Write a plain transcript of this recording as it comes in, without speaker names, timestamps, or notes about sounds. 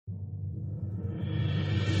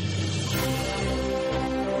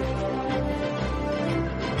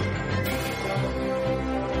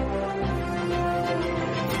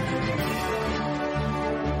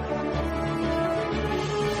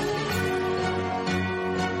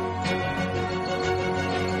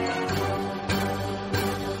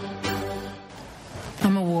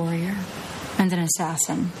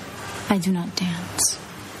assassin. I do not dance.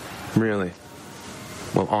 Really?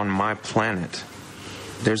 Well, on my planet,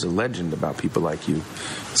 there's a legend about people like you.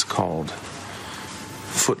 It's called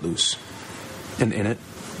Footloose. And in it,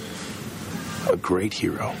 a great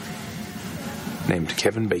hero named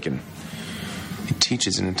Kevin Bacon. He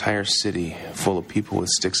teaches an entire city full of people with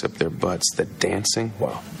sticks up their butts that dancing,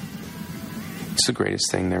 well, it's the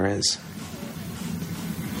greatest thing there is.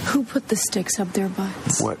 Who put the sticks up their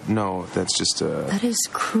butts? What? No, that's just a... That is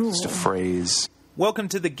cruel. Just a phrase. Welcome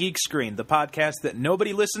to The Geek Screen, the podcast that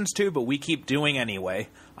nobody listens to, but we keep doing anyway.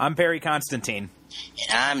 I'm Perry Constantine.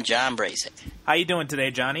 And I'm John Brasic. How you doing today,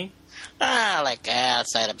 Johnny?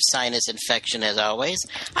 Outside of sinus infection as always.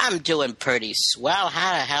 I'm doing pretty swell.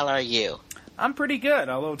 How the hell are you? I'm pretty good,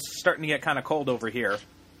 although it's starting to get kind of cold over here.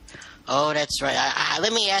 Oh, that's right.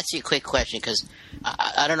 Let me ask you a quick question, because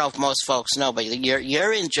I don't know if most folks know, but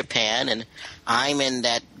you're in Japan, and I'm in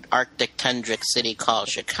that Arctic tundra city called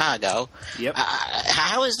Chicago. Yep.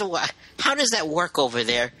 How does that work over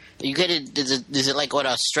there? You get it? Is it like what,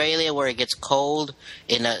 Australia, where it gets cold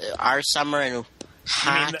in our summer and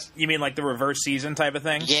hot? You mean like the reverse season type of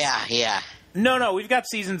thing? Yeah. No, we've got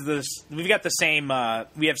seasons. We've got the same.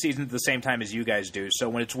 We have seasons at the same time as you guys do. So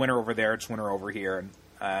when it's winter over there, it's winter over here,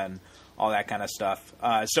 and all that kind of stuff.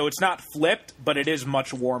 So it's not flipped, but it is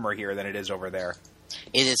much warmer here than it is over there.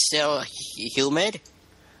 Is it still humid?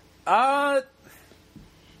 Well,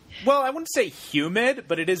 I wouldn't say humid,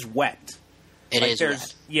 but it is wet. It is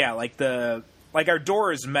wet. Yeah, like our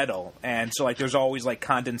door is metal, and so like there's always like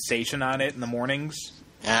condensation on it in the mornings.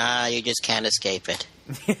 You just can't escape it.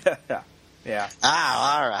 Yeah.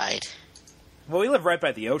 All right. Well, we live right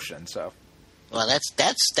by the ocean, so. Well,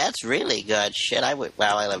 that's really good. Shit, I live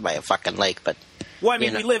by a fucking lake, but. Well, I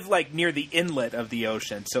mean, we live like near the inlet of the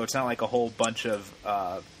ocean, so it's not like a whole bunch of.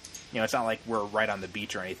 It's not like we're right on the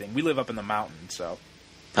beach or anything. We live up in the mountains, so.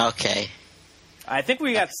 Okay. I think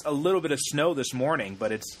we got a little bit of snow this morning,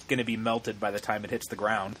 but it's going to be melted by the time it hits the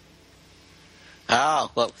ground. Oh,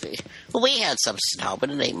 well, we had some snow, but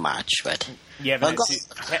it ain't much. But you haven't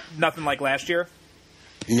nothing like last year?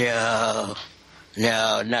 No,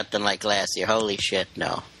 nothing like last year. Holy shit,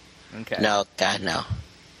 no. Okay. No, God, no.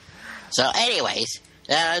 So, anyways,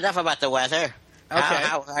 enough about the weather. Okay.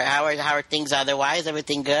 How are things otherwise?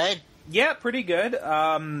 Everything good? Yeah, pretty good.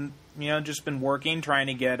 Just been working, trying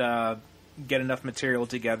to get enough material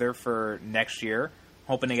together for next year.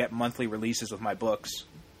 Hoping to get monthly releases with my books.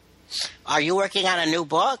 Are you working on a new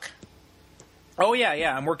book? Oh,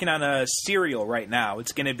 yeah. I'm working on a serial right now.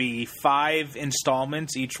 It's going to be 5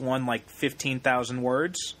 installments, each one like 15,000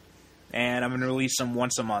 words. And I'm going to release them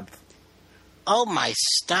once a month. Oh, my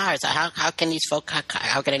stars. How can these folks,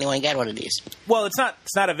 how can anyone get one of these? Well, it's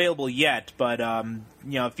not available yet, but,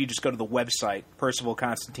 if you just go to the website,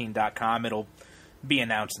 PercivalConstantine.com, it'll be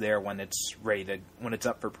announced there when it's when it's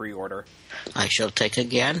up for pre-order. I shall take a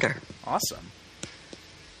gander. Awesome.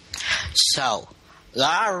 So,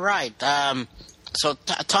 all right. So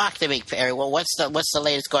talk to me, Perry. Well, what's the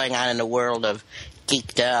latest going on in the world of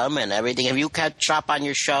geekdom and everything? Have you kept up on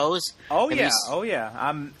your shows? Oh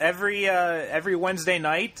yeah. Every Wednesday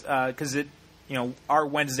night, because our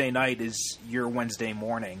Wednesday night is your Wednesday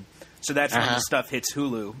morning, so that's when the stuff hits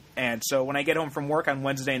Hulu. And so when I get home from work on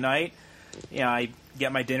Wednesday night, I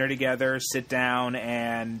get my dinner together, sit down,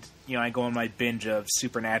 and I go on my binge of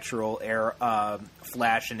Supernatural,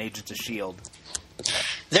 Flash, and Agents of S.H.I.E.L.D.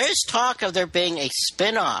 There's talk of there being a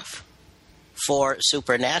spin-off for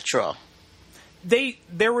Supernatural.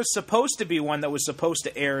 There was supposed to be one that was supposed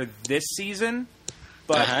to air this season,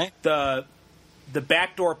 but the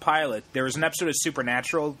backdoor pilot, there was an episode of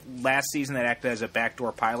Supernatural last season that acted as a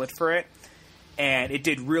backdoor pilot for it, and it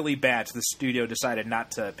did really bad, so the studio decided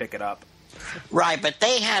not to pick it up. Right, but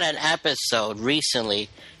they had an episode recently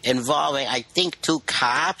involving, I think, 2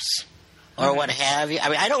 cops or what have you. I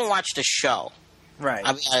mean, I don't watch the show. Right.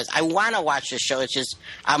 I want to watch the show. It's just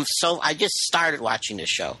I just started watching the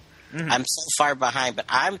show. Mm-hmm. I'm so far behind, but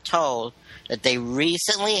I'm told that they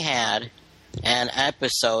recently had an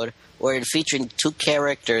episode where it featured 2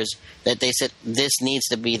 characters that they said this needs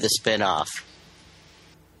to be the spin-off.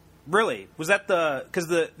 Really? Was that because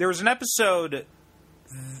there was an episode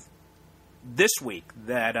this week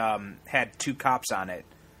that had 2 cops on it.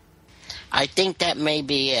 I think that may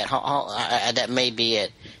be it. That may be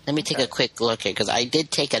it. Let me take a quick look here, because I did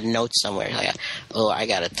take a note somewhere. I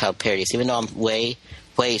got to tell Perry this, even though I'm way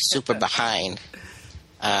super behind.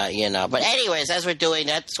 But anyways, as we're doing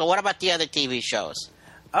that, so what about the other TV shows?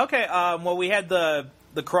 Okay, well, we had the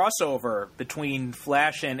crossover between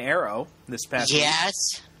Flash and Arrow this past week. Yes,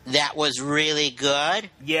 that was really good.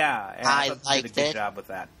 Yeah, and I liked liked did a good it. job with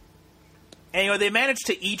that. And they managed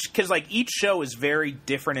to because each show is very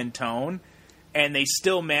different in tone, and they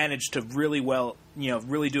still manage to really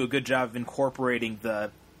really do a good job of incorporating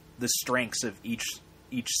the strengths of each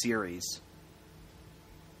series.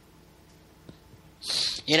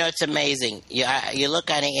 It's amazing. You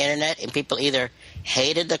look on the internet, and people either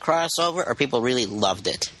hated the crossover or people really loved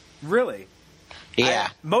it. Really? Yeah.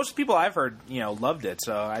 Most people I've heard, loved it.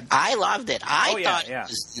 So I loved it.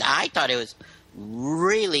 I thought it was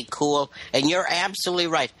really cool. And you're absolutely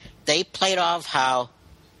right. They played off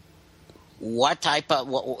what type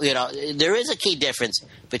of there is a key difference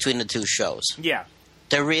between the two shows. Yeah.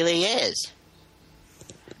 There really is.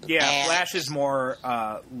 Yeah, Flash is more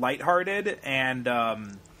lighthearted, and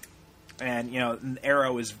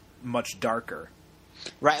Arrow is much darker.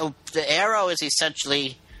 Right. The Arrow is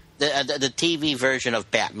essentially the TV version of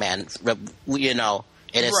Batman, in a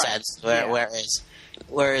sense.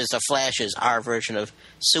 Whereas the Flash is our version of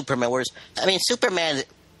Superman. Superman,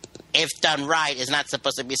 if done right, is not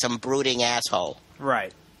supposed to be some brooding asshole.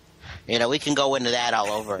 Right. We can go into that all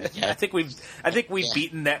over again. I think we've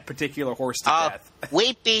beaten that particular horse to death.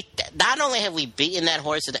 Not only have we beaten that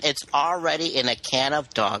horse, it's already in a can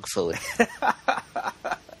of dog food.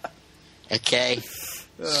 Okay.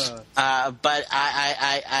 But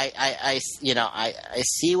I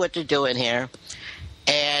see what they're doing here,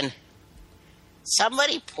 and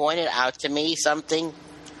somebody pointed out to me something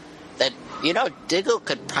that Diggle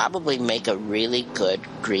could probably make a really good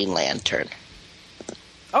Green Lantern.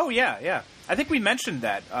 Oh yeah. I think we mentioned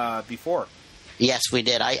that before. Yes, we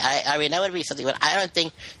did. I mean, that would be something, but I don't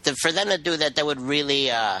think for them to do that, that would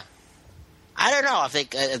really. I don't know if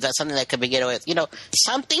that's something that could be get away with.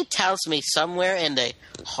 Something tells me somewhere in the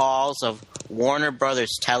halls of Warner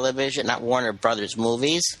Brothers Television, not Warner Brothers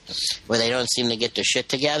Movies, where they don't seem to get their shit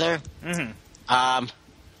together. Mm-hmm.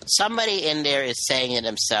 Somebody in there is saying to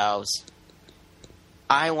themselves,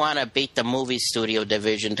 "I want to beat the movie studio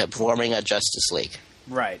division to forming a Justice League."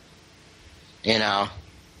 Right. And I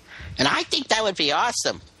think that would be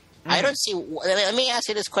awesome. Mm-hmm. I don't see. Let me ask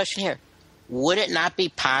you this question here. Would it not be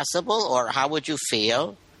possible, or how would you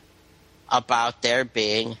feel about there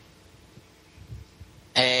being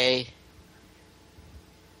a,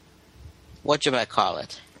 a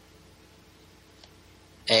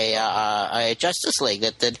Justice League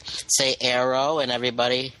that did, say, Arrow and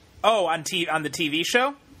everybody? Oh, on the TV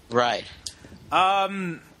show? Right.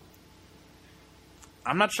 I'm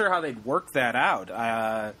not sure how they'd work that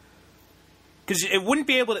out. Because they wouldn't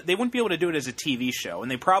be able to do it as a TV show,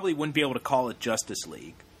 and they probably wouldn't be able to call it Justice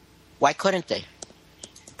League. Why couldn't they?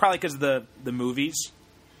 Probably because of the movies.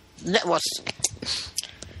 Well,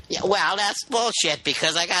 that's bullshit,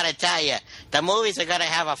 because I gotta tell you, the movies are gonna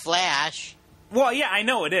have a Flash. Well, yeah, I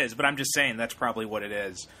know it is, but I'm just saying that's probably what it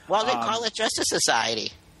is. Well, they call it Justice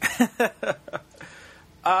Society.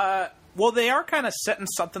 Well, they are kind of setting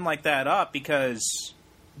something like that up, because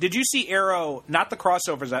did you see Arrow, not the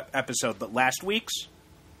crossovers episode, but last week's?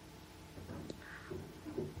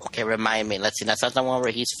 Okay, remind me. Let's see. That's not the one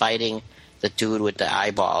where he's fighting the dude with the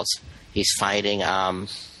eyeballs. He's fighting,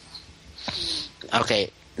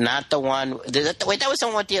 okay, not the one. Wait, that was the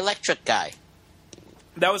one with the electric guy.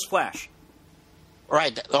 That was Flash.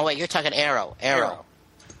 Right. Oh, wait, you're talking Arrow.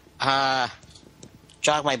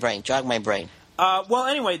 Jog my brain. Well,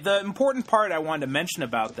 anyway, the important part I wanted to mention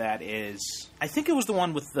about that is, I think it was the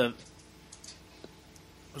one with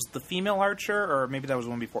was the female archer, or maybe that was the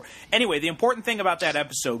one before. Anyway, the important thing about that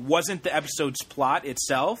episode wasn't the episode's plot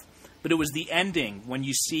itself, but it was the ending, when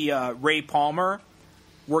you see Ray Palmer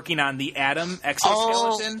working on the Atom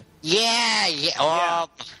exoskeleton. Oh, yeah. Oh.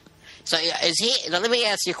 Yeah. So is he? Now, let me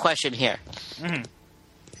ask you a question here. Mm-hmm.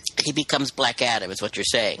 He becomes Black Adam, is what you're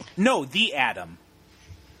saying? No, the Atom.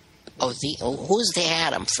 Who's the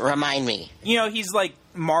Atom? Remind me. He's like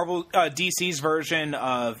Marvel, DC's version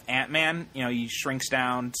of Ant-Man. He shrinks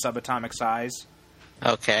down subatomic size.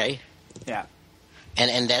 Okay. Yeah.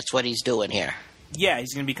 And that's what he's doing here. Yeah,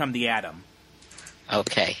 he's going to become the Atom.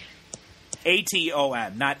 Okay.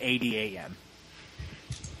 ATOM, not ADAM.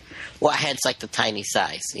 Well, hence like the tiny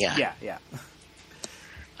size. Yeah. Yeah.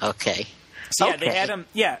 Okay. So yeah, they had him.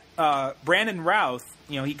 Yeah, Brandon Routh.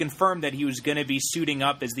 He confirmed that he was going to be suiting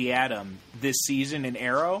up as the Atom this season in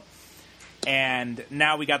Arrow, and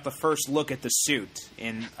now we got the first look at the suit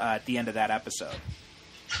at the end of that episode.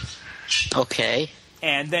 Okay.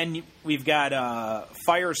 And then we've got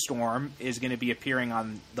Firestorm is going to be appearing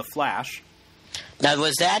on The Flash. Now,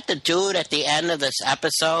 was that the dude at the end of this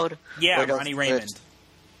episode? Yeah, Ronnie Raymond.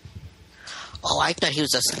 Oh, I thought he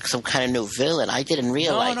was some kind of new villain. I didn't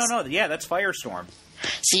realize. No. Yeah, that's Firestorm.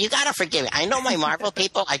 See, you gotta forgive me. I know my Marvel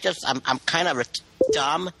people. I'm kind of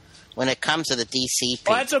dumb when it comes to the DC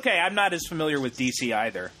people. Well, that's okay. I'm not as familiar with DC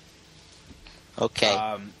either.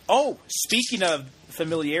 Okay. Speaking of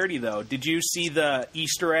familiarity, though, did you see the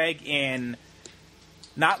Easter egg in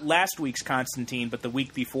not last week's Constantine, but the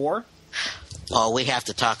week before? Oh, we have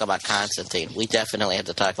to talk about Constantine. We definitely have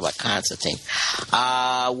to talk about Constantine.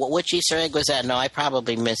 Which Easter egg was that? No, I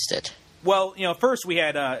probably missed it. Well, first we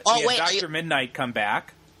had, Dr. Midnight come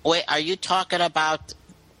back. Wait, are you talking about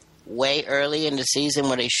way early in the season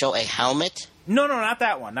where they show a helmet? No, not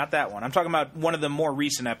that one. Not that one. I'm talking about one of the more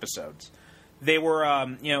recent episodes. They were,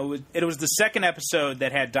 it was the second episode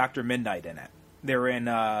that had Dr. Midnight in it. They were in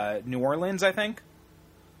New Orleans, I think.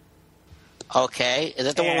 Okay, is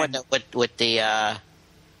that the one with the?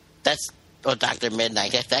 That's Dr.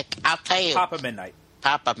 Midnight. I'll tell you, Papa Midnight.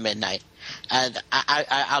 Papa Midnight, and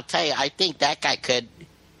I'll tell you, I think that guy could.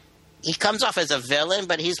 He comes off as a villain,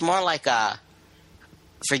 but he's more like a.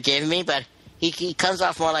 Forgive me, but he comes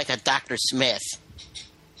off more like a Dr. Smith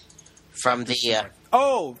from the.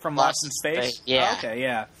 From Lost in Space. Yeah. Oh, okay.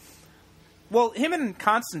 Yeah. Well, him and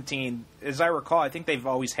Constantine, as I recall, I think they've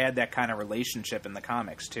always had that kind of relationship in the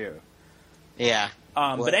comics too. Yeah.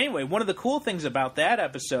 But anyway, one of the cool things about that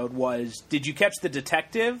episode was, did you catch the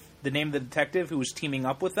detective, the name of the detective who was teaming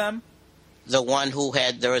up with them? The one who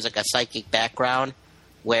there was like a psychic background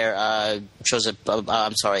where shows a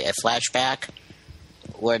flashback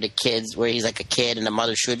where he's like a kid and the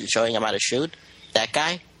mother showing him how to shoot. That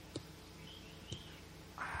guy?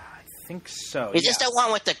 I think so. Is this the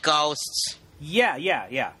one with the ghosts? Yeah.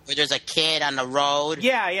 Where there's a kid on the road?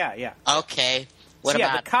 Yeah. Okay. What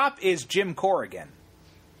about... the cop is Jim Corrigan.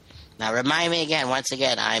 Now, remind me again. Once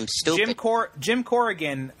again, I'm stupid. Jim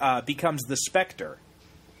Corrigan becomes the Spectre.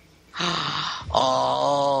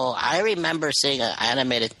 Oh, I remember seeing an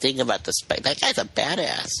animated thing about the Spectre. That guy's a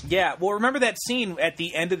badass. Yeah, well, remember that scene at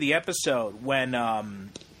the end of the episode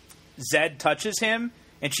when Zed touches him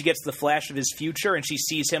and she gets the flash of his future and she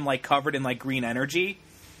sees him like covered in like green energy?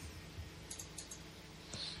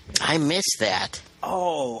 I missed that.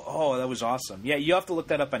 Oh, that was awesome. Yeah, you have to look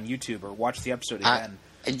that up on YouTube or watch the episode again.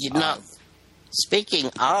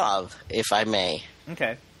 Speaking of, if I may.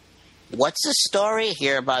 Okay. What's the story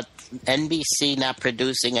here about NBC not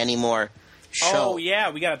producing any more shows? Oh,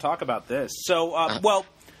 yeah, we got to talk about this. So, well,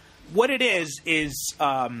 what it is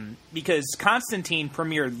because Constantine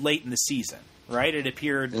premiered late in the season, right? It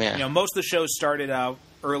appeared, most of the shows started out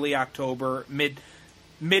early October, mid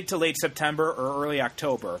to late September or early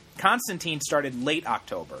October. Constantine started late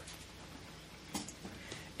October.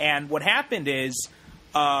 And what happened is,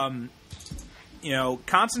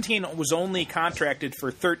 Constantine was only contracted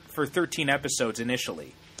for 13 episodes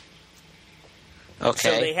initially. Okay.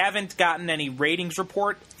 So they haven't gotten any ratings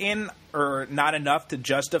report in, or not enough to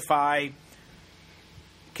justify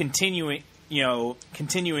continuing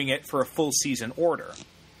it for a full season order.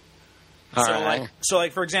 All right. So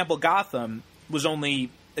for example, Gotham was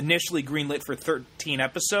only initially greenlit for 13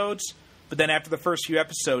 episodes, but then after the first few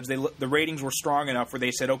episodes, the ratings were strong enough where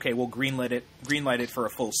they said, "Okay, we'll greenlight it for a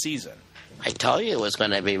full season." I told you it was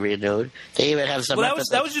going to be renewed. They even have some. Well,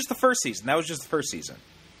 that was just the first season.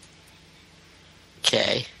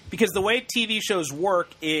 Okay. Because the way TV shows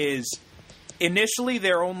work is initially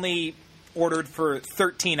they're only ordered for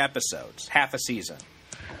 13 episodes, half a season.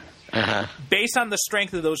 Uh-huh. Based on the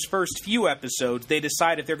strength of those first few episodes, they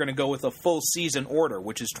decide if they're going to go with a full season order,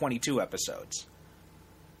 which is 22 episodes.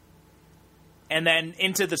 And then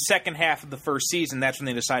into the second half of the first season, that's when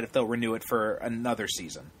they decide if they'll renew it for another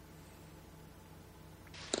season.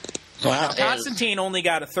 Well, Constantine only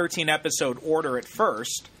got a 13-episode order at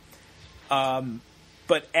first,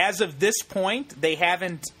 but as of this point, they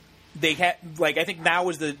haven't. I think now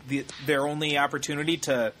is their only opportunity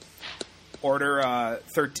to order a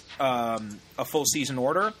full season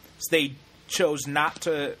order. So they chose not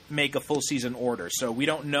to make a full season order. So we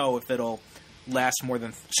don't know if it'll last more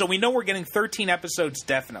than. So we know we're getting 13 episodes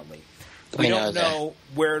definitely. We don't know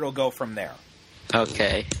where it'll go from there.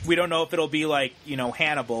 Okay. We don't know if it'll be like,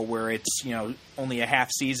 Hannibal, where it's, only a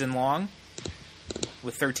half season long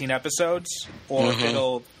with 13 episodes, or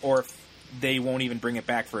if they won't even bring it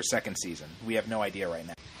back for a second season. We have no idea right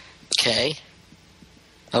now. Okay.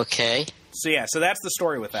 So that's the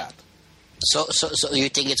story with that. So you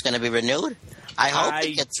think it's going to be renewed? I hope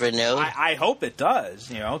it gets renewed. I hope it does,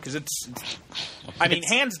 because it's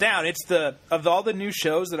hands down, it's of all the new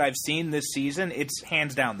shows that I've seen this season, it's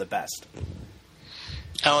hands down the best.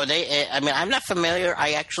 Oh, I'm not familiar.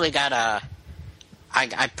 I actually got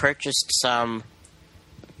I purchased some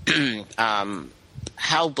Hellblazer,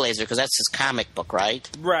 because that's his comic book, right?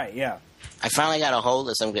 Right, yeah. I finally got a hold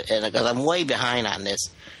of some, because I'm way behind on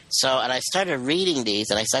this. So, and I started reading these,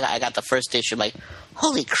 and I got the first issue. I'm like,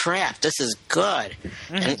 holy crap, this is good,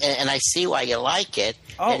 and I see why you like it.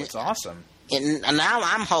 Oh, and, it's awesome. And now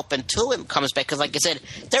I'm hoping too it comes back because, like I said,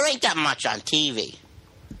 there ain't that much on TV.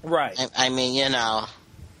 Right. I mean, you know.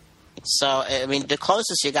 So, I mean, the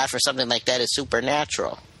closest you got for something like that is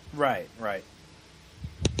Supernatural. Right.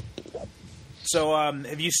 So,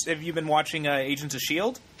 have you been watching Agents of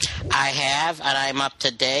S.H.I.E.L.D.? I have, and I'm up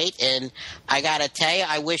to date. And I gotta tell you,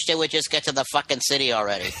 I wish they would just get to the fucking city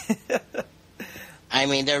already. I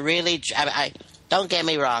mean, they're really. I don't get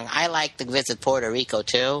me wrong. I like to visit Puerto Rico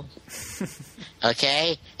too.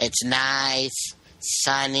 Okay, it's nice,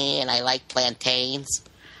 sunny, and I like plantains.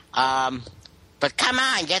 But come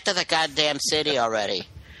on, get to the goddamn city already.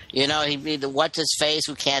 You know, what's his face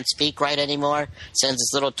who can't speak right anymore sends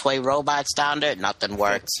his little toy robots down there. Nothing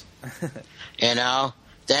works. You know?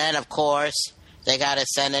 Then, of course, they got to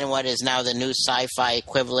send in what is now the new sci-fi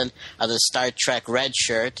equivalent of the Star Trek red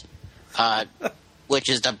shirt, which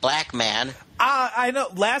is the black man. I know.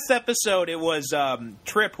 Last episode, it was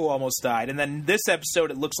Trip who almost died. And then this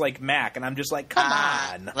episode, it looks like Mac. And I'm just like, come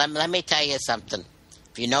on. Let me tell you something.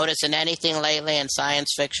 If you notice in anything lately in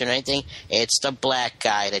science fiction or anything, it's the black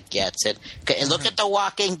guy that gets it. And look at The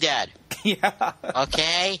Walking Dead. Yeah.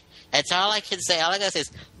 Okay? That's all I can say. All I can say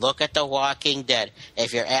is look at The Walking Dead.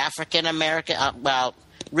 If you're African American, well,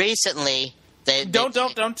 recently they don't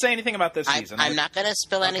say anything about this season. I'm not going to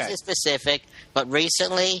spill anything specific, but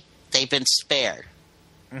recently they've been spared.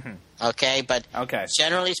 Mm-hmm. Okay, but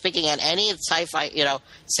generally speaking, on any sci-fi, you know,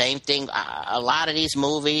 same thing. A lot of these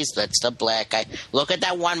movies, that's the black guy. Look at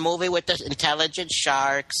that one movie with the intelligent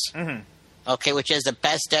sharks. Mm-hmm. Okay, which is the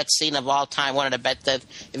best death scene of all time. One of the best. I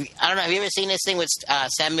don't know. Have you ever seen this thing with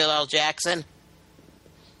Samuel L. Jackson?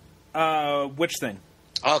 Which thing?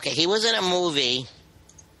 Okay, he was in a movie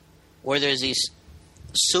where there's these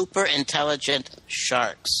super intelligent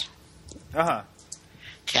sharks. Uh-huh.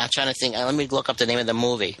 Okay, I'm trying to think. Let me look up the name of the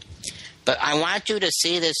movie. But I want you to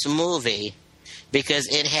see this movie because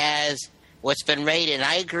it has what's been rated, and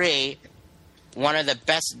I agree, one of the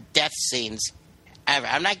best death scenes ever.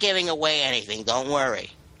 I'm not giving away anything. Don't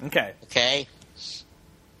worry. Okay?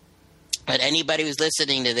 But anybody who's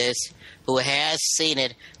listening to this who has seen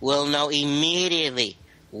it will know immediately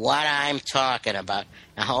what I'm talking about.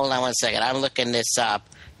 Now, hold on one second. I'm looking this up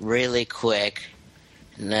really quick.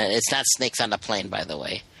 It's not Snakes on the Plane, by the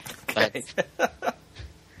way. But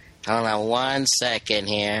hold on one second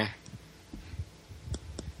here.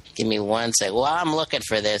 Give me 1 second. Well, I'm looking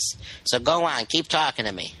for this. So go on. Keep talking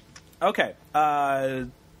to me. Okay. What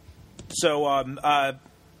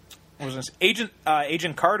was this?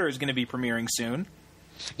 Agent Carter is going to be premiering soon.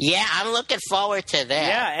 Yeah, I'm looking forward to that.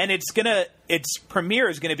 Yeah, and its premiere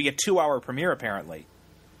is going to be a 2-hour premiere, apparently.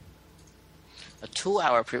 A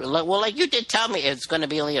 2-hour premiere? Well, like you did tell me, it's going to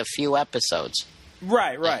be only a few episodes.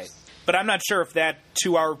 Right. But I'm not sure if that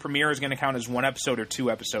 2-hour premiere is going to count as 1 episode or 2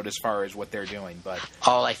 episodes as far as what they're doing. But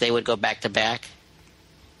like they would go back to back?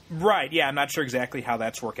 Right, yeah, I'm not sure exactly how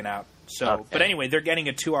that's working out. So, But anyway, they're getting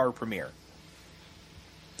a 2-hour premiere.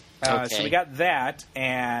 So we got that,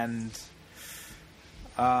 and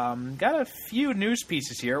got a few news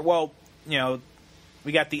pieces here. Well, you know,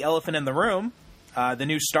 we got the elephant in the room. The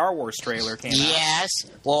new Star Wars trailer came out. Yes.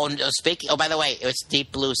 Well, speaking. Oh, by the way, it's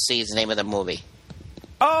Deep Blue Sea is the name of the movie.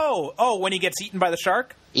 Oh, when he gets eaten by the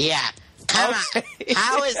shark? Yeah. Come on.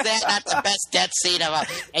 How is that not the best death scene of all?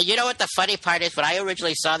 And you know what the funny part is? When I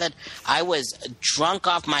originally saw that, I was drunk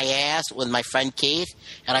off my ass with my friend Keith,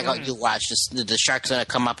 and I go, you watch, the shark's going to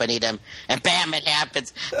come up and eat him, and bam, it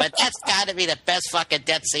happens. But that's got to be the best fucking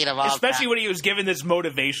death scene of all Especially time. when he was giving this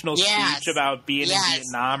motivational speech about being in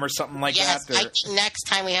Vietnam or something like that. I think next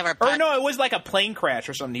time we have our Or no, it was like a plane crash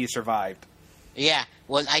or something he survived. Yeah,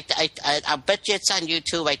 well, I bet you it's on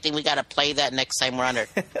YouTube. I think we got to play that next time we're on it.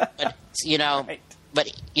 But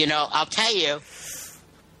you know, I'll tell you.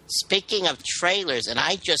 Speaking of trailers, and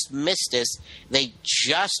I just missed this. They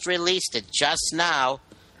just released it just now.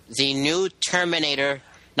 The new Terminator,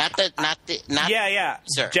 not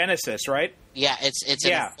sir. Genesis, right? Yeah, it's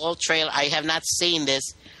a full trailer. I have not seen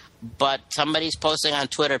this. But somebody's posting on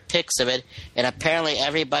Twitter pics of it, and apparently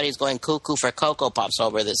everybody's going cuckoo for Cocoa Pops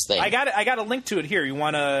over this thing. I got a link to it here. You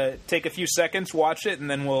want to take a few seconds, watch it, and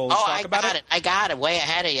then we'll talk about it? I got it. Way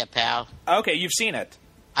ahead of you, pal. Okay, you've seen it.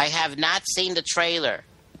 I have not seen the trailer.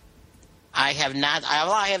 I have not.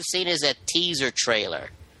 All I have seen is a teaser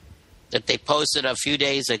trailer that they posted a few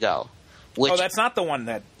days ago. That's not the one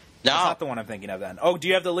that... No. That's not the one I'm thinking of then. Oh, do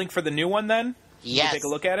you have the link for the new one then? Yes. We'll take a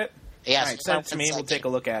look at it? Yes. All right, send it to me. We'll take a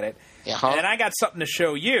look at it. Yeah, and then I got something to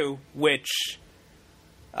show you, which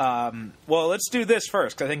Well, let's do this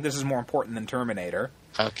first, because I think this is more important than Terminator.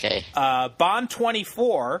 Okay. Bond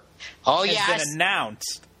 24 has been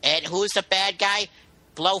announced. And who's the bad guy?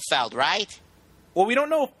 Blofeld, right? Well, we don't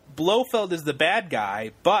know if Blofeld is the bad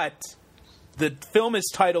guy, but the film is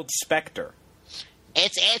titled Spectre.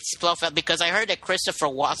 It's Blofeld, because I heard that Christopher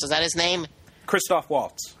Waltz, is that his name? Christoph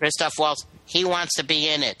Waltz. Christoph Waltz. He wants to be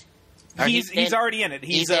in it. He's already in it.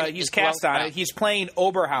 He's cast on it. He's playing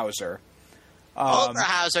Oberhauser.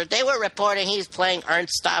 Oberhauser. They were reporting he's playing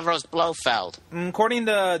Ernst Stavros Blofeld. According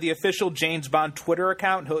to the official James Bond Twitter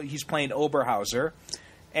account, he's playing Oberhauser.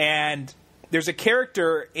 And there's a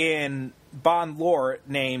character in Bond lore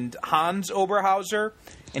named Hans Oberhauser,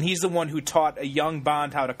 and he's the one who taught a young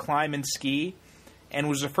Bond how to climb and ski, and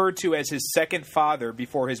was referred to as his second father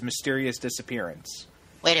before his mysterious disappearance.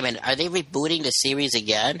 Wait a minute, are they rebooting the series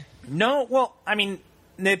again? No, well, I mean,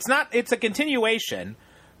 it's not. It's a continuation,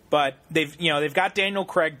 but they've got Daniel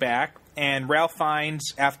Craig back, and Ralph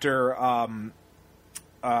Fiennes after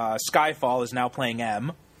Skyfall is now playing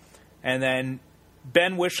M, and then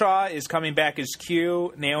Ben Whishaw is coming back as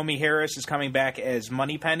Q. Naomi Harris is coming back as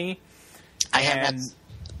Moneypenny.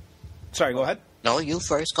 Sorry, go ahead. No, you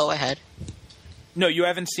first. Go ahead. No, you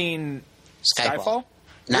haven't seen Skyfall?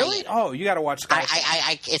 Really? Yet. Oh, you got to watch Skyfall.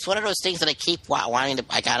 I it's one of those things that I keep wanting to.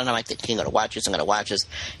 I don't know. I'm thinking I'm going to watch this. I'm going to watch this,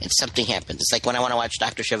 and something happens. It's like when I want to watch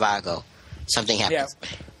Dr. Zhivago. Something happens.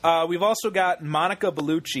 Yeah. We've also got Monica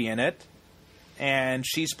Bellucci in it, and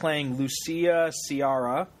she's playing Lucia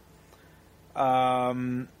Ciara.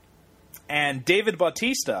 And David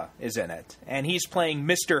Bautista is in it, and he's playing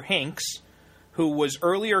Mr. Hinks, who was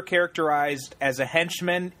earlier characterized as a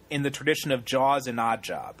henchman in the tradition of Jaws and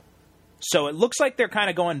Oddjob. So it looks like they're kind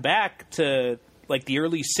of going back to like the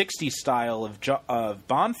early 60s style of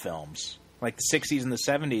Bond films, like the 60s and the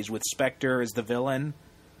 70s, with Spectre as the villain.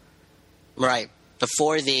 Right.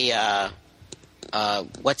 Before the,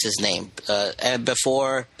 what's his name?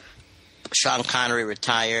 Before Sean Connery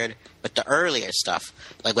retired, but the earlier stuff,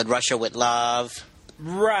 like with Russia with Love.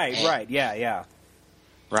 Right, yeah.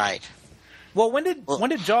 Right. Well, when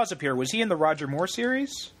did Jaws appear? Was he in the Roger Moore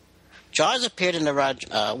series? Jaws appeared in the Roger...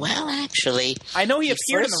 well, actually... I know he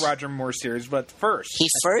appeared in the Roger Moore series, but first... He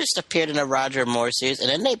first appeared in the Roger Moore series, and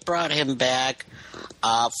then they brought him back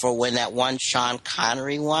for when that one Sean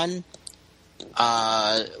Connery one...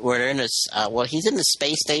 where they're in this... well, he's in the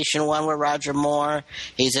Space Station one with Roger Moore.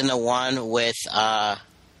 He's in the one with... from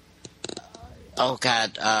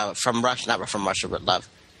Russia... Not from Russia with Love.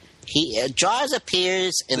 Jaws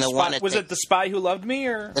appears in the one... Was it The Spy Who Loved Me?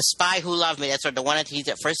 Or The Spy Who Loved Me. That's right. The one that he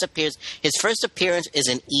first appears... His first appearance is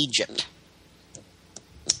in Egypt.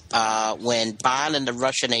 When Bond and the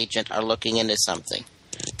Russian agent are looking into something.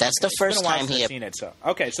 That's the first time he... seen it, so.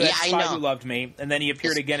 Okay, so that's Spy Who Loved Me, and then he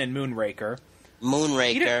appeared again in Moonraker.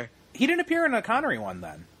 He didn't appear in a Connery one,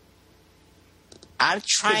 then. I'm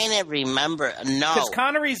trying to remember. No. Because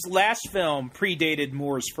Connery's last film predated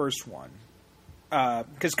Moore's first one.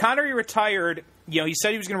 Because Connery retired, he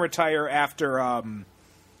said he was going to retire after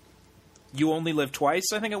You Only Live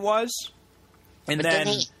Twice, I think it was. And then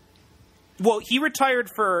he retired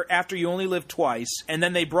for after You Only Live Twice, and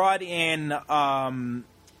then they brought in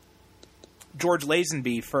George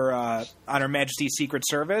Lazenby for On Her Majesty's Secret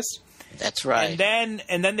Service. That's right.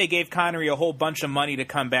 And then they gave Connery a whole bunch of money to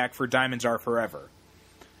come back for Diamonds Are Forever.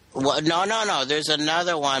 Well, no. There's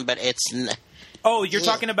another one, but it's... Oh, you're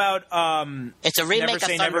talking about... it's a remake Never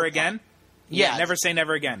Say Never Again? Yeah, Never Say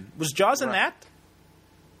Never Again. Was Jaws in that?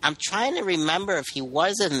 I'm trying to remember if he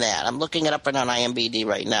was in that. I'm looking it up on IMDb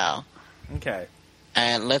right now. Okay.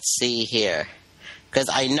 And let's see here. Because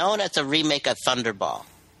I know that's a remake of Thunderball.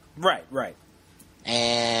 Right.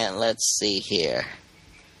 And let's see here.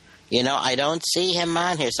 I don't see him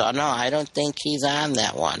on here, so no, I don't think he's on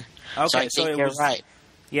that one. Okay, so I think you're right.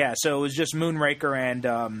 Yeah, so it was just Moonraker and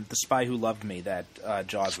The Spy Who Loved Me that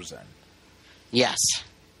Jaws was in. Yes.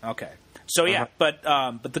 Okay. So yeah, but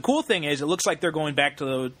the cool thing is, it looks like they're going back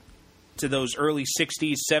to those early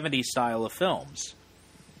 '60s, '70s style of films,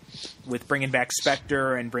 with bringing back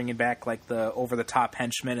Spectre and bringing back like the over-the-top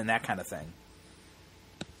henchmen and that kind of thing.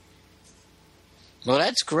 Well,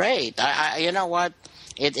 that's great. I you know what?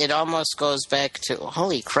 It almost goes back to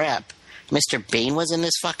holy crap. Mr. Bean was in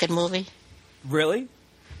this fucking movie. Really?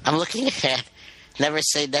 I'm looking at Never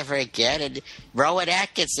Say Never Again, and Rowan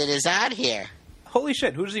Atkinson is on here. Holy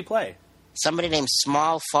shit, who does he play? Somebody named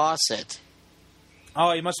Small Fawcett.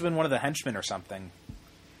 Oh, he must have been one of the henchmen or something.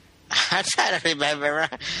 I'm trying to remember.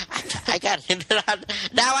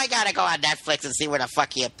 Now I got to go on Netflix and see where the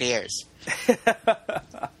fuck he appears.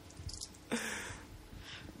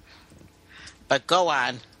 But go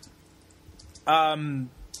on.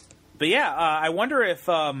 But yeah, I wonder if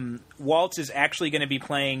Waltz is actually going to be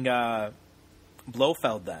playing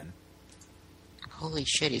Blofeld then. Holy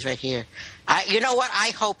shit, he's right here. You know what? I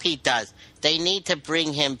hope he does. They need to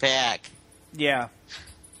bring him back. Yeah.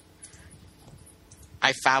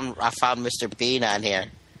 I found Mr. Bean on here.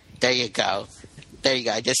 There you go.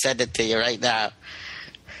 I just sent it to you right now.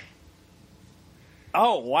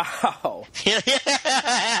 Oh, wow.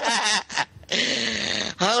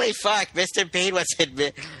 Holy fuck, Mr. Bean was in,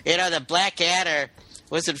 the Blackadder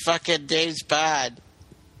was in fucking James Bond.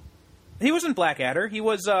 He was in Blackadder. He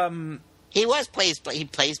plays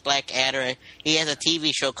Blackadder. He has a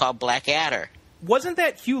TV show called Blackadder. Wasn't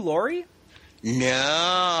that Hugh Laurie?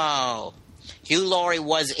 No. Hugh Laurie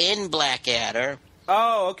was in Blackadder.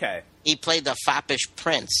 Oh, okay. He played the foppish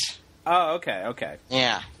prince. Oh, okay.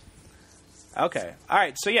 Yeah. Okay. All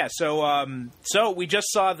right. So yeah. So we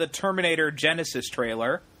just saw the Terminator Genesis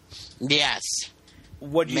trailer. Yes.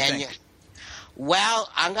 What do you think? Well,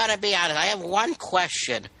 I'm gonna be honest. I have one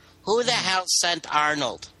question. Who the hell sent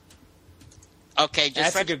Arnold? Okay,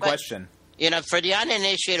 that's a good question. For the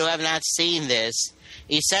uninitiated who have not seen this,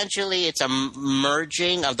 essentially it's a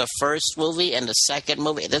merging of the first movie and the second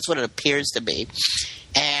movie. That's what it appears to be,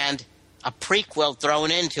 and a prequel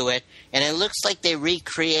thrown into it, and it looks like they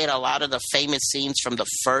recreate a lot of the famous scenes from the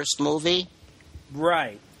first movie.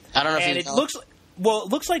 Right. I don't know if it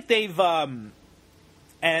looks like they've and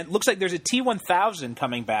it looks like there's a T-1000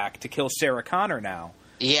 coming back to kill Sarah Connor now.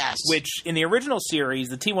 Yes. Which in the original series,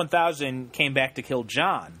 the T-1000 came back to kill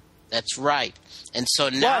John. That's right. And so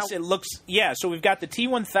now Plus it looks so we've got the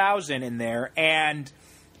T-1000 in there, and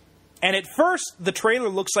at first, the trailer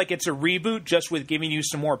looks like it's a reboot just with giving you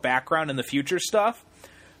some more background in the future stuff.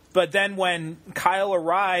 But then when Kyle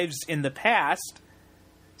arrives in the past,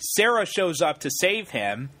 Sarah shows up to save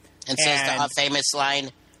him. And says the famous line,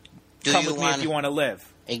 come with me if you want to live.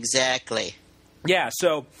 Exactly. Yeah,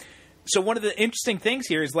 so one of the interesting things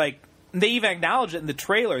here is, like, they even acknowledge it in the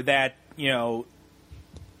trailer that, the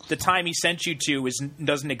time he sent you to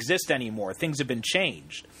doesn't exist anymore. Things have been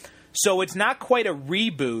changed. So it's not quite a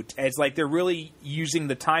reboot, as like they're really using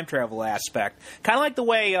the time travel aspect, kind of like the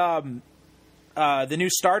way the new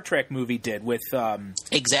Star Trek movie did with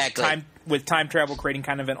exactly time travel, creating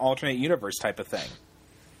kind of an alternate universe type of thing.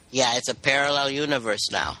 Yeah, it's a parallel universe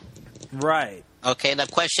now. Right. Okay, the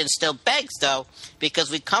question still begs, though, because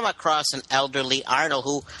we come across an elderly Arnold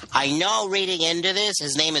who I know, reading into this,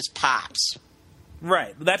 his name is Pops.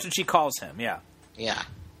 Right. That's what she calls him. Yeah. Yeah.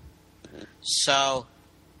 So.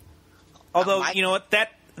 Although, you know what,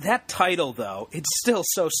 that title, though, it's still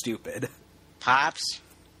so stupid. Pops?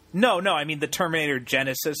 No, I mean the Terminator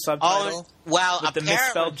Genesis subtitle. Oh, well, with the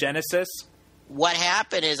misspelled Genesis. What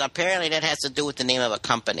happened is, apparently that has to do with the name of a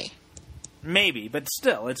company. Maybe, but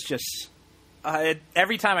still, it's just...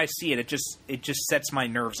 every time I see it, it just sets my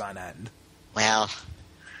nerves on end. Well,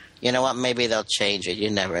 you know what, maybe they'll change it, you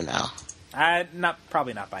never know.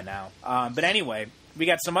 Probably not by now. But anyway, we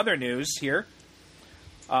got some other news here.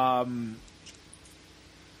 Should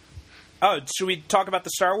we talk about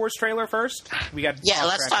the Star Wars trailer first?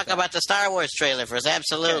 Let's talk about the Star Wars trailer first.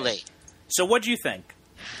 Absolutely. Okay. So, what do you think?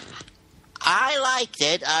 I liked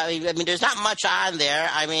it. I mean, there's not much on there.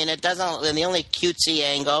 I mean, it doesn't. In the only cutesy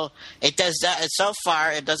angle, it does. So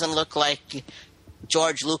far, it doesn't look like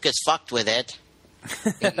George Lucas fucked with it.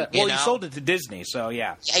 Well, he sold it to Disney, so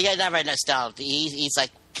yeah. Yeah, never nostalgia. He's like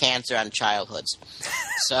cancer on childhoods.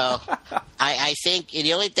 So I think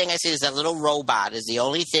the only thing I see is that little robot is the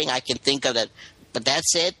only thing I can think of that. But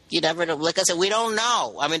that's it. You never know. Like I said, we don't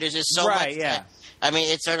know. I mean, there's just so much. Yeah. I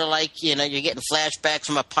mean, it's sort of like, you're getting flashbacks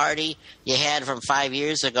from a party you had from 5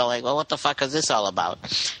 years ago. Like, well, what the fuck is this all about?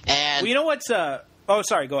 And well, you know what's oh,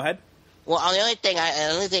 sorry. Go ahead. Well, the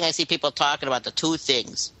only thing I see people talking about, the two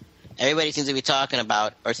things everybody seems to be talking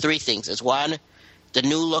about, or three things, is one, the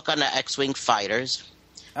new look on the X-Wing fighters.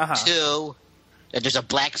 Uh-huh. Two, that there's a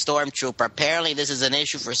black stormtrooper. Apparently, this is an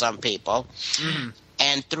issue for some people. Mm-hmm.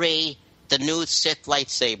 And three, the new Sith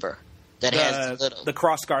lightsaber. That has the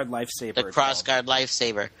crossguard lifesaver. The crossguard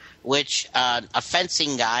lifesaver, which a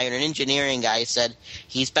fencing guy or an engineering guy said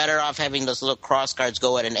he's better off having those little crossguards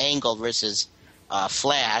go at an angle versus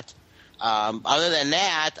flat. Other than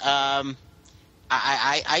that,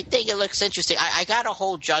 I think it looks interesting. I got a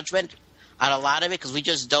whole judgment on a lot of it because we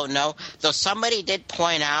just don't know. Though somebody did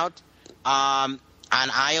point out on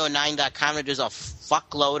io9.com that there's a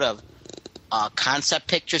fuckload of concept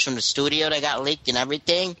pictures from the studio that got leaked and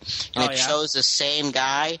everything, and it shows the same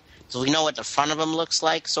guy, so we know what the front of him looks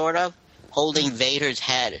like, sort of, holding Vader's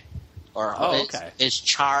head, or his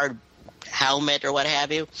charred helmet, or what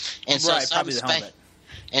have you. And so probably the helmet.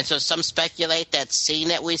 And so some speculate that scene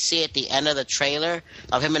that we see at the end of the trailer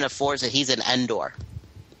of him in the forest, that he's in Endor,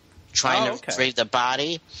 trying to retrieve the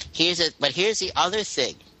body. But here's the other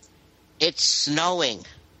thing. It's snowing.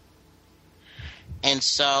 And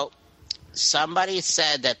so somebody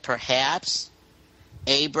said that perhaps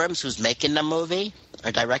Abrams, who's making the movie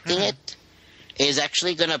or directing it, is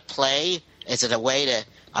actually going to play, is it a way to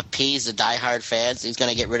appease the diehard fans? He's going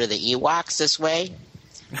to get rid of the Ewoks this way.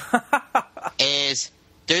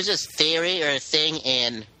 There's this theory or a thing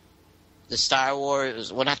in the Star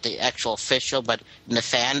Wars, well, not the actual official, but in the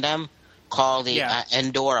fandom, called the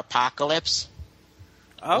Endor Apocalypse,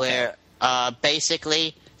 where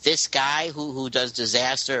basically this guy who does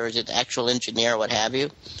disaster or is an actual engineer or what have you,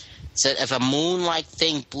 said if a moon-like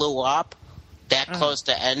thing blew up that close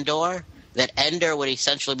to Endor, that Endor would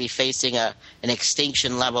essentially be facing an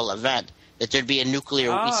extinction-level event, that there'd be a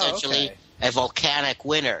nuclear, a volcanic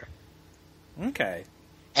winter. Okay.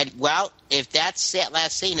 And, well, if that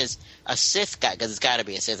last scene is a Sith guy, because it's got to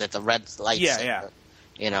be a Sith, it's a red lightsaber,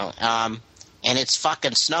 and it's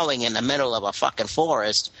fucking snowing in the middle of a fucking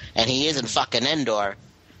forest, and he is in fucking Endor,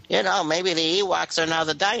 maybe the Ewoks are now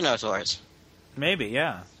the dinosaurs. Maybe,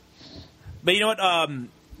 yeah. But you know what,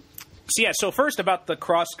 so first about the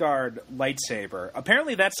crossguard lightsaber.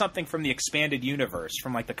 Apparently that's something from the expanded universe,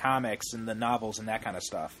 from, like, the comics and the novels and that kind of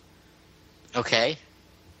stuff. Okay.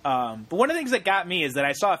 But one of the things that got me is that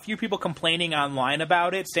I saw a few people complaining online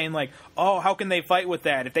about it, saying like, oh, how can they fight with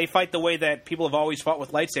that? If they fight the way that people have always fought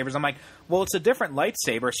with lightsabers, I'm like, well, it's a different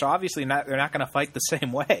lightsaber, so obviously they're not going to fight the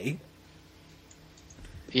same way.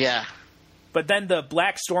 Yeah. But then the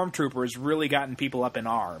black stormtroopers really gotten people up in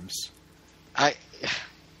arms. I'm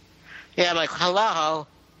like, hello?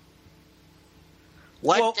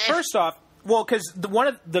 What? Well, first off, because one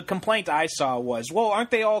of the complaint I saw was, well, aren't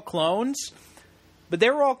they all clones? But they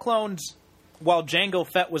were all clones while Jango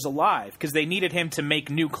Fett was alive, because they needed him to make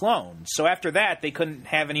new clones. So after that, they couldn't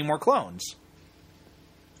have any more clones.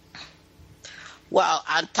 Well,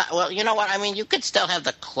 you know what? I mean, you could still have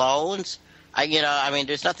the clones.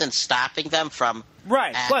 There's nothing stopping them from...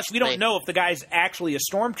 Right. Plus, we don't know if the guy's actually a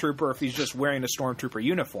stormtrooper or if he's just wearing a stormtrooper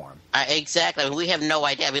uniform. Exactly. We have no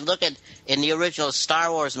idea. I mean, look at in the original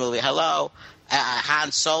Star Wars movie,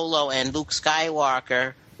 Han Solo and Luke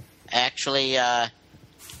Skywalker actually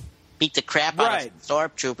beat the crap out of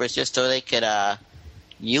stormtroopers just so they could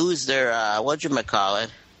use their,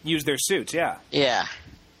 use their suits, yeah. Yeah.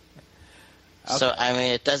 Okay. So, I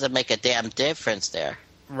mean, it doesn't make a damn difference there.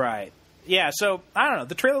 Right. Yeah, so, I don't know.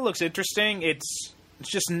 The trailer looks interesting. It's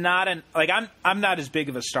just not I'm not as big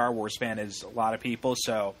of a Star Wars fan as a lot of people,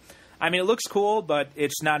 so, I mean, it looks cool, but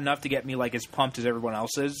it's not enough to get me, like, as pumped as everyone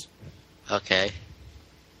else is. Okay.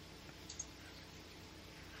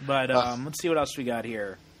 But, let's see what else we got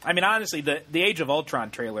here. I mean, honestly, the Age of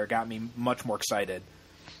Ultron trailer got me much more excited.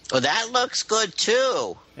 Well, that looks good,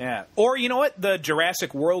 too. Yeah. Or, you know what? The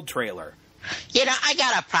Jurassic World trailer. I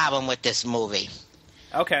got a problem with this movie.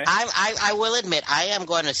 Okay. I will admit, I am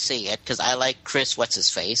going to see it, because I like Chris,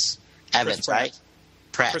 what's-his-face? Evans, right?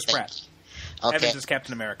 Pratt. Chris Pratt. Okay. Evans is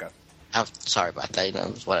Captain America. I'm sorry about that.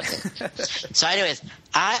 That was what I think. So, anyways,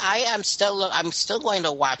 I'm still going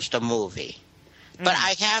to watch the movie. But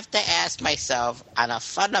I have to ask myself, on a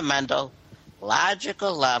fundamental,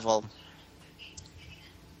 logical level,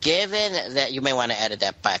 given that... You may want to edit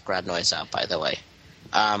that background noise out, by the way.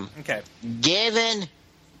 Okay. Given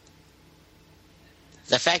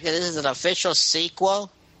the fact that this is an official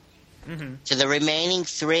sequel to the remaining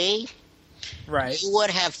three, right? You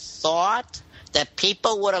would have thought that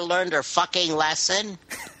people would have learned their fucking lesson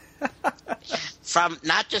from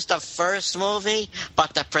not just the first movie,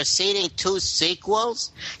 but the preceding two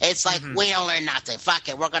sequels. It's like, we don't learn nothing. Fuck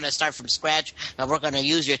it. We're going to start from scratch, and we're going to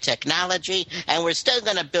use your technology, and we're still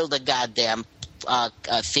going to build a goddamn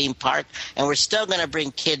theme park, and we're still going to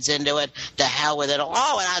bring kids into it. The hell with it.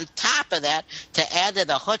 Oh, and on top of that, to add to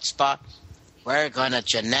the chutzpah, we're going to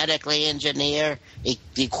genetically engineer the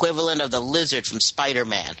equivalent of the lizard from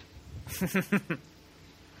Spider-Man.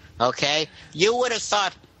 Okay? You would have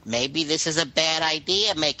thought, maybe this is a bad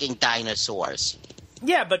idea, making dinosaurs.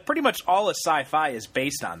 Yeah, but pretty much all of sci-fi is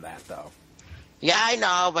based on that, though. Yeah, I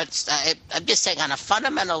know, but I'm just saying, on a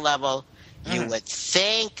fundamental level, you would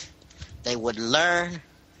think they would learn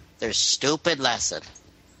their stupid lesson.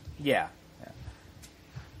 Yeah.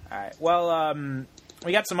 All right. Well,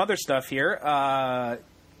 we got some other stuff here.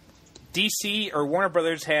 DC, or Warner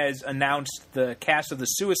Brothers, has announced the cast of the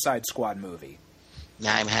Suicide Squad movie.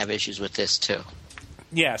 Now I have issues with this, too.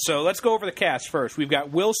 Yeah, so let's go over the cast first. We've got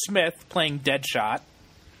Will Smith playing Deadshot,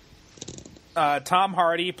 Tom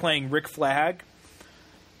Hardy playing Rick Flag,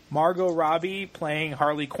 Margot Robbie playing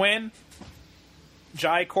Harley Quinn,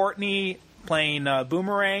 Jai Courtney playing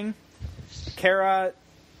Boomerang, Cara,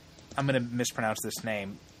 I'm going to mispronounce this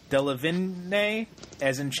name, Delevingne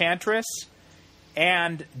as Enchantress,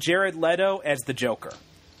 and Jared Leto as the Joker.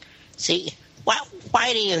 See,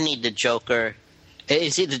 why do you need the Joker?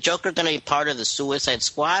 Is he the Joker going to be part of the Suicide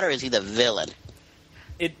Squad, or is he the villain?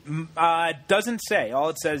 It doesn't say. All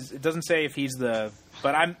it says, it doesn't say if he's the.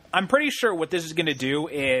 But I'm pretty sure what this is going to do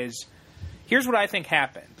is, here's what I think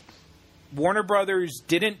happened. Warner Brothers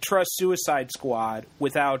didn't trust Suicide Squad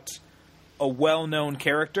without a well-known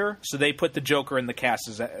character, so they put the Joker in the cast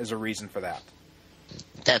as a reason for that.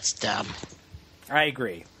 That's dumb. I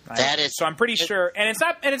agree. Is so. I'm pretty sure, and it's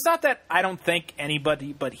not that I don't think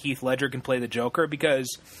anybody but Heath Ledger can play the Joker,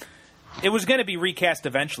 because it was going to be recast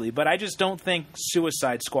eventually. But I just don't think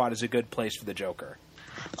Suicide Squad is a good place for the Joker.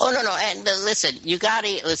 Oh no! And listen, you got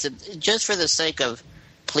to listen just for the sake of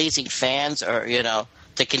pleasing fans, or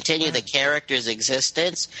to continue the character's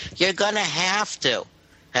existence. You're going to have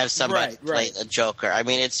somebody play the Joker. I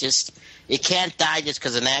mean, it's just. You can't die just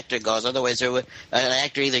because an actor goes. Otherwise, an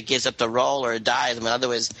actor either gives up the role or dies. I mean,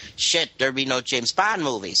 otherwise, there'd be no James Bond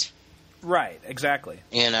movies. Right, exactly.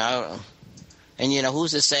 And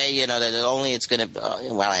who's to say, that only it's going to...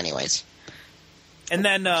 well, anyways. And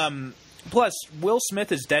then, plus, Will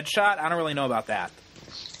Smith is Deadshot. I don't really know about that.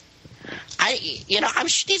 I'm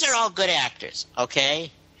sure these are all good actors,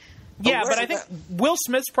 okay? Yeah, but I think Will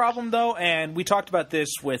Smith's problem, though, and we talked about this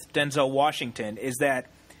with Denzel Washington, is that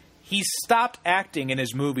he stopped acting in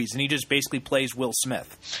his movies, and he just basically plays Will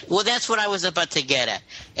Smith. Well, that's what I was about to get at.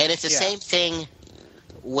 And it's the same thing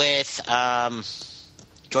with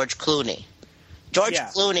George Clooney. George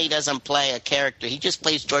Clooney doesn't play a character. He just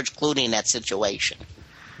plays George Clooney in that situation.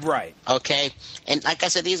 Right. Okay? And like I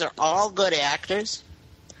said, these are all good actors.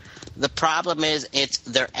 The problem is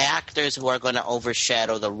they're actors who are going to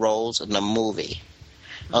overshadow the roles in the movie.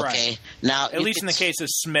 Okay? Right. Now, at least in the case of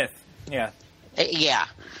Smith. Yeah. Yeah.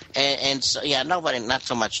 And so, nobody, not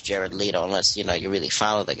so much Jared Leto, unless, you really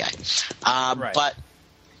follow the guy. Right. But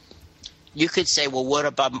you could say, well, what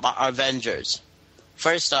about Avengers?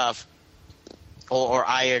 First off, or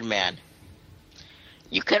Iron Man.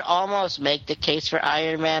 You could almost make the case for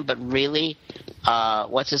Iron Man, but really,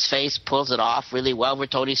 what's-his-face pulls it off really well for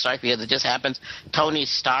Tony Stark, because it just happens Tony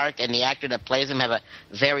Stark and the actor that plays him have a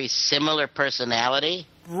very similar personality.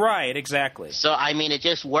 Right, exactly. So, I mean, it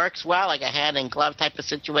just works well, like a hand-in-glove type of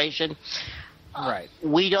situation. Right.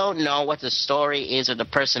 We don't know what the story is or the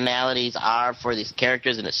personalities are for these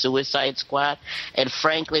characters in the Suicide Squad. And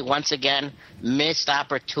frankly, once again, missed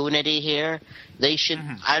opportunity here. They should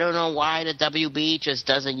I don't know why the WB just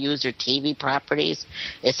doesn't use their TV properties.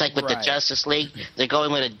 It's like with the Justice League. They're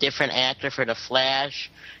going with a different actor for the Flash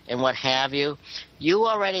and what have you. You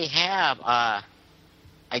already have a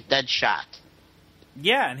Deadshot.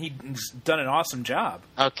 Yeah, and he's done an awesome job.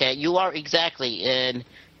 Okay, you are exactly. And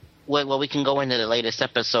well, we can go into the latest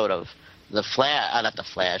episode of the Flash, not the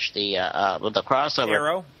Flash, the crossover.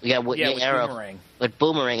 Arrow? Yeah, with Arrow. Boomerang. With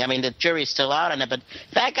Boomerang. I mean, the jury's still out on it, but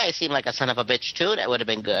that guy seemed like a son of a bitch, too. That would have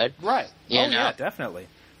been good. Right. Yeah, definitely.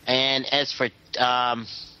 And as for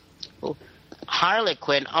Harley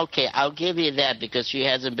Quinn, okay, I'll give you that because she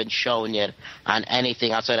hasn't been shown yet on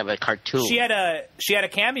anything outside of a cartoon. She had a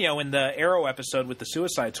cameo in the Arrow episode with the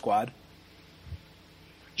Suicide Squad.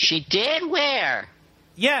 She did? Where?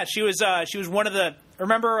 Yeah, she was one of the.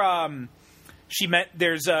 Remember, she met.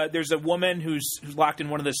 There's a woman who's locked in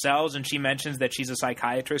one of the cells, and she mentions that she's a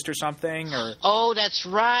psychiatrist or something. Or that's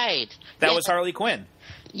right. That was Harley Quinn.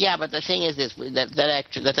 Yeah, but the thing is this: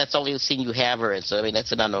 that's only the scene you have her in. So I mean,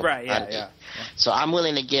 that's an unknown. Right. Yeah. So I'm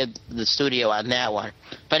willing to give the studio on that one.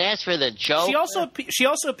 But as for the Joker, she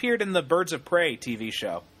also appeared in the Birds of Prey TV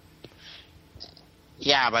show.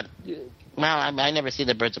 Yeah, but I never seen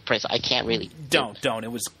the Birds of Prey, so I can't really. Don't.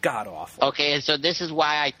 It was god awful. Okay, so this is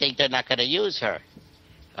why I think they're not going to use her.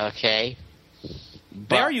 Okay.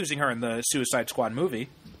 They are using her in the Suicide Squad movie.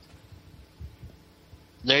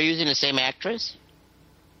 They're using the same actress?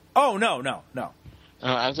 Oh, no.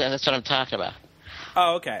 Oh, that's what I'm talking about.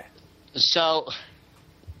 Oh, okay. So,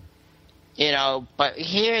 but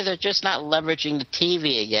here they're just not leveraging the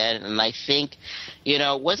TV again, and I think,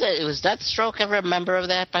 was Deathstroke ever a member of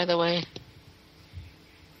that, by the way?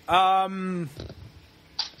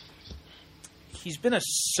 He's been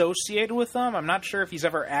associated with them. I'm not sure if he's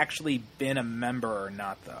ever actually been a member or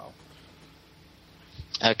not, though.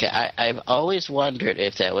 Okay, I've always wondered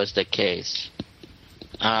if that was the case.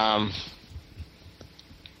 All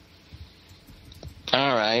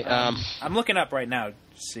right. I'm looking up right now to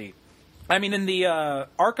see. I mean, in the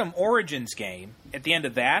Arkham Origins game, at the end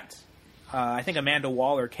of that, I think Amanda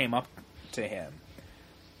Waller came up to him.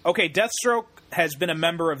 Okay, Deathstroke has been a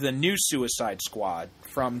member of the new Suicide Squad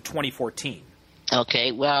from 2014.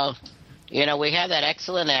 Okay, well, we have that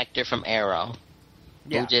excellent actor from Arrow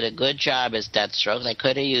who did a good job as Deathstroke. They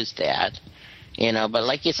could have used that, But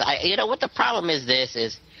like you said, what the problem is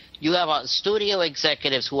is you have studio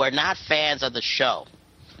executives who are not fans of the show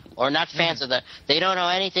or not fans of they don't know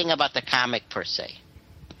anything about the comic per se.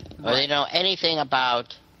 Or they don't know anything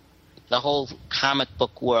about the whole comic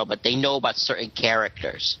book world, but they know about certain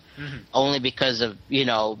characters. Only because of,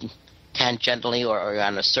 tangentially or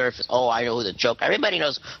on the surface, I know who the Joker. Everybody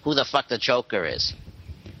knows who the fuck the Joker is.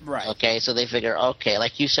 Right. Okay, so they figure,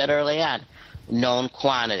 like you said early on, known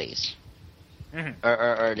quantities.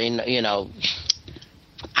 Or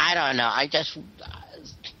I don't know. I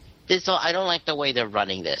don't like the way they're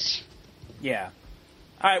running this. Yeah.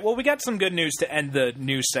 All right, well, we got some good news to end the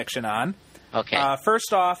news section on. Okay.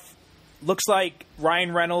 First off, looks like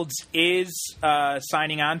Ryan Reynolds is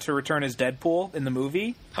signing on to return as Deadpool in the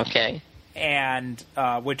movie. Okay. And,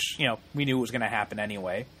 which, we knew was going to happen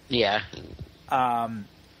anyway. Yeah.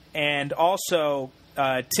 And also,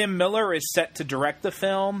 Tim Miller is set to direct the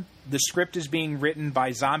film. The script is being written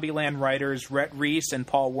by Zombieland writers Rhett Reese and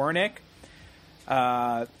Paul Wernick.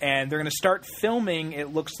 And they're going to start filming,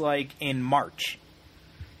 it looks like, in March.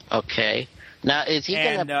 Okay. Now, is he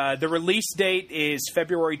going to... And the release date is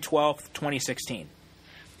February 12th, 2016.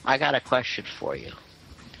 I got a question for you.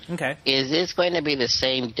 Okay. Is this going to be the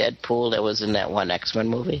same Deadpool that was in that one X-Men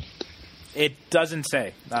movie? It doesn't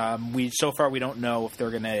say. So far, we don't know if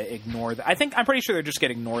they're going to ignore that. I'm pretty sure they're just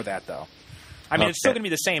going to ignore that, though. I mean, It's still going to be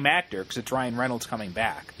the same actor because it's Ryan Reynolds coming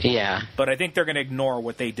back. Yeah. But I think they're going to ignore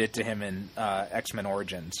what they did to him in X-Men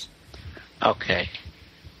Origins. Okay.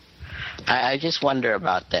 I just wonder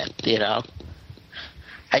about that,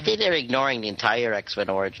 I think they're ignoring the entire X-Men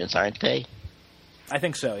Origins, aren't they? I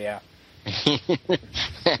think so, yeah.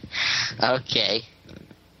 Okay.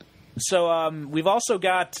 So we've also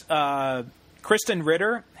got Kristen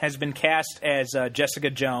Ritter has been cast as Jessica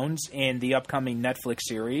Jones in the upcoming Netflix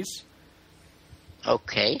series.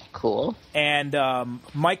 Okay, cool. And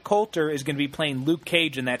Mike Coulter is going to be playing Luke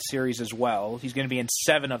Cage in that series as well. He's going to be in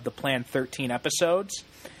 7 of the planned 13 episodes.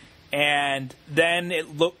 And then it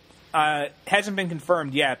hasn't been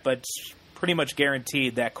confirmed yet, but it's pretty much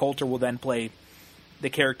guaranteed that Coulter will then play the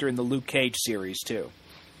character in the Luke Cage series, too.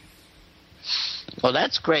 Well,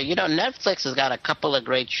 that's great. Netflix has got a couple of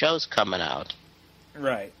great shows coming out.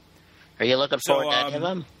 Right. Are you looking forward to any of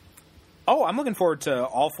them? Oh, I'm looking forward to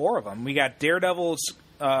all 4 of them. We got Daredevil's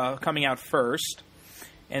coming out first,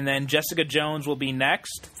 and then Jessica Jones will be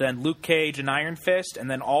next, then Luke Cage and Iron Fist, and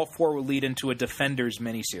then all 4 will lead into a Defenders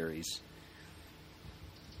miniseries.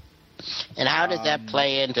 And how does that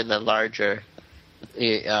play into the larger,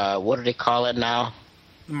 what do they call it now?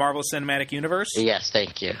 The Marvel Cinematic Universe? Yes,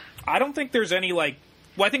 thank you. I don't think there's any, I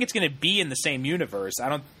think it's going to be in the same universe. I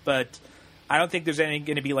don't think there's going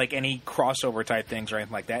to be any crossover type things or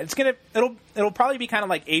anything like that. It'll probably be kind of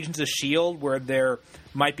like Agents of S.H.I.E.L.D., where there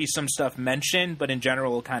might be some stuff mentioned, but in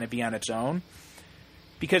general it'll kind of be on its own.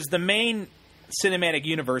 Because the main cinematic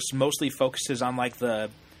universe mostly focuses on the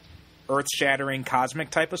earth-shattering cosmic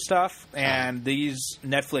type of stuff, and these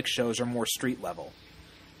Netflix shows are more street level.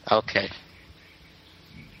 Okay.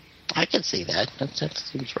 I can see that. That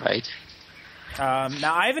seems right.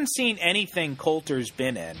 Now, I haven't seen anything Coulter's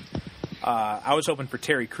been in. I was hoping for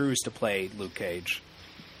Terry Crews to play Luke Cage.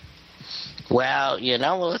 Well,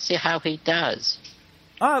 let's see how he does.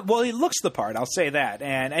 Well, he looks the part, I'll say that.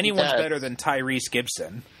 And anyone's better than Tyrese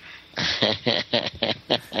Gibson,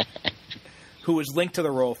 who was linked to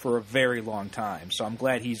the role for a very long time. So I'm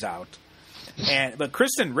glad he's out. But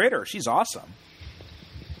Kristen Ritter, she's awesome.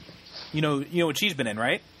 You know what she's been in,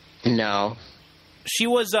 right? No. She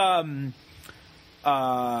was the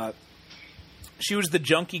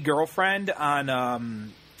junkie girlfriend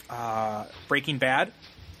on Breaking Bad.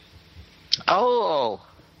 Oh,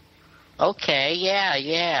 okay,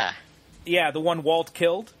 yeah. Yeah, the one Walt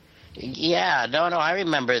killed. Yeah, no, I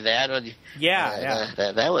remember that. Yeah.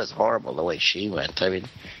 That was horrible the way she went. I mean,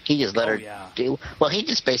 he just let her. Yeah. He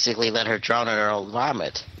just basically let her drown in her own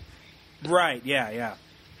vomit. Right. Yeah.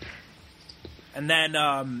 And then,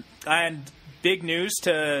 and big news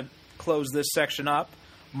to close this section up.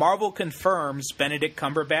 Marvel confirms Benedict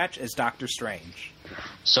Cumberbatch as Doctor Strange.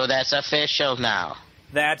 So that's official now.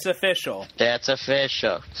 That's official. That's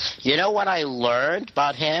official. You know what I learned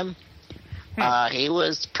about him? He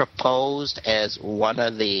was proposed as one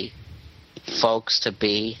of the folks to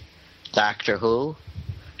be Doctor Who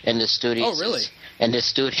in the studio. Oh, really? In the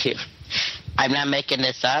studio. I'm not making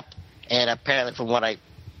this up. And apparently, from what I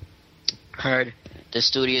heard, the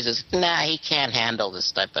studios is, he can't handle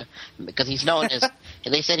this type of, because he's known as,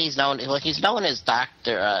 they said he's known as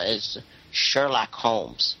as Sherlock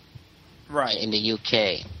Holmes. Right. In the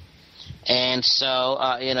UK. And so,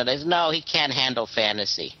 he can't handle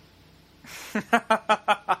fantasy.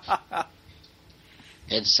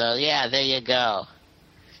 And so, there you go.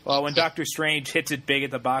 Well, when Doctor Strange hits it big at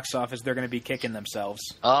the box office, they're going to be kicking themselves.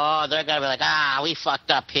 Oh, they're going to be like, we fucked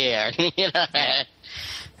up here.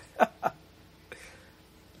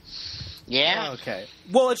 Yeah. Okay.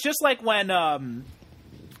 Well, it's just like when,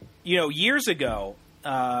 years ago,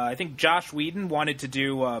 I think Josh Whedon wanted to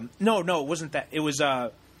do... No, it wasn't that. It was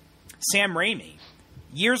Sam Raimi.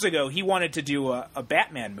 Years ago, he wanted to do a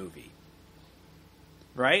Batman movie.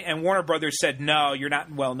 Right? And Warner Brothers said, no, you're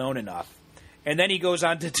not well-known enough. And then he goes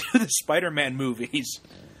on to do the Spider-Man movies.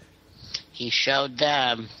 He showed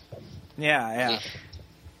them. Yeah.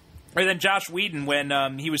 Or then Josh Whedon,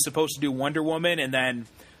 when he was supposed to do Wonder Woman, and then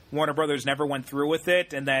Warner Brothers never went through with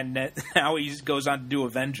it, and then now he goes on to do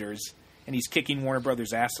Avengers, and he's kicking Warner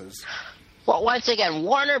Brothers' asses. Well, once again,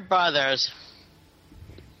 Warner Brothers,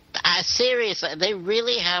 seriously, they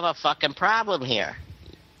really have a fucking problem here.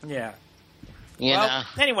 Yeah. You know?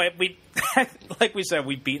 Anyway, like we said,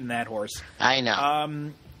 we've beaten that horse. I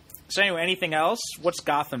know. So anyway, anything else? What's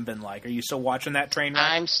Gotham been like? Are you still watching that train wreck?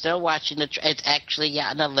 I'm still watching it's actually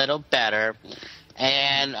gotten a little better.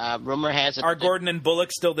 And rumor has it... Are Gordon and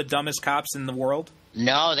Bullock still the dumbest cops in the world?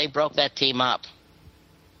 No, they broke that team up.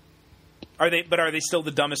 Are they still the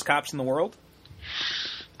dumbest cops in the world?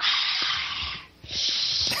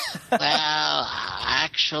 Well,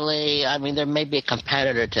 actually, I mean, there may be a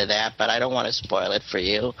competitor to that, but I don't want to spoil it for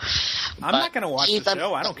you. I'm not going to watch the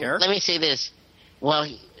show. I don't care. Let me see this. Well,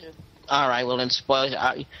 all right, well, then spoil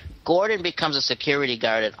it. Gordon becomes a security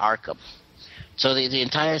guard at Arkham. So the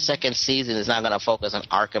entire second season is not going to focus on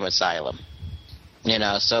Arkham Asylum.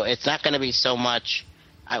 So it's not going to be so much...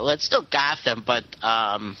 well, it's still Gotham, but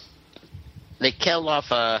they killed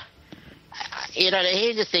off a...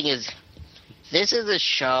 here's the thing is... This is a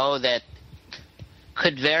show that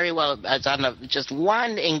could very well, it's on just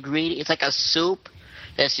one ingredient. It's like a soup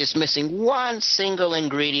that's just missing one single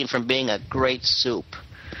ingredient from being a great soup.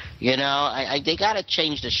 They got to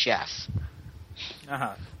change the chef.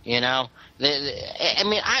 Uh-huh.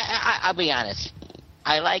 I'll be honest.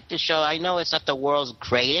 I like the show. I know it's not the world's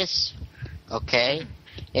greatest. Okay,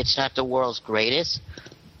 it's not the world's greatest,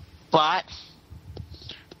 but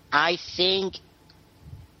I think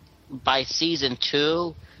by season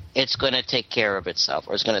 2, it's going to take care of itself,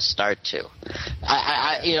 or it's going to start to.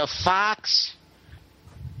 Fox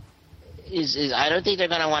is I don't think they're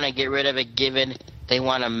going to want to get rid of it, given they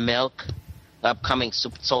want to milk the upcoming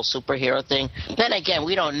Soul superhero thing. Then again,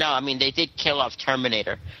 we don't know. I mean, they did kill off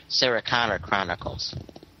Terminator, Sarah Connor Chronicles.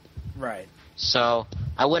 Right. So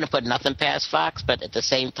I wouldn't put nothing past Fox, but at the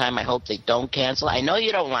same time, I hope they don't cancel. I know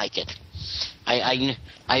you don't like it.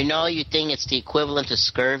 I know you think it's the equivalent to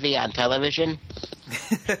scurvy on television.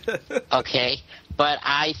 Okay, but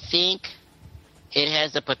I think it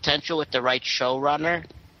has the potential with the right showrunner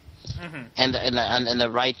and the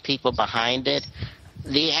right people behind it.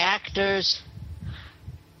 The actors,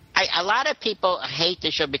 a lot of people hate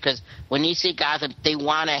the show because when you see Gotham, they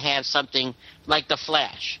want to have something like The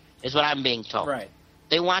Flash, is what I'm being told. Right.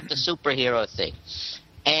 They want the superhero thing.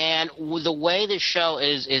 And the way the show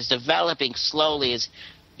is developing slowly is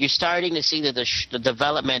you're starting to see the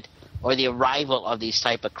development or the arrival of these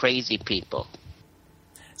type of crazy people.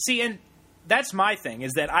 See, and that's my thing,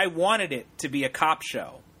 is that I wanted it to be a cop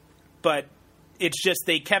show. But it's just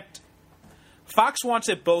Fox wants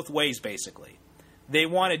it both ways, basically. They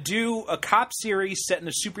want to do a cop series set in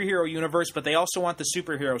a superhero universe, but they also want the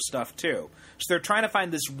superhero stuff, too. So they're trying to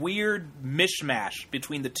find this weird mishmash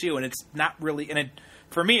between the two, and it's not really... and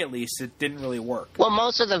for me, at least, it didn't really work. Well,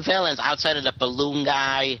 most of the villains, outside of the balloon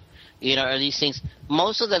guy, or these things,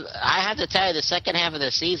 I have to tell you, the second half of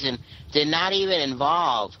the season did not even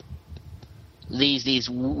involve these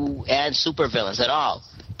ad supervillains at all.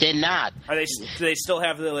 Did not. Do they still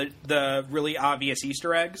have the really obvious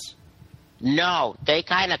Easter eggs? No, they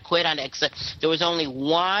kind of quit on it. Except there was only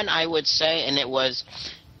one, I would say, and it was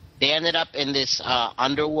they ended up in this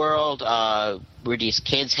underworld where these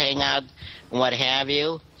kids hang out and what have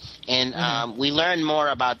you. And we learned more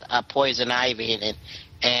about Poison Ivy,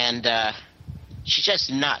 and she's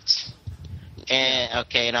just nuts.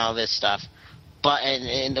 And all this stuff. But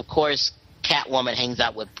and of course, Catwoman hangs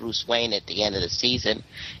out with Bruce Wayne at the end of the season,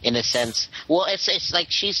 in a sense. Well, it's like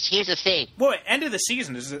here's the thing. Well, end of the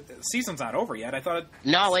season the season's not over yet. I thought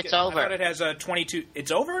No, it's over. I thought it has 22. It's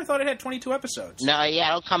over. I thought it had 22 episodes. No, yeah,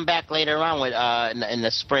 it'll come back later on with in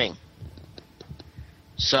the spring.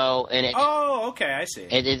 So oh, okay, I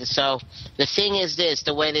see. So the thing is this: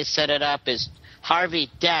 the way they set it up is Harvey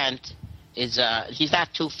Dent is he's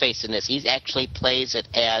not Two-Face in this. He actually plays it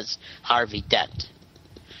as Harvey Dent.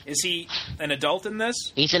 Is he an adult in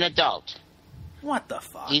this? He's an adult. What the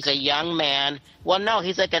fuck? He's a young man. Well, no,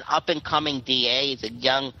 he's like an up-and-coming DA. He's a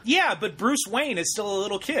young... Yeah, but Bruce Wayne is still a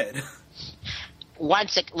little kid.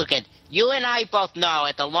 Look at you and I both know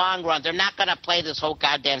at the long run they're not going to play this whole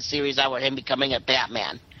goddamn series out with him becoming a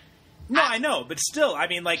Batman. No, I know, but still, I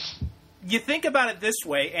mean, like, you think about it this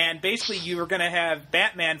way, and basically you were going to have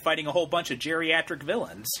Batman fighting a whole bunch of geriatric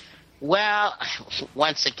villains. Well,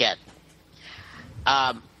 once again,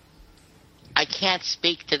 I can't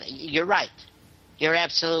speak to... You're right. You're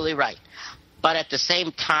absolutely right. But at the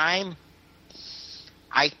same time,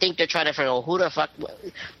 I think they're trying to figure out who the fuck...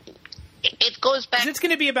 It goes back... It's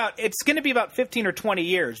going to be about 15 or 20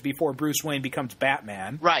 years before Bruce Wayne becomes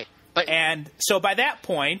Batman. Right. And so by that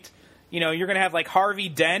point, you know, you're going to have, like, Harvey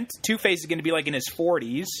Dent. Two-Face is going to be, like, in his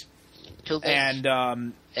 40s. Two-Face.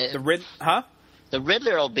 And the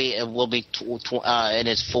Riddler will be in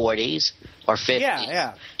his 40s or 50s.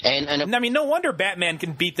 Yeah. And I mean, no wonder Batman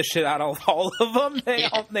can beat the shit out of all of them.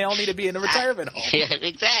 They all need to be in a retirement home. Yeah,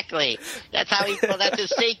 exactly. That's how that's his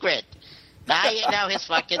secret. Now his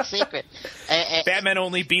fucking secret. Batman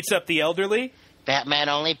only beats up the elderly? Batman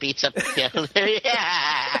only beats up the elderly.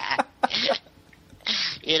 Yeah.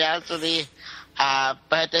 You know, so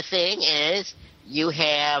but the thing is, you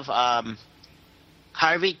have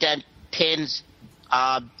Harvey Dent pins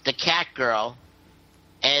the Catgirl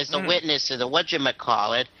as the witness to the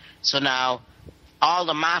whatchamacallit. So now all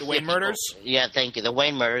the mafia... The Wayne murders? Yeah, thank you. The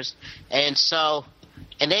Wayne murders. And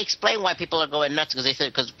they explain why people are going nuts,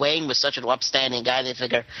 because Wayne was such an upstanding guy. They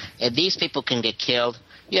figure, if these people can get killed,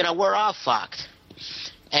 you know, we're all fucked.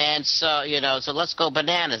 And so, you know, so let's go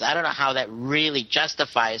bananas. I don't know how that really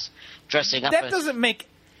justifies dressing up. That doesn't make...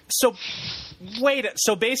 So, wait.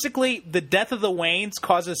 So basically, the death of the Waynes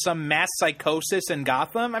causes some mass psychosis in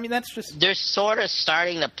Gotham? I mean, that's just... They're sort of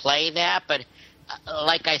starting to play that, but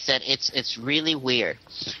like I said, it's really weird.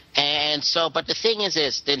 And so, but the thing is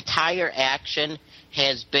this, the entire action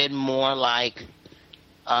has been more like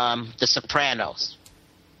The Sopranos.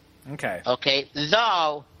 Okay.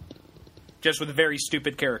 Though... Just with very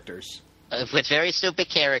stupid characters. With very stupid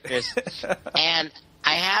characters. And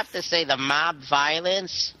I have to say, the mob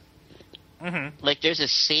violence... Mm-hmm. Like, there's a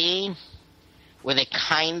scene where they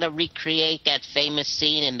kind of recreate that famous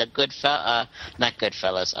scene in the not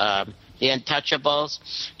Goodfellas, The Untouchables.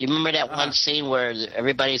 You remember that one scene where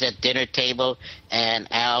everybody's at dinner table and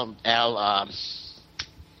Al Capone?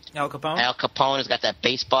 Al Capone has got that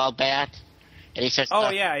baseball bat. And he starts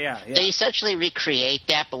yeah. They essentially recreate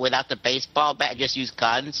that, but without the baseball bat, just use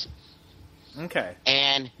guns. Okay.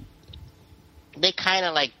 And they kind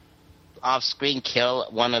of like off-screen kill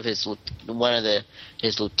one of his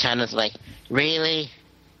lieutenants. Like, really?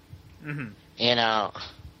 Mm-hmm. You know.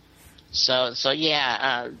 So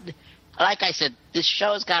yeah. Like I said, this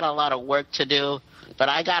show's got a lot of work to do, but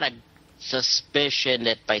I got a suspicion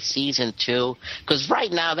that by season 2, because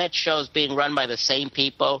right now that show's being run by the same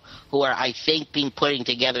people who are, I think, putting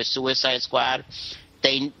together Suicide Squad.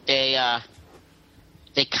 They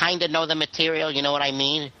kind of know the material, you know what I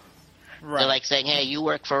mean? Right. They're like saying, hey, you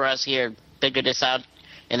work for us here, figure this out.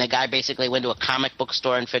 And the guy basically went to a comic book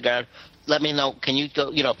store and figured out, let me know, can you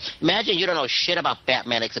go, you know, imagine you don't know shit about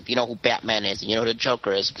Batman except you know who Batman is and you know who the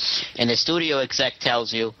Joker is. And the studio exec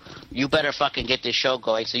tells you, you better fucking get this show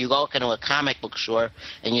going. So you go into a comic book store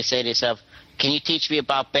and you say to yourself, can you teach me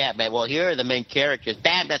about Batman? Well, here are the main characters.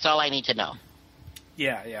 Bam, that's all I need to know.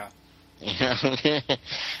 Yeah.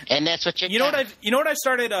 And that's what you know what I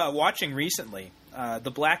started watching recently?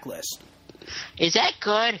 The Blacklist. Is that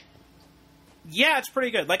good? Yeah, it's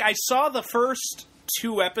pretty good. Like, I saw the first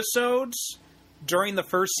 2 episodes during the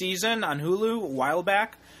first season on Hulu a while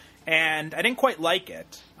back, and I didn't quite like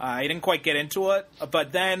it. I didn't quite get into it,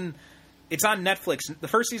 but then it's on Netflix. The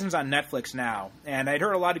first season's on Netflix now, and I'd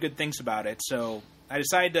heard a lot of good things about it, so I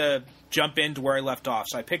decided to jump into where I left off.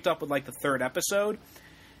 So I picked up with, like, the 3rd episode,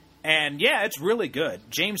 and yeah, it's really good.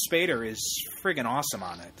 James Spader is friggin' awesome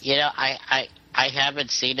on it. You know, I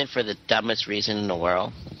haven't seen it for the dumbest reason in the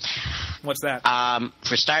world. What's that?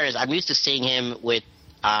 For starters, I'm used to seeing him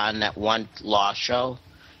on that one law show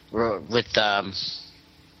with what the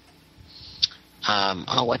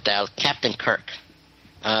hell, Captain Kirk.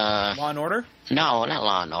 Law and Order? No, not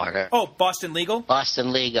Law and Order. Oh, Boston Legal?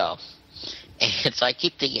 Boston Legal. And so I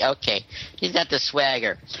keep thinking, okay, he's got the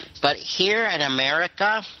swagger. But here in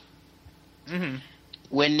America,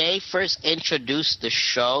 when they first introduced the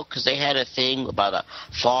show, because they had a thing about a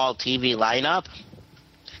fall TV lineup,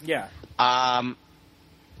 Yeah.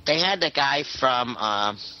 they had the guy from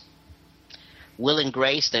Will and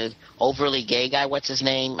Grace, the overly gay guy. What's his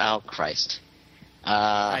name? Oh, Christ.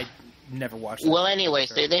 I never watched that. Well, anyways,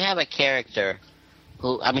 they have a character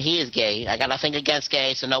who, I mean, he is gay. I got nothing against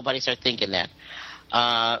gay, so nobody start thinking that.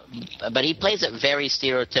 But he plays it very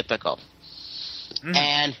stereotypical.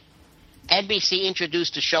 And NBC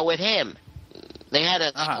introduced a show with him. They had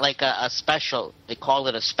a special. They called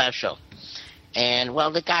it a special. And,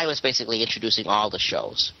 well, the guy was basically introducing all the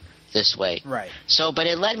shows this way. Right. So, but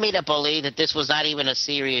it led me to believe that this was not even a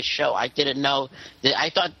serious show. I didn't know.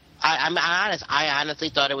 I thought, I'm honest, I honestly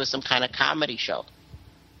thought it was some kind of comedy show.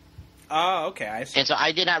 Oh, okay, I see. And so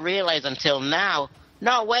I did not realize until now,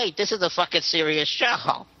 no, wait, this is a fucking serious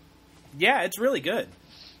show. Yeah, it's really good.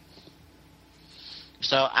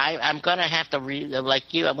 So I'm going to have to,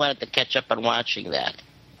 like you, I'm going to have to catch up on watching that.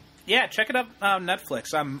 Yeah, check it up on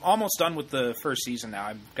Netflix. I'm almost done with the first season now.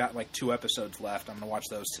 I've got like 2 episodes left. I'm going to watch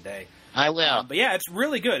those today. I will. But yeah, it's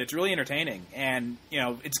really good. It's really entertaining. And, you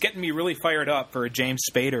know, it's getting me really fired up for James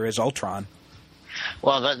Spader as Ultron.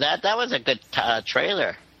 Well, that was a good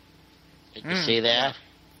trailer. Did you see that?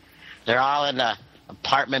 They're all in the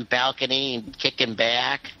apartment balcony and kicking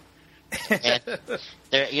back. And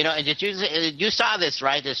they're, you know, you saw this,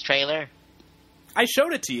 right? This trailer. I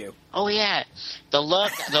showed it to you. Oh yeah, the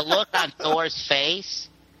look on Thor's face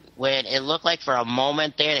when it looked like for a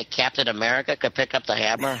moment there that Captain America could pick up the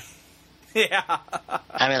hammer. Yeah.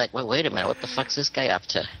 I mean, like, wait a minute, what the fuck's this guy up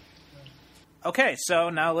to? Okay, so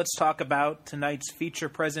now let's talk about tonight's feature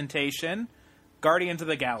presentation, Guardians of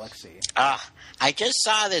the Galaxy. I just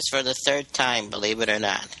saw this for the 3rd time, believe it or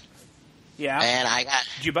not. Yeah. And I got.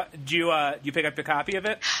 Did you pick up a copy of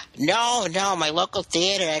it? No. My local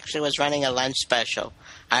theater actually was running a lunch special.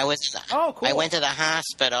 Oh, cool. I went to the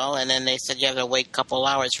hospital, and then they said you have to wait a couple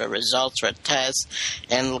hours for results for a test.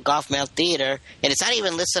 And Golf Mail Theater, and it's not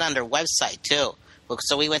even listed on their website too.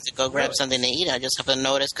 So we went to go grab something to eat. I just happened to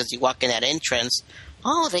notice because you walk in that entrance.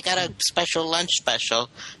 Oh, they got a special lunch special.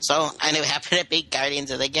 So, and it happened to be Guardians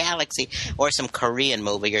of the Galaxy or some Korean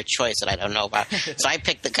movie, your choice that I don't know about. So I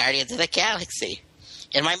picked the Guardians of the Galaxy.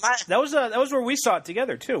 In my mind, that was where we saw it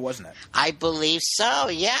together too, wasn't it? I believe so.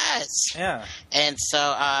 Yes. Yeah. And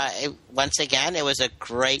so, once again, it was a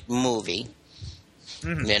great movie.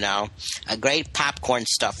 You know, a great popcorn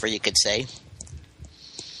stuffer, you could say.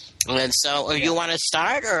 And so, you want to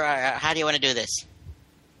start, or how do you want to do this?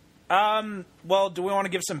 Well, do we want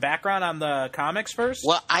to give some background on the comics first?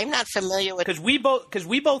 Well, I'm not familiar with... Because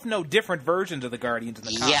we both know different versions of the Guardians in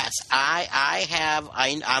the comics. Yes,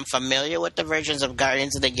 I'm familiar with the versions of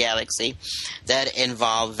Guardians of the Galaxy that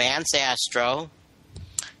involve Vance Astro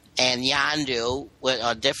and Yondu,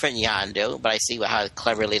 a different Yondu, but I see how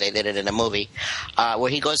cleverly they did it in the movie,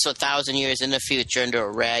 where he goes to 1,000 years in the future into a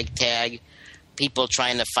ragtag, people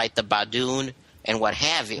trying to fight the Badoon and what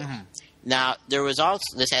have you. Now, there was also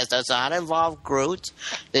does not involve Groot.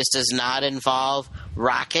 This does not involve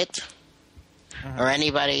Rocket or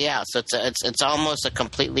anybody else. It's almost a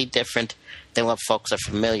completely different than what folks are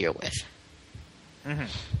familiar with.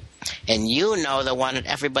 And you know the one that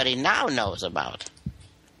everybody now knows about.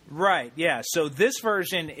 Right, yeah. So this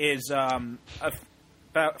version is about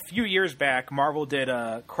a few years back, Marvel did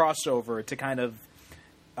a crossover to kind of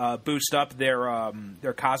boost up their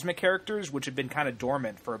cosmic characters, which had been kind of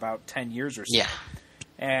dormant for about 10 years or so. Yeah.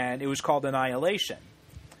 And it was called Annihilation.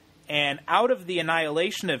 And out of the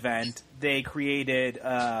Annihilation event, they created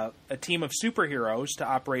a team of superheroes to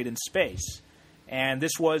operate in space. And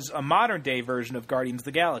this was a modern-day version of Guardians of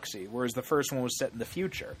the Galaxy, whereas the first one was set in the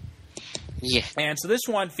future. Yeah. And so this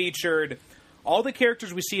one featured all the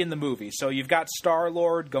characters we see in the movie. So you've got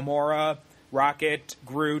Star-Lord, Gamora, Rocket,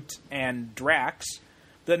 Groot, and Drax.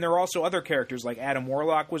 Then there are also other characters, like Adam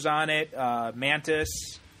Warlock was on it, Mantis,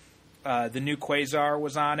 the new Quasar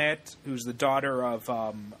was on it, who's the daughter of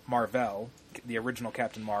Mar-Vell, the original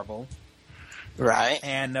Captain Marvel. Right.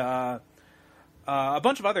 And a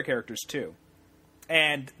bunch of other characters, too.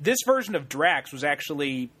 And this version of Drax was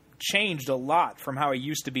actually changed a lot from how he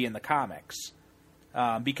used to be in the comics.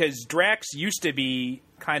 Because Drax used to be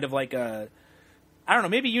kind of like a... I don't know,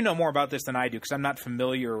 maybe you know more about this than I do, because I'm not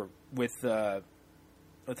familiar with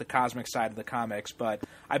with the cosmic side of the comics, but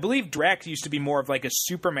I believe Drax used to be more of like a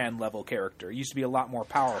Superman level character. He used to be a lot more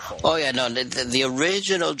powerful. Oh yeah, no, the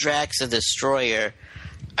original Drax the Destroyer.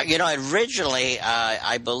 Originally,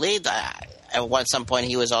 I believe that at some point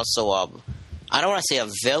he was also I don't want to say a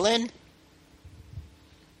villain,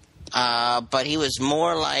 but he was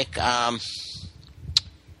more like how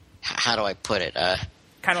do I put it?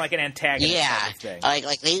 Kind of like an antagonist. Yeah, type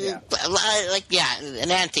of thing.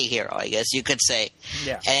 an anti-hero, I guess you could say.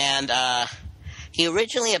 Yeah. And he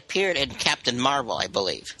originally appeared in Captain Marvel, I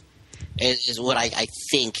believe, is what I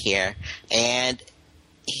think here. And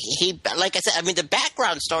he, like I said, I mean, the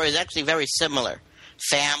background story is actually very similar.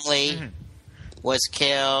 Family was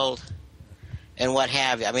killed and what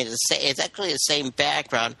have you. I mean, it's actually the same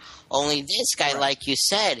background, only this guy, like you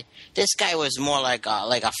said, this guy was more like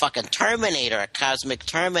a fucking Terminator, a cosmic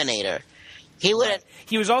Terminator. He would. Right.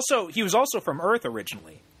 He was also from Earth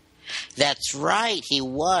originally. That's right, he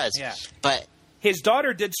was. Yeah. But his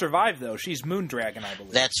daughter did survive, though. She's Moondragon, I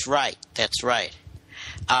believe. That's right.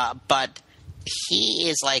 But he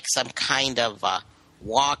is like some kind of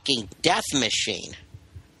walking death machine,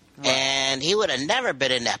 and he would have never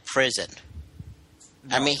been in that prison.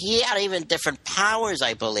 No. I mean, he had even different powers,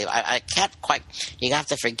 I believe. I can't quite. You have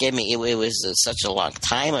to forgive me. It was such a long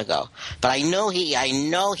time ago. But I know he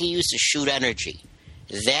used to shoot energy.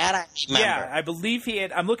 That I remember. Yeah, I believe he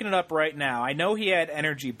had. I'm looking it up right now. I know he had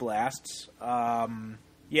energy blasts.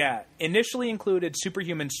 Initially included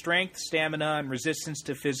superhuman strength, stamina, and resistance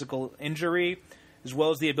to physical injury, as well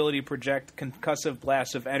as the ability to project concussive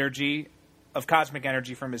blasts of cosmic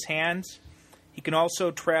energy from his hands. He can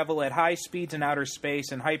also travel at high speeds in outer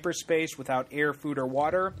space and hyperspace without air, food, or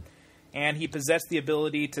water. And he possessed the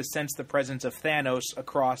ability to sense the presence of Thanos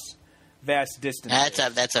across vast distances.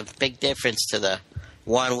 That's a big difference to the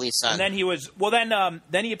one we saw. And then he was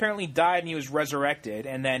then he apparently died and he was resurrected,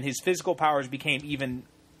 and then his physical powers became even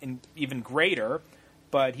greater,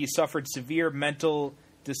 but he suffered severe mental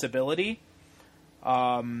disability.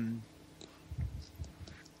 Let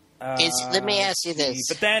me ask you this.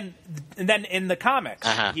 But then in the comics,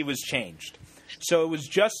 he was changed. So it was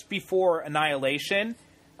just before Annihilation.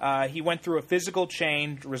 He went through a physical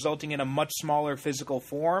change, resulting in a much smaller physical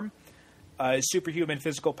form. His superhuman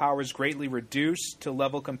physical powers greatly reduced to a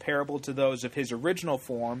level comparable to those of his original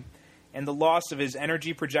form, and the loss of his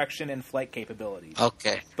energy projection and flight capabilities.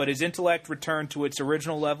 Okay. But his intellect returned to its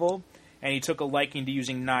original level, and he took a liking to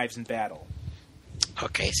using knives in battle.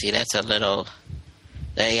 Okay, see, that's a little...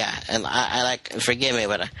 Yeah, and I like, forgive me,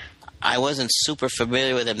 but I wasn't super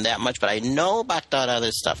familiar with him that much, but I know about that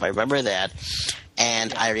other stuff. I remember that.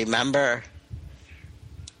 And I remember,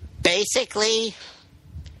 basically,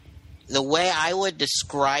 the way I would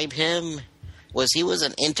describe him was he was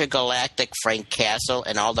an intergalactic Frank Castle,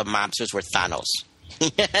 and all the mobsters were Thanos.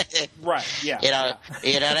 Right, yeah.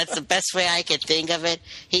 That's the best way I could think of it.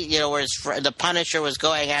 Whereas the Punisher was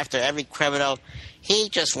going after every criminal. He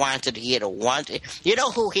just wanted You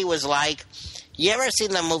know who he was like? You ever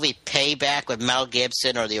seen the movie Payback with Mel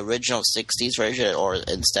Gibson, or the original 60s version, or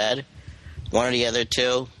instead? One or the other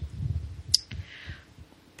two?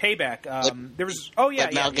 Payback. There was...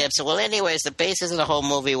 Mel Gibson. Well, anyways, the basis of the whole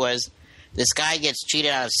movie was this guy gets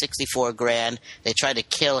cheated out of $64,000. They tried to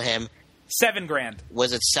kill him. $7,000.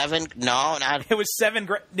 Was it 7? No, not... It was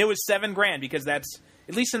 $7,000. It was $7,000 because that's...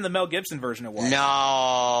 At least in the Mel Gibson version it was.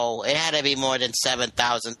 No, it had to be more than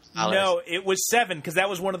 $7,000. No, it was 7 because that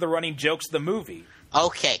was one of the running jokes of the movie.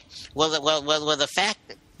 Okay. Well, the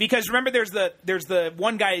fact... Because remember, there's the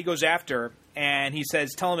one guy he goes after, and he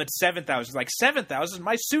says, tell him it's 7,000. He's like, 7,000?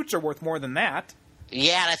 My suits are worth more than that.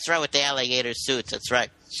 Yeah, that's right, with the alligator suits. That's right.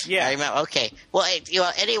 Yeah. I remember. Okay. Well,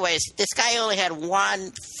 anyways, this guy only had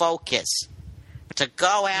one focus: to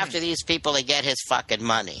go after these people to get his fucking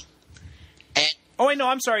money. And, no,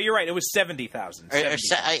 I'm sorry. You're right. It was 70,000.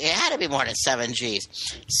 It had to be more than 7 Gs.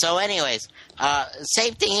 So, anyways,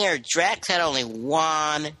 same thing here. Drax had only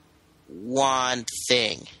one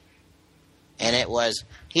thing, and it was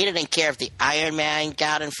he didn't care if the Iron Man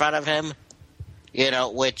got in front of him,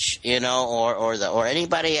 or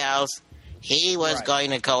anybody else. He was going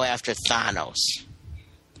to go after Thanos.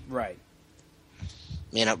 Right.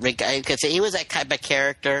 Because he was that type of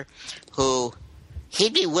character who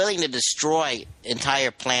he'd be willing to destroy entire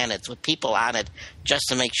planets with people on it just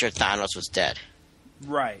to make sure Thanos was dead.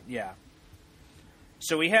 Right, yeah.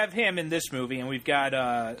 So we have him in this movie, and we've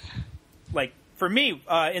got, for me,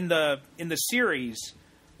 in the series,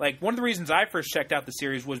 one of the reasons I first checked out the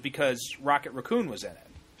series was because Rocket Raccoon was in it.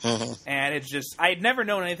 Mm-hmm. And it's just, I had never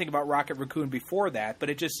known anything about Rocket Raccoon before that, but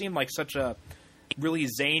it just seemed like such a really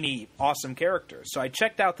zany, awesome character. So I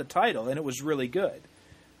checked out the title, and it was really good.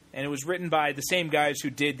 and it was written by the same guys who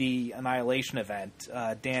did the Annihilation event,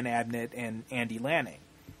 Dan Abnett and Andy Lanning.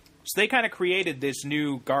 So they kind of created this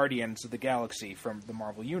new Guardians of the Galaxy from the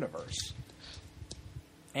Marvel Universe.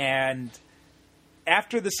 And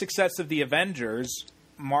after the success of the Avengers,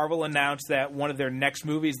 Marvel announced that one of their next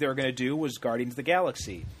movies they were going to do was Guardians of the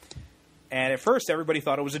Galaxy. And at first, everybody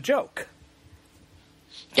thought it was a joke.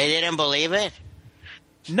 They didn't believe it?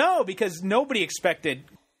 No, because nobody expected...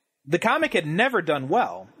 The comic had never done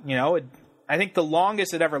well. You know, I think the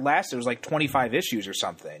longest it ever lasted was like 25 issues or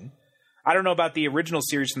something. I don't know about the original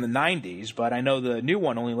series from the 90s, but I know the new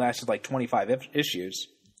one only lasted like 25 issues.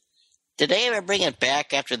 Did they ever bring it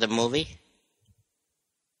back after the movie?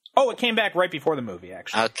 Oh, it came back right before the movie,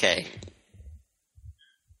 actually. Okay.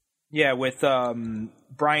 Yeah, with Brian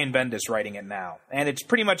Bendis writing it now. And it's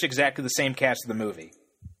pretty much exactly the same cast of the movie.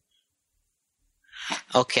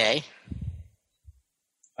 Okay.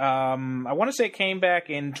 I want to say it came back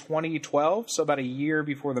in 2012, so about a year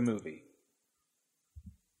before the movie.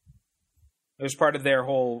 It was part of their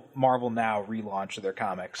whole Marvel Now relaunch of their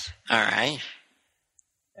comics. All right.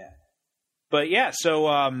 Yeah. But yeah,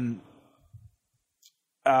 so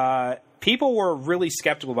people were really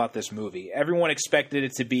skeptical about this movie. Everyone expected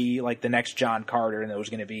it to be like the next John Carter, and it was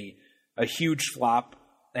going to be a huge flop,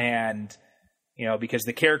 and you know, because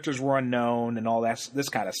the characters were unknown and all that, this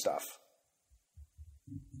kind of stuff.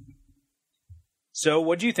 So,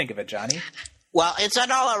 what do you think of it, Johnny? Well, it's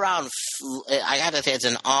an all-around. I got to say, it's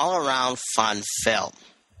an all-around fun film,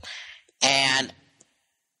 and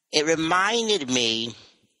it reminded me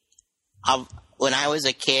of when I was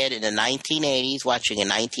a kid in the 1980s watching a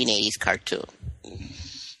 1980s cartoon.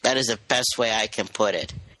 That is the best way I can put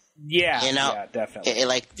it. Yeah, you know, yeah, definitely.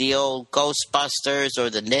 Like the old Ghostbusters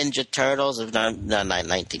or the Ninja Turtles of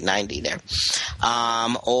 1990 there,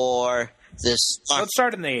 or this. Let's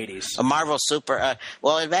start in the 80s. A Marvel Super.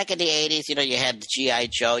 Well, back in the 80s, you know, you had G.I.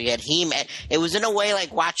 Joe, you had He-Man. It was in a way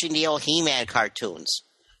like watching the old He-Man cartoons.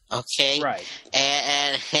 Okay, right,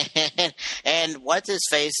 and what's his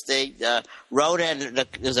face? The Ronan.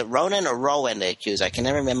 Is it Ronan or Rowan? They accused. I can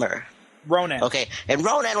never remember. Ronan. Okay, and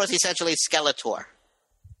Ronan was essentially Skeletor.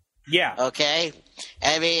 Yeah. Okay.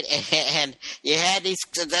 I mean, and you had these.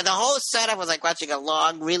 The whole setup was like watching a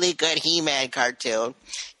long, really good He-Man cartoon,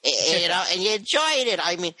 you know, and you enjoyed it.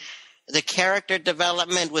 I mean, the character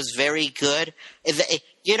development was very good.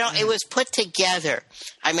 You know, it was put together.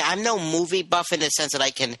 I mean, I'm no movie buff in the sense that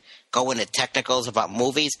I can go into technicals about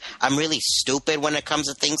movies. I'm really stupid when it comes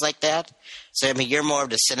to things like that. So, I mean, you're more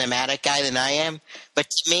of the cinematic guy than I am. But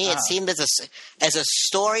to me, it seemed as a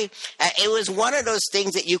story, it was one of those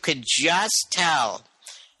things that you could just tell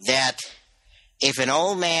that if an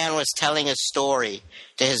old man was telling a story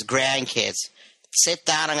to his grandkids, sit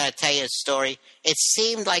down, I'm going to tell you a story. It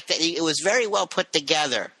seemed like that it was very well put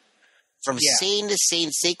together. From scene to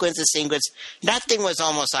scene, sequence to sequence, nothing was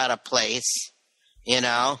almost out of place, you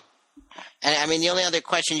know? And, I mean, the only other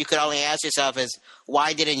question you could only ask yourself is,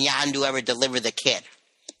 why didn't Yondu ever deliver the kid?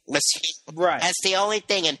 Right. That's the only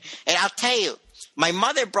thing. And I'll tell you, my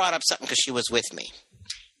mother brought up something because she was with me.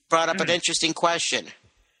 Brought up an interesting question.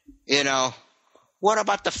 You know, what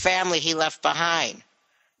about the family he left behind?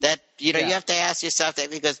 That, you know, you have to ask yourself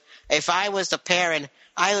that, because if I was the parent,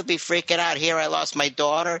 I would be freaking out. Here I lost my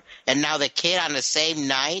daughter, and now the kid on the same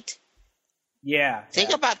night. Yeah.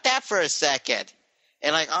 Think about that for a second.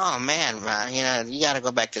 And like, oh, man, you know, you got to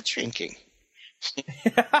go back to drinking.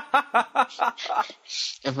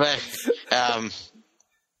 But,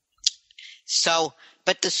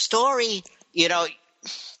 but the story, you know,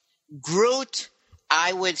 Groot,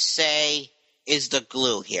 I would say, is the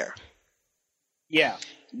glue here. Yeah.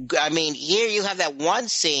 I mean, here you have that one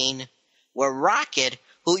scene where Rocket,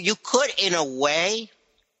 who you could, in a way,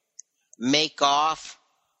 make off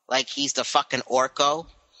like he's the fucking Orko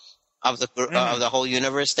of the whole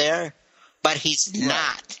universe there, but he's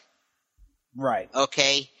not. Right.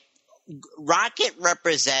 Okay? Rocket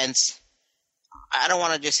represents, I don't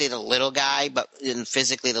want to just say the little guy, but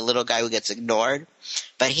physically the little guy who gets ignored,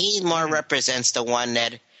 but he more represents the one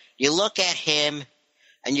that you look at him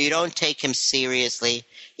and you don't take him seriously,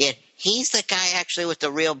 yet he's the guy actually with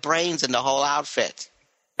the real brains in the whole outfit.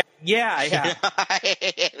 Yeah, yeah.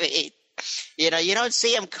 You know, you don't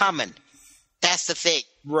see him coming. That's the thing.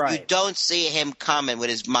 Right. You don't see him coming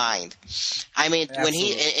with his mind. I mean,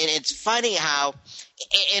 Absolutely. and it's funny how,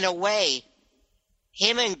 in a way,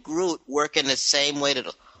 him and Groot work in the same way that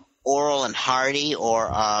Laurel and Hardy, or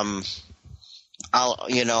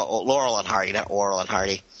you know, Laurel and Hardy, not Oral and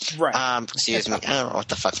Hardy. Right. Excuse me. I don't know what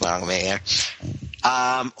the fuck's wrong with me here.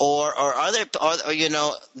 Or other, or you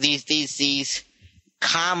know, these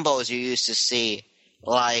combos you used to see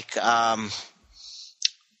like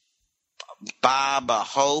Bob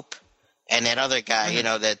Hope and that other guy, you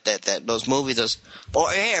know, that those movies,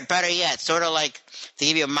 or here, better yet, sort of like, to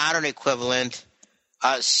give you a modern equivalent,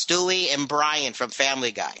 Stewie and Brian from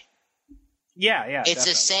Family Guy. Yeah, It's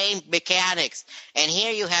definitely. the same mechanics. And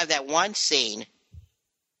here you have that one scene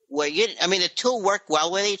where the two work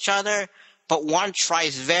well with each other, but one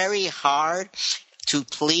tries very hard to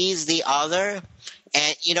please the other.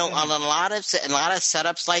 And, you know, on a lot of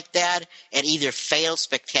setups like that, it either fails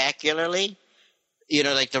spectacularly. You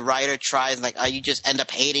know, like the writer tries, like, you just end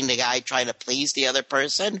up hating the guy trying to please the other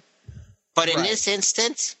person. But in this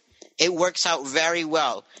instance, it works out very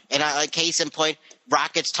well. And case in point,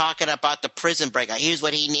 Rocket's talking about the prison break. Here's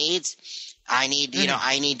what he needs. I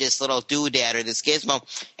need this little doodad or this gizmo.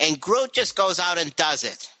 And Groot just goes out and does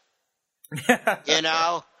it. You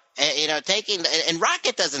know? And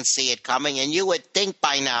Rocket doesn't see it coming, and you would think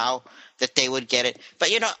by now that they would get it.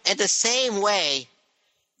 But, you know, in the same way,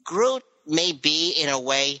 Groot may be, in a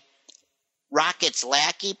way, Rocket's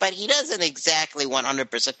lackey, but he doesn't exactly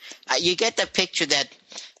 100%. You get the picture that,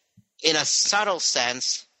 in a subtle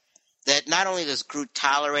sense, that not only does Groot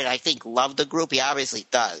tolerate, I think, love the group, he obviously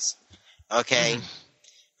does. Okay?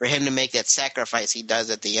 For him to make that sacrifice he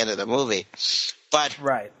does at the end of the movie. But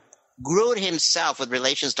Groot himself, with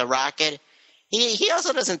relations to Rocket, he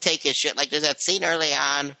also doesn't take his shit. Like, there's that scene early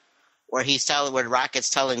on where Rocket's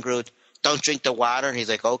telling Groot, don't drink the water, and he's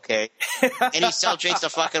like, okay. And he still drinks the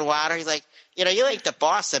fucking water. He's like, you know, you ain't the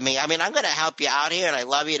boss of me. I mean, I'm going to help you out here, and I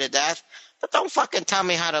love you to death, but don't fucking tell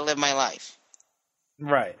me how to live my life.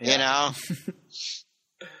 Right. Yeah. You know?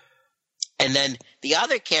 And then the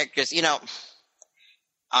other characters, you know,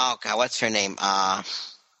 oh, God, what's her name? Gamora?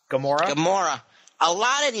 Gamora. A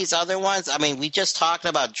lot of these other ones, I mean, we just talked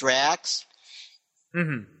about Drax.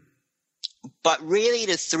 Mm-hmm. But really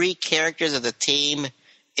the three characters of the team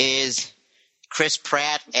is Chris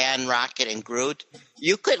Pratt and Rocket and Groot.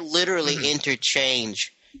 You could literally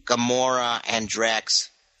interchange Gamora and Drax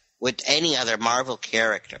with any other Marvel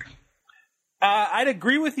character. I'd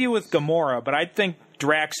agree with you with Gamora, but I think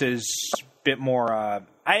Drax is a bit more...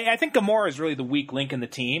 I think Gamora is really the weak link in the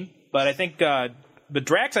team, but I think... But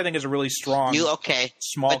Drax, I think, is a really strong, small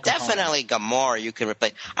but component. Definitely Gamora you can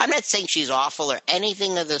replace. I'm not saying she's awful or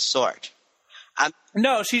anything of the sort.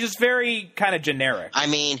 No, she's just very kind of generic. I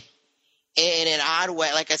mean, in an odd way,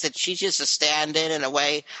 like I said, she's just a stand-in in a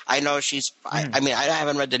way. I know she's. I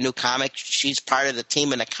haven't read the new comic. She's part of the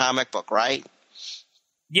team in the comic book, right?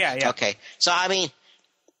 Yeah. Okay, so I mean,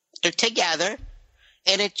 they're together,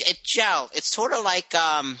 and it gelled. It's sort of like.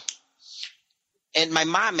 And my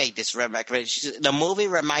mom made this recommendation. The movie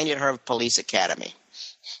reminded her of Police Academy.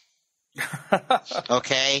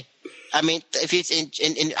 Okay? I mean, if you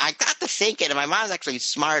I got to thinking, and my mom's actually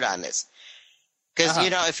smart on this. Because, you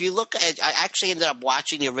know, if you look at, I actually ended up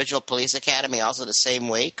watching the original Police Academy also the same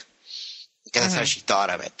week. Because that's how she thought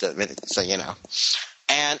of it. So, you know.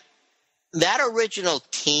 And that original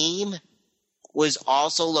team was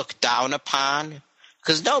also looked down upon.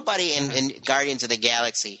 Because nobody in Guardians of the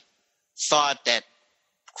Galaxy thought that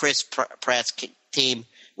Chris Pratt's team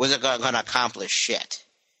was going to accomplish shit.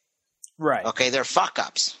 Right. Okay, they're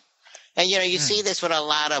fuck-ups. And, you know, you see this with a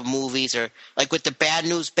lot of movies, or like with the Bad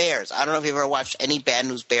News Bears. I don't know if you've ever watched any Bad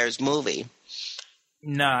News Bears movie.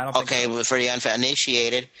 No, I don't think so. Okay, for the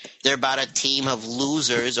uninitiated, they're about a team of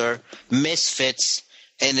losers or misfits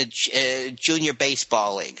in a junior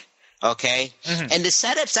baseball league. Okay? And the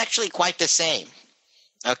setup's actually quite the same.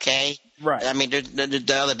 Okay? Right. I mean,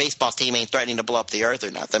 the other baseball team ain't threatening to blow up the earth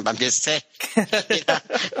or nothing. But I'm just saying. You know?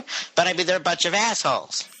 But I mean, they're a bunch of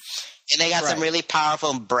assholes, and they got some really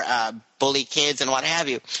powerful bully kids and what have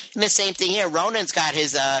you. And the same thing here. Ronan's got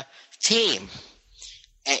his team,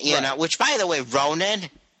 and, you know. Which, by the way, Ronan,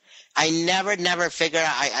 I never figured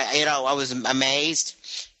out. I was amazed.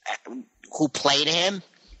 Who played him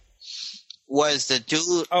was the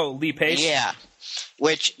dude. Oh, Lee Pace. Yeah.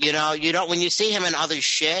 Which, you know, you don't, when you see him in other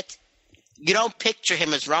shit, you don't picture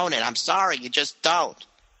him as Ronan. I'm sorry, you just don't.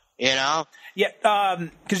 You know? Yeah,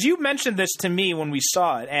 because you mentioned this to me when we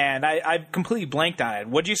saw it, and I completely blanked on it.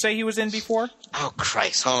 What did you say he was in before? Oh,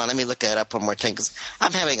 Christ. Hold on, let me look that up one more thing, because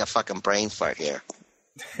I'm having a fucking brain fart here.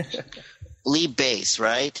 Lee Pace,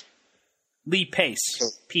 right? Lee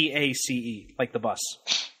Pace. P-A-C-E, like the bus.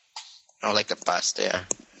 Oh, like the bus, yeah.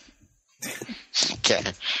 Okay.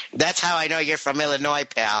 That's how I know you're from Illinois,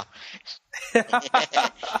 pal. Or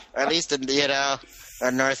at least, you know,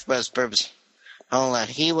 our Northwest burbs. Hold on.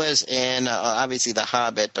 He was in, obviously, The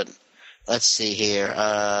Hobbit, but let's see here.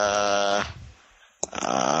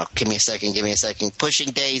 Give me a second.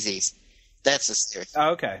 Pushing Daisies. That's the series.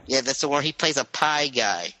 Oh, okay. Yeah, that's the one. He plays a pie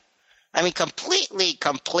guy. I mean, completely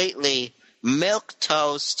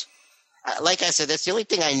milquetoast. Like I said, that's the only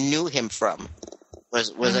thing I knew him from. Was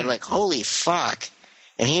it like, holy fuck?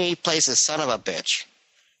 And here he plays the son of a bitch.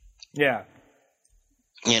 Yeah.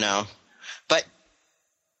 You know? But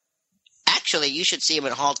actually, you should see him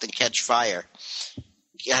in *Halt and Catch Fire*.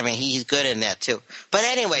 I mean, he's good in that, too. But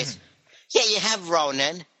anyways, yeah, you have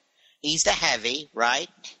Ronan. He's the heavy, right?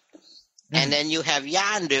 And then you have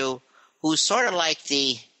Yondu, who's sort of like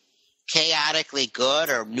the chaotically good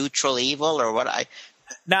or neutral evil or what I...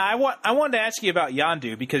 Now, I wanted to ask you about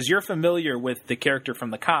Yondu because you're familiar with the character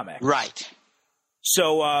from the comic. Right.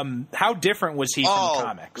 So, how different was he from the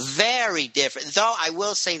comics? Very different. Though, I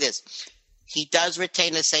will say this. He does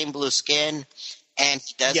retain the same blue skin, and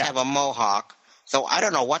he does have a mohawk. So, I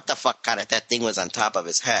don't know what the fuck kind of that thing was on top of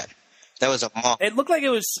his head. That was a mohawk. It would look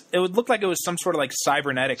like it was some sort of like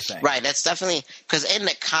cybernetic thing. Right, that's definitely... Because in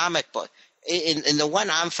the comic book, in the one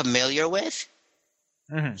I'm familiar with,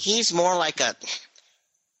 he's more like a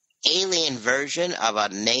alien version of a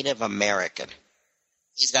Native American.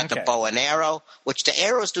 He's got the bow and arrow, which the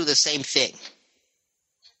arrows do the same thing.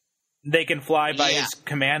 They can fly by his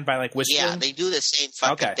command by like whistling? Yeah, they do the same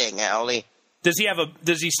fucking thing. Only Does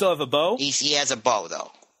he still have a bow? he has a bow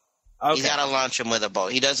though. Okay. You got to launch him with a bow.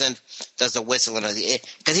 He does the whistling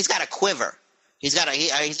because he's got a quiver. He's got a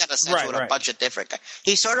sense with a bunch of different guys.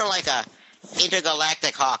 He's sort of like a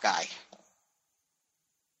intergalactic Hawkeye.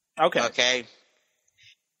 Okay.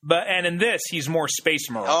 But and in this, he's more Space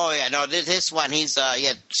Merle. Oh yeah, no, this one he's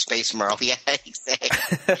Space Merle. Yeah,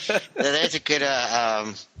 exactly. There's a good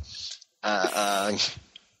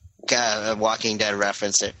Walking Dead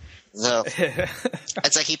reference there. So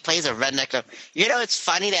it's like he plays a redneck. You know, it's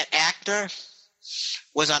funny that actor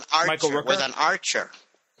was on Archer. Michael Rooker? Was on Archer.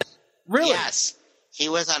 Really? Yes, he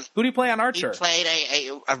was on. Who did he play on Archer? He played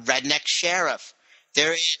a redneck sheriff.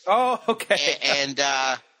 There is. Oh, okay. And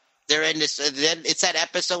they're in this. Then it's that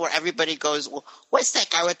episode where everybody goes, well, "What's that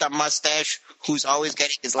guy with the mustache who's always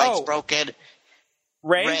getting his legs broken?"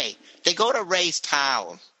 Ray. They go to Ray's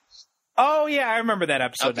town. Oh yeah, I remember that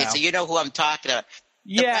episode. Okay, now. so you know who I'm talking about.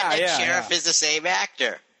 The sheriff is the same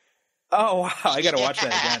actor. Oh wow, I got to watch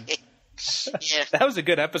that again. Yeah, that was a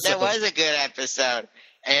good episode. That was a good episode.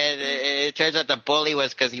 And it turns out the bully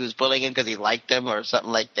was because he was bullying him because he liked him or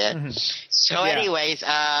something like that. So, anyways,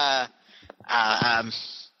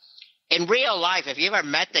 in real life, if you ever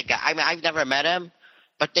met the guy, I mean, I've never met him,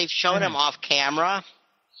 but they've shown him off camera.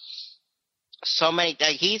 So many.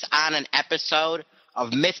 He's on an episode of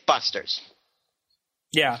MythBusters.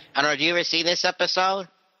 Yeah. I don't know. Do you ever see this episode?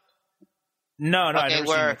 No, I've never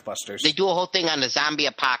seen MythBusters. They do a whole thing on the zombie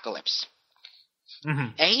apocalypse.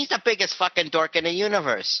 And he's the biggest fucking dork in the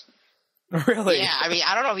universe. Really? Yeah, I mean,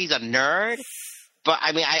 I don't know if he's a nerd, but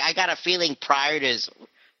I mean, I got a feeling prior to his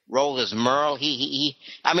role as Merle,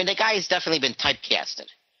 I mean, the guy has definitely been typecasted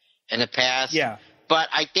in the past. Yeah. But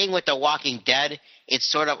I think with The Walking Dead, it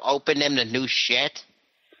sort of opened him to new shit.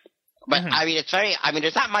 But I mean,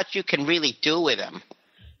 there's not much you can really do with him.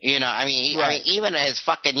 You know, I mean, even as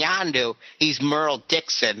fucking Yondu, he's Merle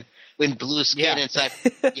Dixon with blue skin and stuff.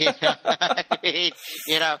 You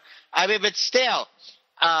know, I mean, but still,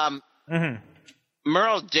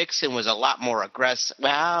 Merle Dixon was a lot more aggressive.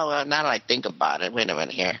 Well, now that I think about it, wait a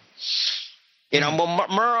minute here. You know,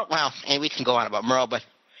 Merle. Well, and we can go on about Merle, but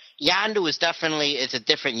Yondu is definitely a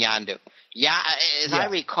different Yondu. Yeah, as I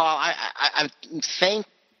recall, I think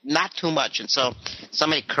not too much, and so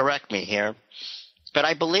somebody correct me here. But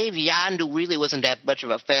I believe Yondu really wasn't that much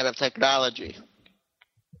of a fan of technology.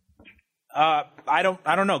 I don't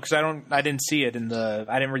know because I didn't see it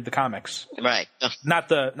I didn't read the comics. Right. Not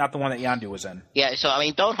the one that Yondu was in. Yeah. So I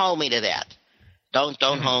mean, don't hold me to that. Don't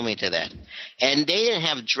hold me to that. And they didn't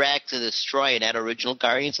have Drax to destroy in that original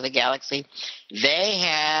Guardians of the Galaxy. They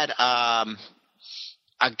had a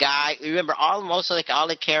guy. Remember, most of all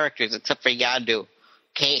the characters except for Yondu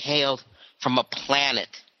hailed from a planet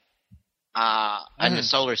in the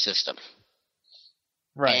solar system.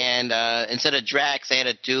 Right. And instead of Drax, they had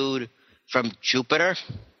a dude from Jupiter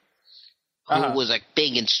who was like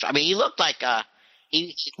big and strong. I mean, he looked like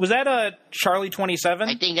was that a Charlie 27?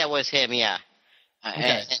 I think that was him. Yeah.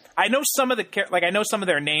 Okay. I know some of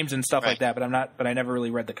their names and stuff like that, but I never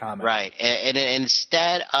really read the comic. Right. And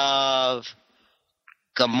instead of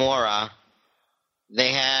Gamora,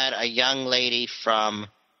 they had a young lady from,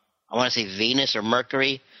 I want to say Venus or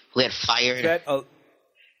Mercury, who had fired.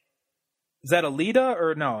 Is that Alita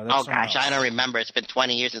or no? That's gosh, I don't remember. It's been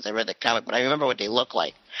 20 years since I read the comic, but I remember what they look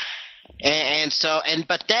like.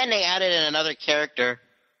 But then they added in another character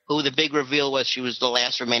who the big reveal was she was the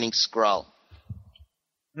last remaining Skrull.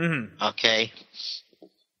 Mm-hmm. Okay.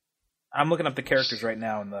 I'm looking up the characters right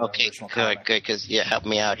now in the original comic. Good, because help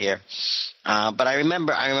me out here. But I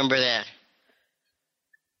remember that.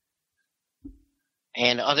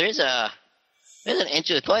 And there's an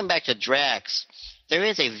interest going back to Drax. There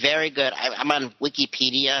is a very good. I'm on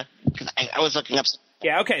Wikipedia because I was looking up.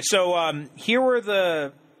 Yeah. Okay. So here are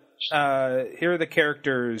the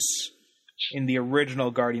characters in the original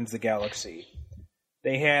Guardians of the Galaxy.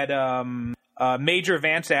 They had Major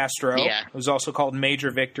Vance Astro, who's also called Major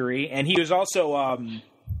Victory, and he was also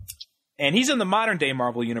and he's in the modern day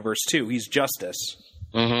Marvel universe too. He's Justice,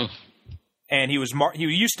 and he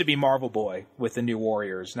used to be Marvel Boy with the New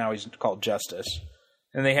Warriors. Now he's called Justice.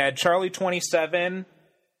 And they had Charlie 27,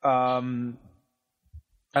 Martinex,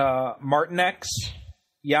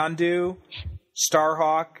 Yondu,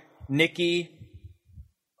 Starhawk, Nikki,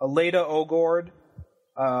 Aleda Ogord.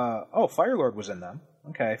 Firelord was in them.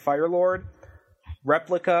 Okay, Firelord,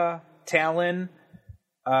 Replica, Talon.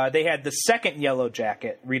 They had the second Yellow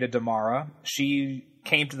Jacket, Rita Damara. She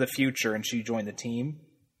came to the future and she joined the team.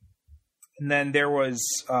 And then there was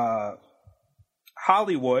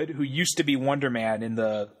Hollywood, who used to be Wonder Man in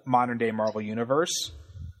the modern-day Marvel Universe.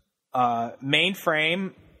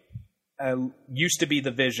 Mainframe used to be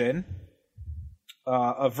the Vision.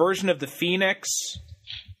 A version of the Phoenix,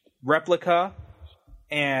 Replica,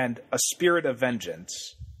 and a Spirit of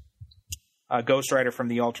Vengeance. Ghost Rider from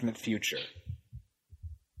the alternate future.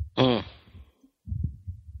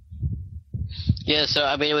 Yeah, so,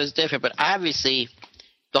 I mean, it was different, but obviously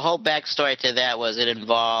the whole backstory to that was it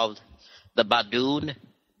involved the Badoon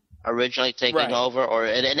originally taking over,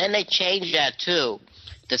 and then they changed that, too,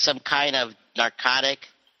 to some kind of narcotic.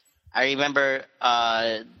 I remember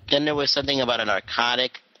then there was something about a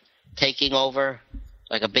narcotic taking over,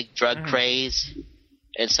 like a big drug craze,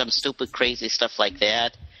 and some stupid, crazy stuff like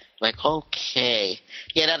that. Like, okay.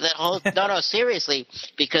 Yeah, that whole... No, seriously,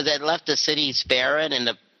 because it left the cities barren,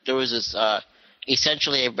 and there was this...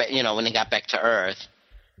 essentially, when they got back to Earth.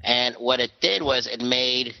 And what it did was it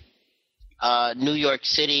made New York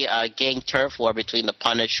City a gang turf war between the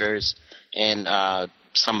Punishers and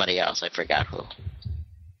somebody else. I forgot who.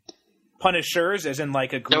 Punishers, as in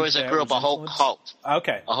like a group? There was a group, a whole cult.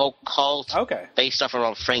 Okay. A whole cult. Okay. Based off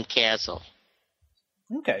around Frank Castle.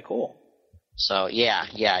 Okay, cool. So, yeah.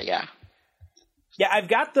 Yeah, I've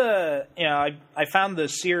got I found the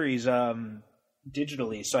series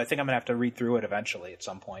digitally, so I think I'm going to have to read through it eventually at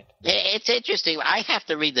some point. It's interesting. I have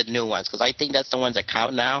to read the new ones, because I think that's the ones that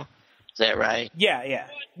count now. Is that right? Yeah.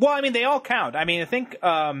 Well, I mean, they all count. I mean, I think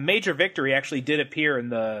Major Victory actually did appear in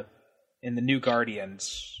the new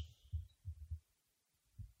Guardians.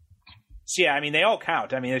 So, yeah, I mean, they all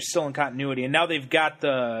count. I mean, they're still in continuity. And now they've got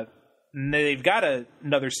another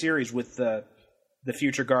series with the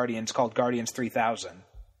future Guardians called Guardians 3000.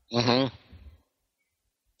 Mm-hmm.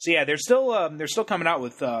 So yeah, they're still coming out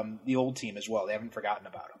with the old team as well. They haven't forgotten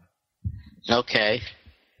about them. Okay.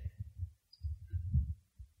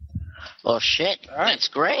 Well, shit, right. That's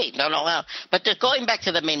great. No. But going back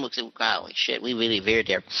to the main movie, holy shit, we really veered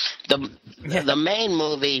here. The main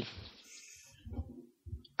movie,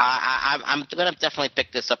 I'm gonna definitely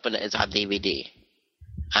pick this up it's on DVD.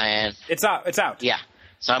 And it's out. Yeah,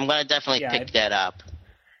 so I'm gonna definitely pick that up.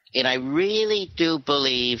 And I really do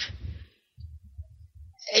believe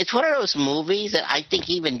it's one of those movies that I think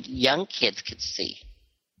even young kids could see.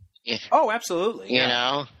 Yeah. Oh, absolutely. You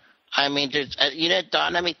know? I mean,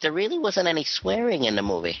 Don, there really wasn't any swearing in the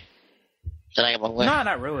movie. That I'm aware. No,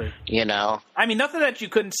 not really. You know? I mean, nothing that you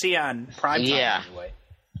couldn't see on prime time anyway.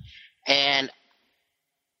 And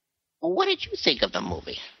what did you think of the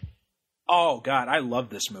movie? Oh, God, I love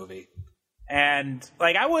this movie. And,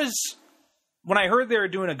 when I heard they were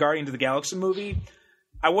doing a Guardians of the Galaxy movie,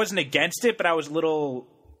 I wasn't against it, but I was a little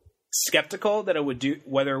skeptical that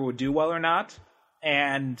whether it would do well or not.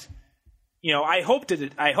 And, I hoped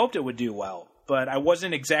it would do well, but I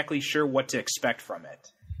wasn't exactly sure what to expect from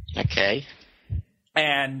it. Okay.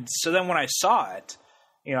 And so then when I saw it,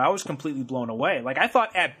 I was completely blown away. I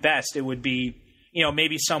thought at best it would be,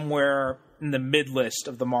 maybe somewhere in the mid list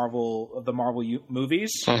of the Marvel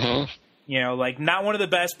movies. Mm-hmm. Not one of the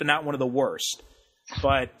best, but not one of the worst.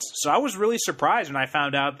 But so I was really surprised when I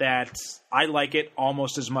found out that I like it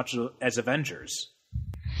almost as much as Avengers.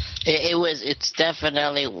 It's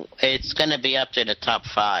going to be up to the top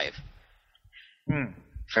 5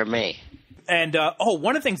 for me. And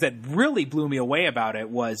one of the things that really blew me away about it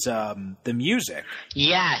was the music.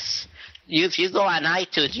 Yes, if you go on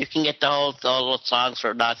iTunes, you can get the whole songs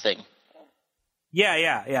for nothing.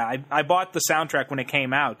 Yeah. I bought the soundtrack when it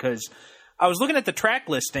came out because I was looking at the track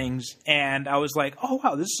listings, and I was like, oh,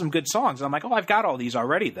 wow, this is some good songs. And I'm like, oh, I've got all these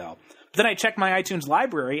already, though. But then I checked my iTunes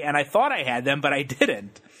library, and I thought I had them, but I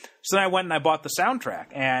didn't. So then I went and I bought the soundtrack.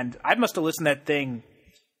 And I must have listened to that thing,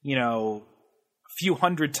 a few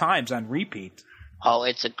hundred times on repeat. Oh,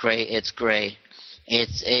 it's great.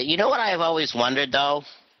 You know what I've always wondered, though?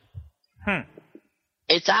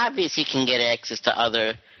 It's obvious he can get access to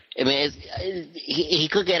other... I mean, he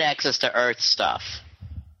could get access to Earth stuff,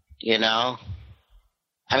 I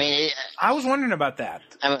mean... I was wondering about that.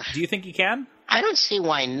 Do you think he can? I don't see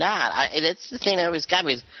why not. That's the thing that always got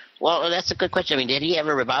me. Well, that's a good question. I mean, did he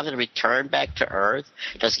ever bother to return back to Earth?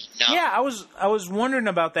 Does he know? Yeah, I was wondering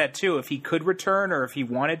about that, too, if he could return or if he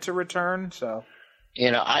wanted to return, so...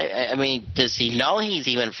 I mean, does he know he's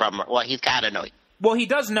even from... Well, he's got to know. Well, he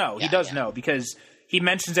does know. He does know, because he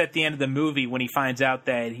mentions at the end of the movie when he finds out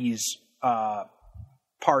that he's something.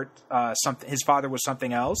 His father was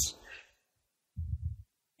something else.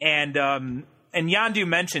 And Yondu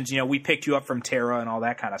mentions, we picked you up from Terra and all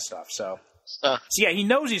that kind of stuff. So yeah, he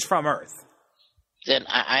knows he's from Earth. Then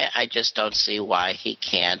I just don't see why he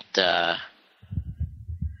can't go.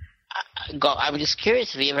 I'm just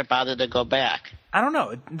curious if he ever bothered to go back. I don't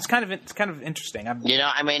know. It's kind of interesting.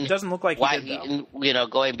 It doesn't look like he did, though.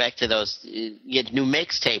 Going back to those new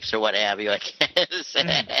mixtapes or what have you, I guess.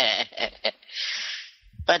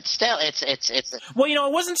 But still, it's. Well,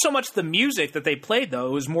 it wasn't so much the music that they played, though.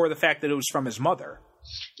 It was more the fact that it was from his mother.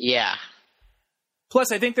 Yeah.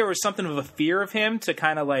 Plus, I think there was something of a fear of him to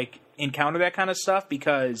kind of encounter that kind of stuff,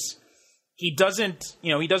 because he doesn't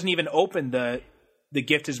even open the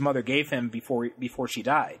gift his mother gave him before she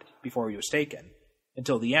died, before he was taken,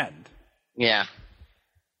 until the end. Yeah.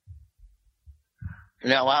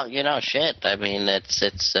 No, well, shit. I mean, it's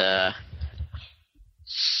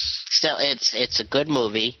still it's a good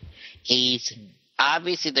movie.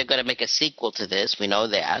 Obviously they're going to make a sequel to this. We know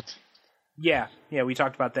that. Yeah, we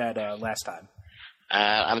talked about that last time.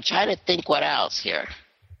 I'm trying to think what else here.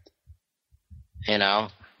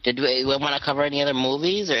 Did we want to cover any other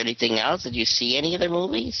movies or anything else? Did you see any other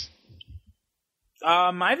movies?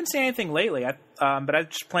 I haven't seen anything lately, but I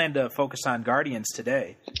just plan to focus on Guardians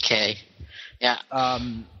today. Okay. Yeah.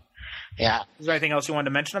 Yeah. Is there anything else you wanted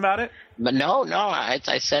to mention about it? But no. I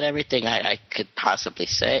said everything I could possibly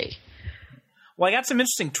say. Well, I got some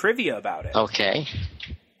interesting trivia about it. Okay.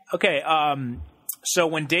 So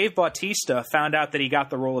when Dave Bautista found out that he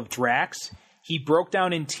got the role of Drax, he broke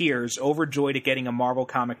down in tears, overjoyed at getting a Marvel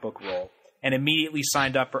comic book role, and immediately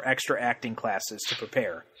signed up for extra acting classes to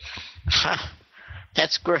prepare.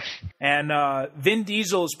 That's great. And Vin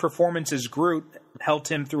Diesel's performance as Groot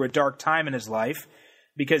helped him through a dark time in his life,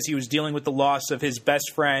 because he was dealing with the loss of his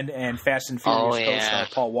best friend and Fast and Furious co-star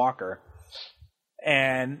Paul Walker.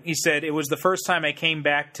 And he said, "It was the first time I came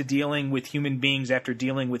back to dealing with human beings after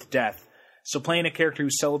dealing with death. So playing a character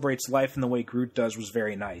who celebrates life in the way Groot does was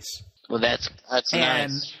very nice." Well, that's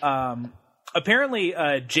nice. And apparently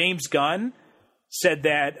James Gunn said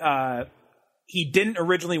that he didn't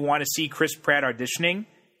originally want to see Chris Pratt auditioning.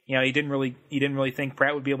 He didn't really think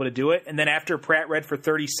Pratt would be able to do it. And then after Pratt read for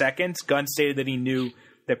 30 seconds, Gunn stated that he knew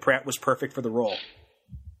that Pratt was perfect for the role.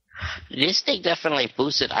 This thing definitely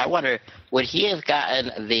boosted. I wonder, would he have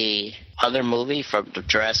gotten the other movie from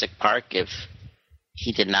Jurassic Park if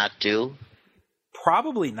he did not do?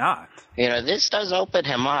 Probably not. This does open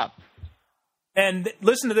him up. And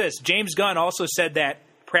listen to this. James Gunn also said that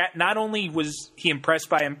Pratt, not only was he impressed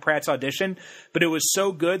by Pratt's audition, but it was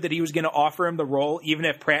so good that he was going to offer him the role even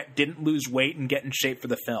if Pratt didn't lose weight and get in shape for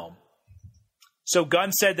the film. So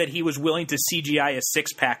Gunn said that he was willing to CGI a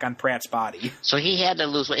six-pack on Pratt's body. So he had to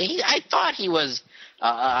lose weight. I thought he was,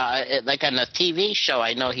 like on a TV show,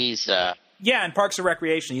 I know he's... Yeah, in Parks and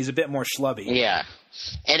Recreation, he's a bit more schlubby. Yeah.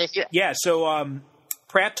 And if you... Yeah, so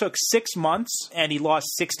Pratt took 6 months, and he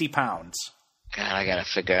lost 60 pounds. God, I got to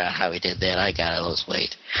figure out how he did that. I got to lose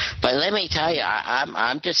weight. But let me tell you,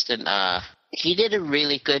 I'm just he did a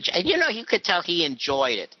really good job. And you could tell he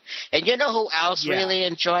enjoyed it. And you know who else really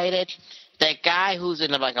enjoyed it? That guy who's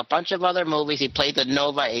in a bunch of other movies. He played the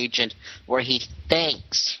Nova agent where he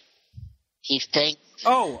thinks.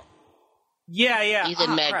 Oh, yeah. He's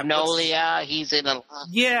in Magnolia. He's in a...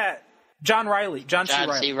 Yeah, John Reilly. John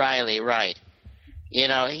C. Reilly, right.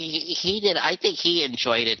 He did. I think he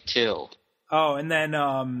enjoyed it too. Oh, and then,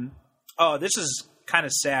 this is kind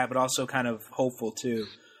of sad, but also kind of hopeful, too.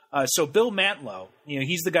 So Bill Mantlo,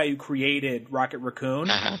 he's the guy who created Rocket Raccoon.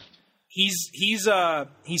 Uh-huh. He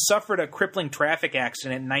suffered a crippling traffic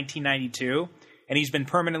accident in 1992, and he's been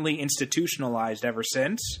permanently institutionalized ever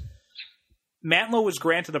since. Mantlo was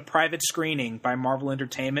granted a private screening by Marvel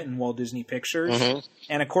Entertainment and Walt Disney Pictures,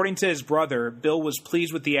 and according to his brother, Bill was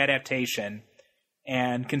pleased with the adaptation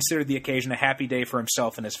and considered the occasion a happy day for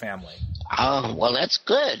himself and his family. Oh, well, that's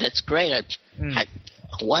good. That's great.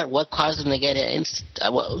 What caused him to get it?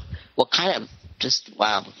 What kind of just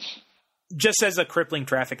wow? Just as a crippling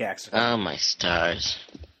traffic accident. Oh my stars!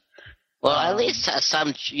 Well, at least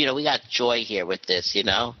some we got joy here with this,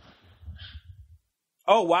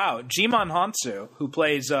 Oh wow, Jimon Hansu, who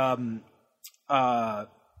plays Korath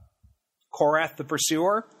the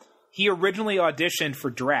Pursuer, he originally auditioned for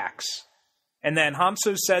Drax. And then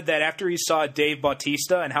Hansu said that after he saw Dave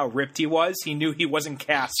Bautista and how ripped he was, he knew he wasn't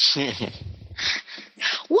cast.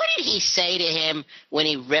 What did he say to him when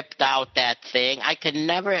he ripped out that thing? I could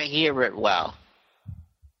never hear it well.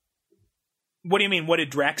 What do you mean? What did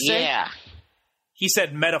Drax say? Yeah. He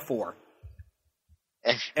said metaphor.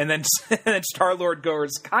 And then Star-Lord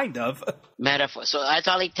goes, kind of. Metaphor. So that's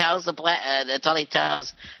all he tells that's all he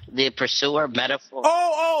tells the Pursuer, metaphor.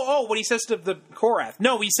 Oh, what he says to the Korath.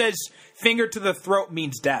 No, he says finger to the throat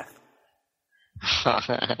means death.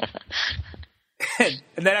 And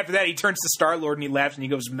then after that, he turns to Star-Lord and he laughs and he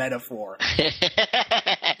goes, metaphor.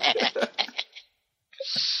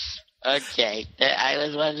 Okay. I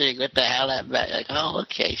was wondering what the hell that meant. Like, oh,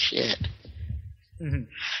 okay, shit.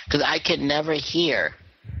 Because I could never hear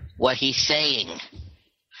what he's saying.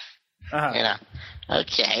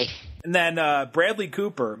 Okay. And then Bradley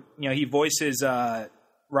Cooper, he voices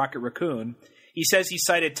Rocket Raccoon. He says he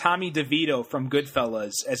cited Tommy DeVito from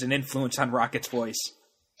Goodfellas as an influence on Rocket's voice.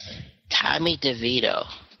 Tommy DeVito.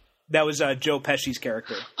 That was Joe Pesci's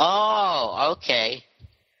character. Oh, okay.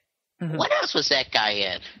 What else was that guy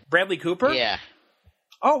in? Bradley Cooper? Yeah.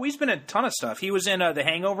 Oh, he's been in a ton of stuff. He was in the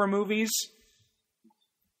Hangover movies.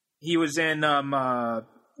 He was in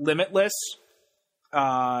Limitless.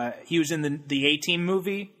 He was in the A-Team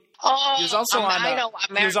movie. Oh, he was also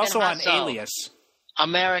on Alias.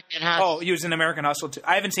 American Hustle. Oh, he was in American Hustle too.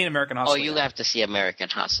 I haven't seen American Hustle. Oh, you have to see American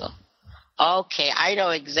Hustle. Okay, I know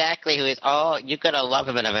exactly who he is. Oh, you're gonna love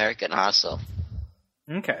him in American Hustle.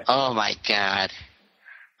 Okay. Oh my God.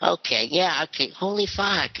 Okay, yeah. Okay, holy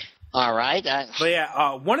fuck. All right. But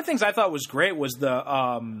yeah, one of the things I thought was great was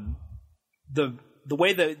the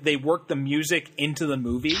way that they worked the music into the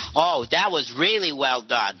movie. Oh, that was really well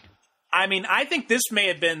done. I mean, I think this may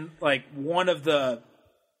have been like one of the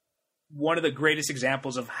greatest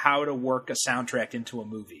examples of how to work a soundtrack into a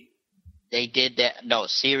movie. They did that. No,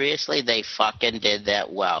 seriously, they fucking did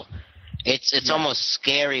that well. It's almost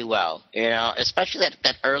scary well, especially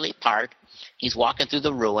that early part. He's walking through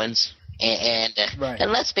the ruins, and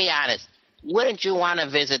let's be honest, wouldn't you want to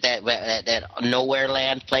visit that Nowhere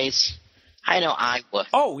Land place? I know I would.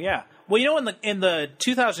 Oh yeah. Well, in the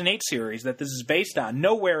 2008 series that this is based on,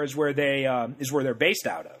 Nowhere is where they're based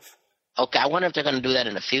out of. Okay, I wonder if they're going to do that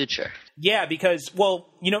in the future. Yeah, because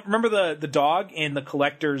remember the dog in the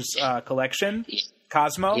collector's collection,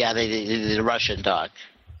 Cosmo? Yeah, the Russian dog.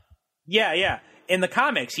 Yeah. In the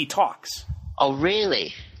comics, he talks. Oh,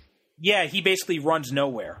 really? Yeah, he basically runs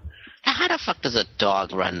nowhere. How the fuck does a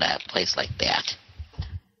dog run that place like that?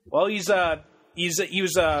 Well, he was a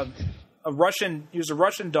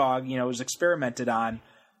Russian dog. Was experimented on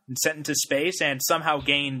and sent into space, and somehow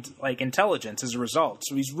gained intelligence as a result.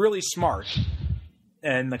 So he's really smart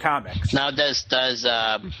in the comics. Now, does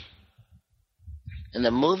in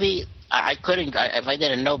the movie? I couldn't. If I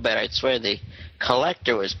didn't know better, I'd swear the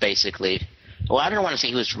collector was basically. Well, I don't want to say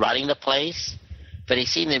he was running the place, but he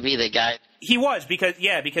seemed to be the guy. He was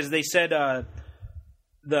because they said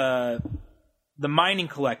the mining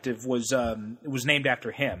collective was named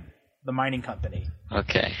after him, the mining company.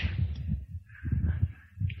 Okay.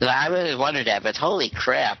 I really wondered that, but holy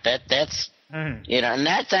crap, that's and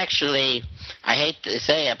that's actually, I hate to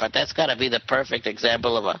say it, but that's got to be the perfect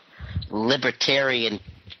example of a libertarian.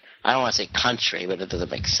 I don't want to say country, but it doesn't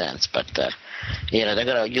make sense. But they're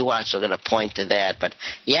gonna point to that. But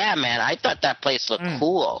yeah, man, I thought that place looked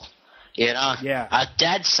cool. Yeah, a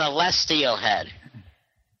dead celestial head.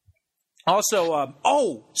 Also,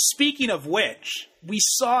 speaking of which, we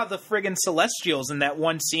saw the friggin' Celestials in that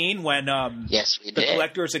one scene when yes, we did. The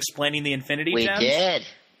collector is explaining the Infinity Gems. We did.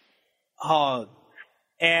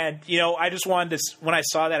 And I just wanted to, when I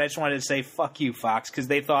saw that, I just wanted to say, fuck you, Fox, because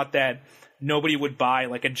they thought that nobody would buy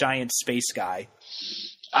a giant space guy.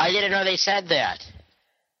 I didn't know they said that.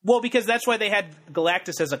 Well, because that's why they had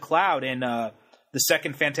Galactus as a cloud in the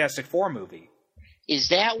second Fantastic Four movie. Is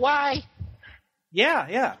that why?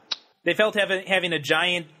 Yeah. They felt having a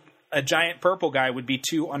giant purple guy would be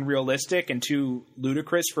too unrealistic and too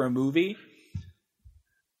ludicrous for a movie.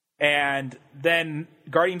 And then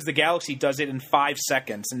Guardians of the Galaxy does it in 5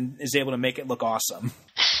 seconds and is able to make it look awesome.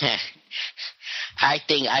 I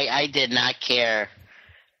think I did not care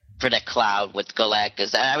for the Cloud with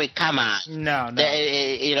Galactus. I mean, come on. No.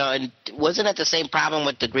 And wasn't it the same problem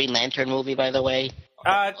with the Green Lantern movie, by the way?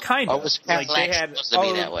 Kind of. Or was Parallax supposed to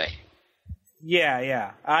be that way?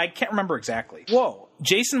 Yeah. I can't remember exactly. Whoa.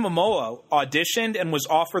 Jason Momoa auditioned and was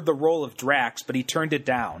offered the role of Drax, but he turned it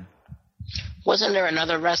down. Wasn't there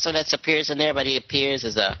another wrestler that appears in there, but he appears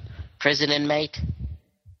as a prison inmate?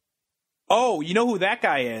 Oh, you know who that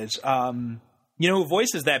guy is? You know who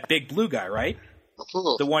voices that big blue guy, right?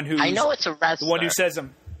 Ooh. The one who I know it's a wrestler. The one who says,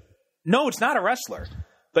 no, it's not a wrestler.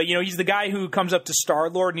 But, he's the guy who comes up to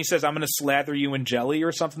Star-Lord and he says, I'm going to slather you in jelly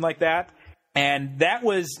or something like that. And that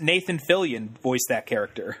was Nathan Fillion voiced that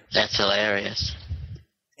character. That's hilarious.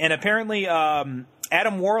 And apparently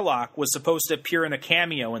Adam Warlock was supposed to appear in a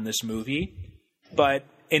cameo in this movie, but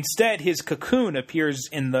instead his cocoon appears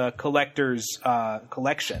in the collector's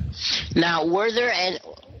collection. Now, were there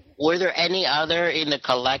any other in the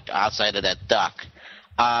outside of that duck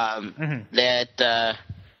that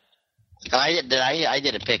I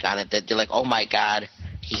didn't pick on it, that they're like, oh my God,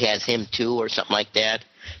 he has him too or something like that?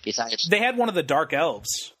 Besides, they had one of the Dark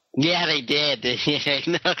Elves. Yeah, they did.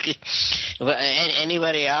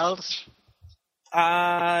 Anybody else?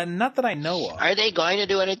 Not that I know of. Are they going to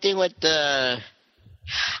do anything with the...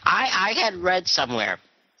 I had read somewhere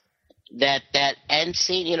that end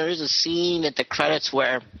scene, there's a scene at the credits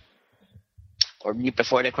where, or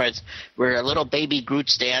before the credits, where a little baby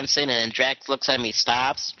Groot's dancing and then Drax looks at him, he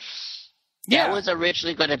stops. Yeah. That was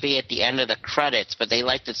originally going to be at the end of the credits, but they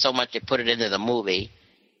liked it so much they put it into the movie.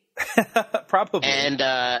 Probably. And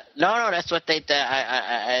no, that's what they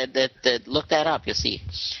look that up. You'll see.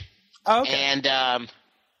 Oh, okay. And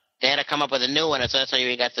they had to come up with a new one, so that's why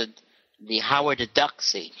we got the Howard the Duck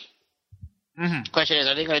scene. Mm-hmm. The question is,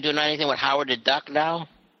 are they going to do anything with Howard the Duck now?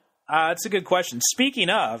 That's a good question. Speaking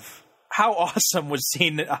of, how awesome was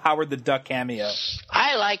seeing a Howard the Duck cameo?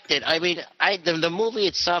 I liked it. I mean, the movie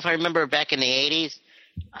itself, I remember back in the 80s.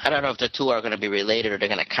 I don't know if the two are going to be related or they're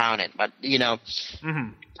going to count it, but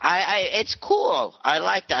it's cool. I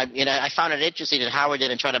liked that. I found it interesting that Howard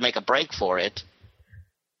didn't try to make a break for it.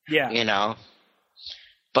 Yeah.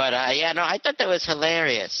 But I thought that was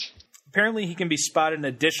hilarious. Apparently, he can be spotted an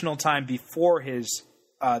additional time before his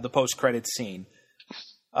the post-credits scene.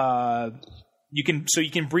 You can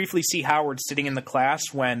briefly see Howard sitting in the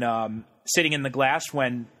glass when they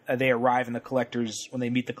arrive in when they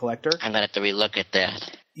meet the collector. I'm gonna have to relook at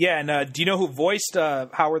that. Yeah, and do you know who voiced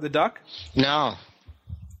Howard the Duck? No.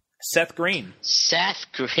 Seth Green. Seth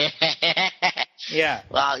Green. Yeah.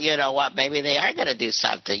 Well, you know what? Maybe they are gonna do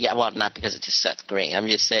something. Yeah. Well, not because it's just Seth Green. I'm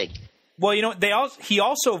just saying. Well, he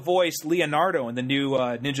also voiced Leonardo in the new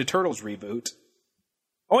Ninja Turtles reboot.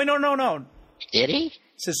 Oh, wait, no. Did he? It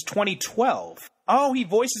says 2012. Oh, he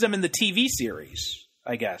voices him in the TV series,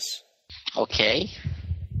 I guess. Okay.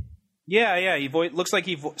 Yeah. Looks like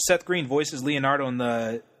Seth Green voices Leonardo in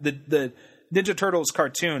the Ninja Turtles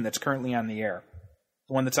cartoon that's currently on the air,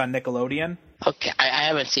 the one that's on Nickelodeon. Okay, I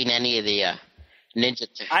haven't seen any of the Ninja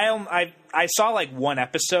Turtles. I saw like one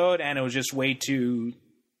episode and it was just way too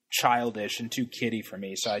childish and too kiddie for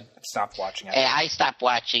me, so I stopped watching it. Hey, I stopped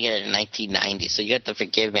watching it in 1990, so you have to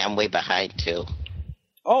forgive me. I'm way behind too.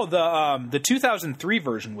 Oh, the 2003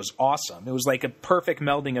 version was awesome. It was like a perfect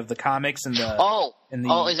melding of the comics and the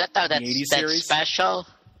is that the 80s series special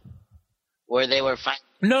where they were fighting?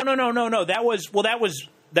 No. That was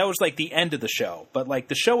like the end of the show, but like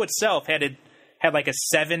the show itself had like a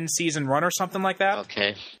 7-season run or something like that.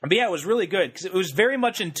 Okay. But yeah, it was really good because it was very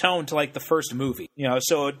much in tone to like the first movie.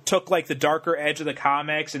 So it took like the darker edge of the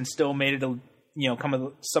comics and still made it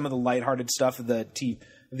some of the lighthearted stuff of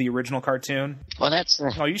the original cartoon. Well, that's...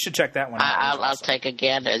 you should check that one out. I'll take a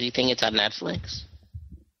gander. Do you think it's on Netflix?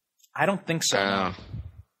 I don't think so. No.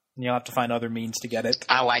 You'll have to find other means to get it.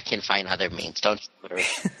 Oh, I can find other means. Don't...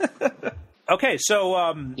 Okay,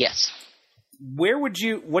 so... yes.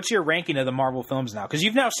 What's your ranking of the Marvel films now? Because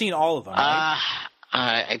you've now seen all of them, right?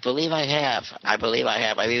 I believe I have. I've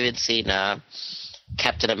even seen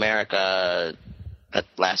Captain America, that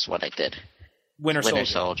last one I did. Winter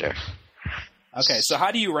Soldier. Okay, so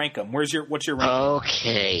how do you rank them? What's your ranking?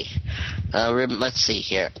 Okay, let's see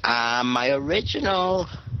here.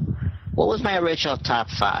 What was my original top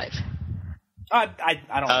 5? I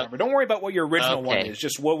don't remember. Don't worry about what your original one is.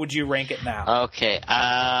 Just what would you rank it now? Okay.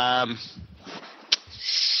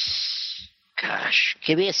 Gosh,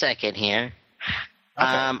 give me a second here. Okay.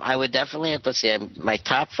 I would definitely, let's see, my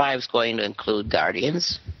top 5 is going to include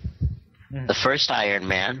Guardians, the first Iron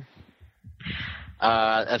Man,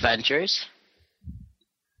 Avengers,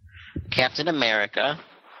 Captain America,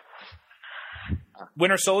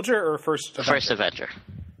 Winter Soldier or First Avenger? First Avenger.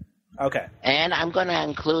 Okay. And I'm going to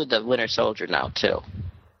include the Winter Soldier now, too.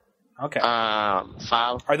 Okay.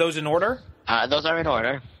 Are those in order? Those are in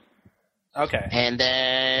order. Okay. And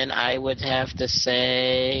then I would have to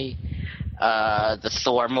say the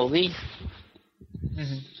Thor movie.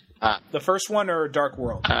 Mm-hmm. The first one or Dark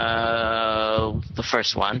World? The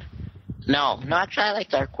first one. No, actually I like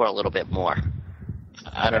Dark World a little bit more.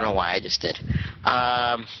 I don't know why, I just did.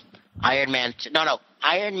 Iron Man 2. No,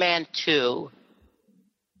 Iron Man 2.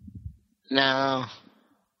 No,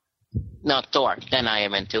 Thor. Then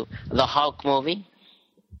Iron Man 2. The Hulk movie.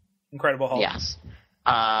 Incredible Hulk. Yes.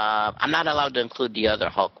 I'm not allowed to include the other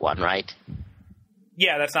Hulk one, right?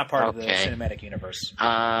 Yeah, that's not part of the cinematic universe.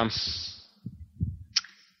 Am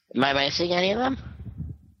I missing any of them?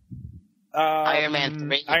 Iron Man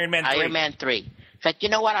 3. Iron Man 3. Iron Man 3. In fact, you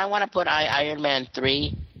know what? I want to put Iron Man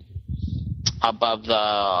 3 above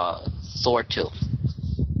the Thor 2.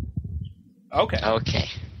 Okay.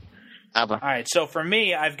 All right, so for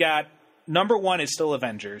me, I've got number 1 is still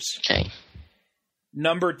Avengers. Okay.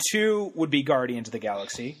 Number 2 would be Guardians of the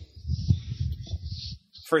Galaxy.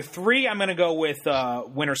 For 3, I'm going to go with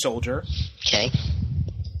Winter Soldier. Okay.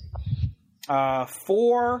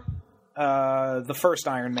 4, the first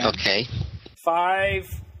Iron Man. Okay. 5,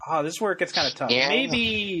 this is where it gets kind of tough. Yeah.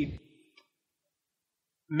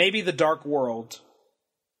 Maybe the Dark World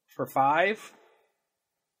for 5.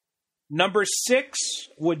 Number 6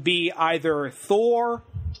 would be either Thor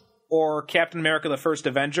or Captain America the First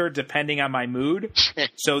Avenger, depending on my mood.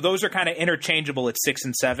 So those are kind of interchangeable at 6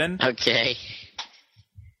 and 7. Okay.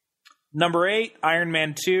 Number 8, Iron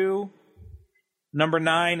Man 2. Number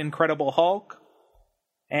 9, Incredible Hulk.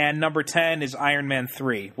 And number 10 is Iron Man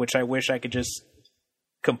 3, which I wish I could just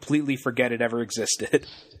completely forget it ever existed.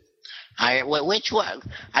 Which one?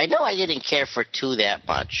 I know I didn't care for 2 that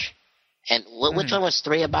much. And which one was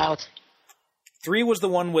 3 about? 3 was the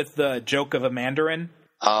one with the joke of a Mandarin.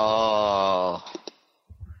 Oh.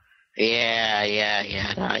 Yeah.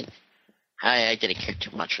 No, I didn't care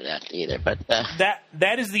too much for that either. But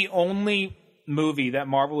that is the only movie that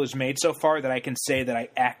Marvel has made so far that I can say that I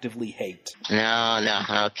actively hate.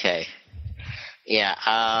 No, okay. Yeah,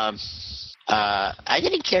 I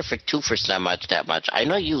didn't care for 2 for that much. I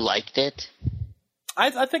know you liked it.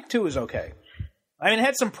 I think 2 is okay. I mean, it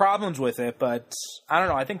had some problems with it, but I don't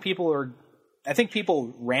know. I think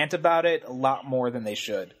people rant about it a lot more than they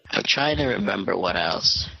should. I'm trying to remember what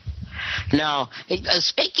else. No,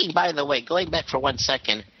 speaking, by the way, going back for 1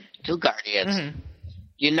 second to Guardians,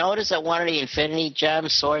 you notice that one of the Infinity Gem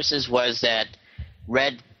sources was that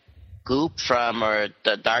red goop or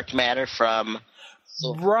the dark matter from...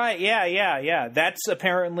 Right, yeah. That's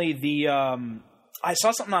apparently the... I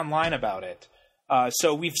saw something online about it.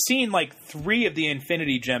 So we've seen 3 of the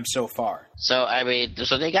Infinity Gems so far. So, I mean,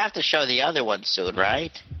 they have to show the other one soon,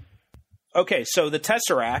 right? Okay, so the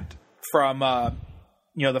Tesseract from,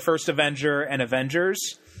 the first Avenger and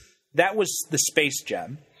Avengers, that was the Space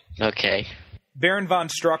Gem. Okay. Baron von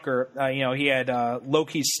Strucker, he had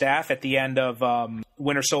Loki's staff at the end of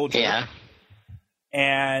Winter Soldier. Yeah.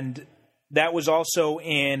 And that was also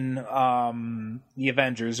in the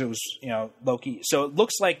Avengers. It was, Loki. So it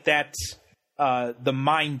looks like that's the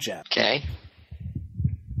Mind Gem. Okay.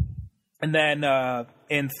 And then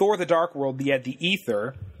in Thor the Dark World, he had the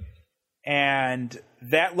Ether. And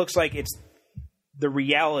that looks like it's the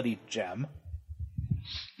Reality Gem.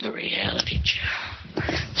 The Reality Gem.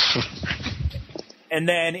 And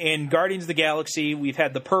then in Guardians of the Galaxy, we've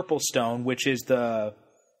had the Purple Stone, which is the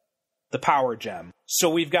Power Gem. So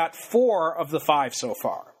we've got 4 of the 5 so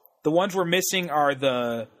far. The ones we're missing are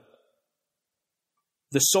the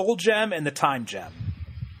Soul Gem and the Time Gem.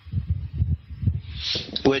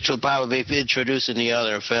 Which will probably be introduced in the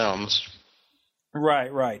other films.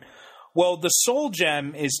 Right. Well, the Soul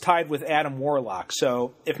Gem is tied with Adam Warlock.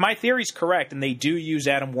 So if my theory's correct, and they do use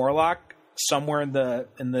Adam Warlock somewhere in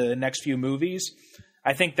the next few movies,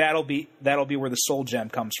 I think that'll be where the Soul Gem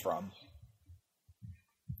comes from.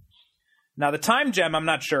 Now, the Time Gem, I'm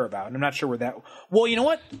not sure about. I'm not sure where that... Well, you know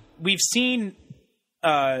what? We've seen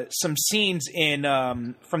some scenes in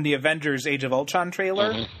from the Avengers Age of Ultron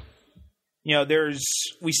trailer. Mm-hmm.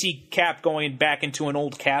 We see Cap going back into an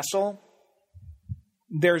old castle.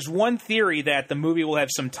 There's one theory that the movie will have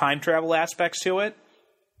some time travel aspects to it.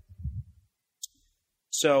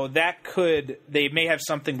 So they may have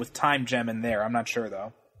something with Time Gem in there. I'm not sure,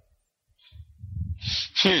 though.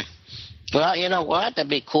 Well, you know what? That'd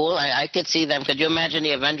be cool. I could see them. Could you imagine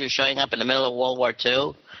the Avengers showing up in the middle of World War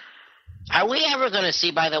II? Are we ever going to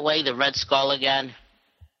see, by the way, the Red Skull again?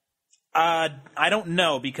 I don't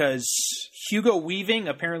know, because Hugo Weaving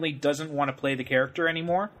apparently doesn't want to play the character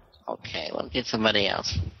anymore. Okay, well, get somebody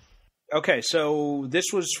else. Okay, so this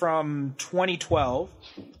was from 2012.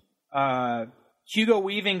 Hugo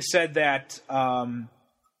Weaving said that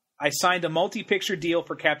I signed a multi-picture deal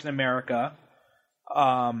for Captain America.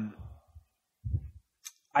 I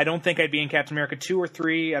don't think I'd be in Captain America 2 or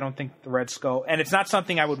 3. I don't think the Red Skull. And it's not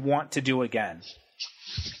something I would want to do again.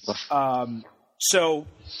 So...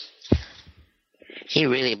 He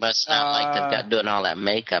really must not like them doing all that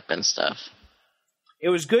makeup and stuff. It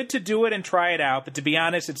was good to do it and try it out, but to be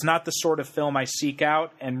honest, it's not the sort of film I seek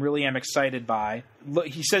out and really am excited by.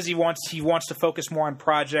 He says he wants to focus more on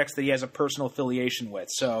projects that he has a personal affiliation with,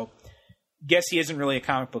 so guess he isn't really a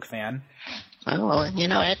comic book fan. Well,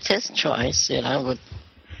 it's his choice.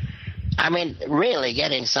 I mean, really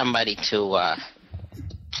getting somebody to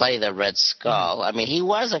play the Red Skull. I mean, he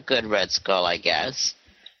was a good Red Skull, I guess.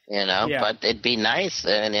 Yeah. But it'd be nice.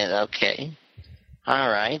 Okay. All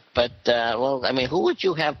right. But, who would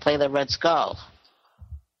you have play the Red Skull?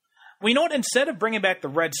 Well, you know what? Instead of bringing back the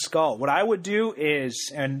Red Skull, what I would do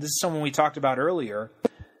is, and this is someone we talked about earlier,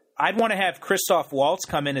 I'd want to have Christoph Waltz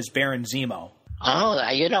come in as Baron Zemo. Oh,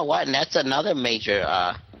 you know what? And that's another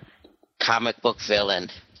major comic book villain.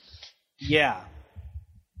 Yeah.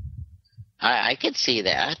 I could see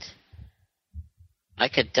that. I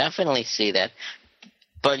could definitely see that.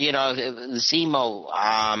 But,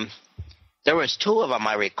 Zemo, there was 2 of them,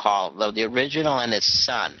 I recall, the original and his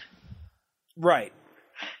son. Right.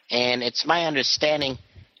 And it's my understanding,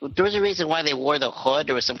 there was a reason why they wore the hood.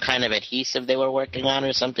 There was some kind of adhesive they were working on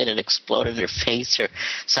or something that exploded their face or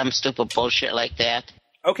some stupid bullshit like that.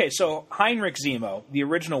 Okay, so Heinrich Zemo, the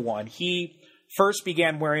original one, he first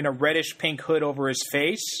began wearing a reddish-pink hood over his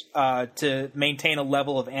face to maintain a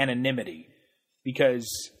level of anonymity because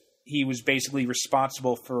he was basically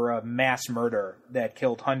responsible for a mass murder that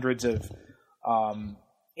killed hundreds of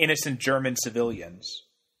innocent German civilians.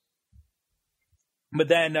 But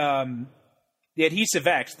then the Adhesive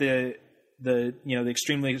X, the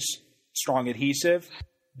extremely strong adhesive,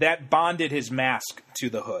 that bonded his mask to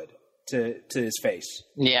the hood, to his face.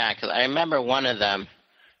 Yeah, because I remember one of them.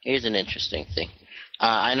 Here's an interesting thing.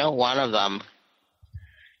 I know one of them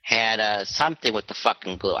had something with the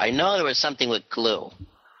fucking glue. I know there was something with glue.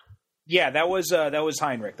 Yeah, that was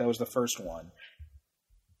Heinrich. That was the first one.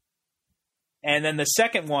 And then the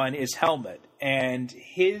second one is Helmut. And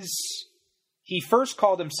he first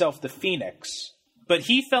called himself the Phoenix, but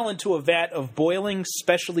he fell into a vat of boiling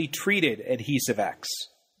specially treated Adhesive X.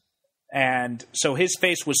 And so his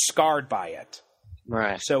face was scarred by it.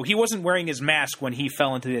 Right. So he wasn't wearing his mask when he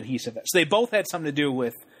fell into the Adhesive X. So they both had something to do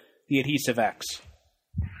with the Adhesive X.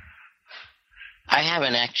 I have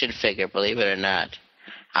an action figure, believe it or not.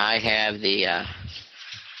 I have the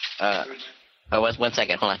one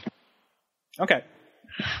second, hold on. Okay.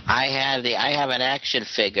 I have an action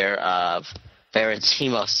figure of Baron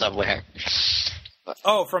Zemo somewhere.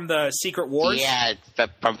 Oh, from the Secret Wars? Yeah,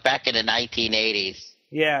 from back in the 1980s.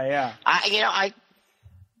 Yeah. I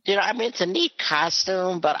mean, it's a neat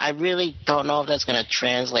costume, but I really don't know if that's going to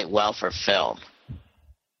translate well for film.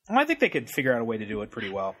 Well, I think they could figure out a way to do it pretty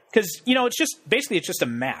well. Because, it's just a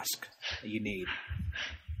mask that you need.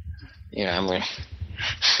 I'm going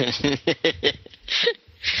to...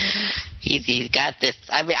 He's got this...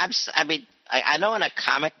 I know in a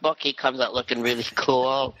comic book he comes out looking really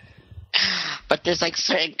cool, but there's like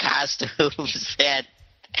certain costumes that...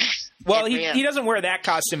 Well, he doesn't wear that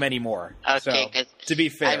costume anymore. Okay, so, to be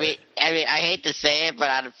fair. I mean, I hate to say it, but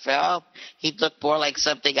out of film, he'd look more like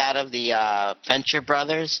something out of the Venture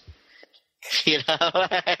Brothers.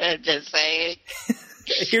 Just saying.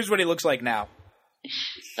 Here's what he looks like now.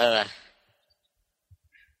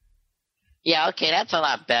 Yeah, okay, that's a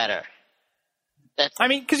lot better.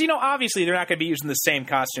 Because, obviously they're not going to be using the same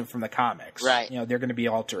costume from the comics. Right. They're going to be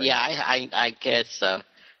altering. Yeah, I guess so.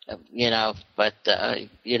 But,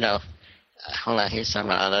 hold on, here's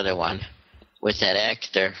another one with that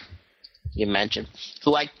actor you mentioned,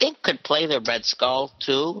 who I think could play the Red Skull,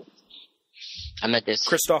 too. I'm not just...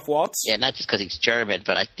 Christoph Waltz? Yeah, not just because he's German,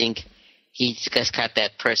 but I think he's just got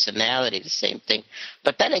that personality, the same thing.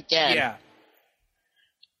 But then again... Yeah.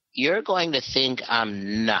 You're going to think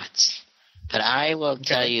I'm nuts, but I will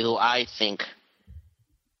tell you who I think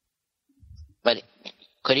but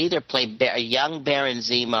could either play a young Baron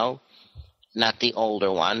Zemo, not the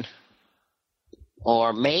older one,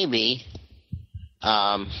 or maybe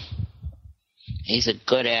he's a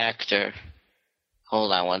good actor.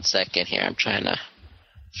 Hold on one second here. I'm trying to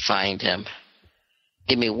find him.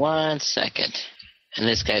 Give me 1 second. And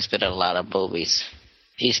this guy's been in a lot of movies.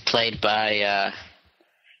 He's played by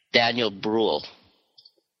Daniel Bruhl.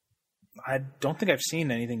 I don't think I've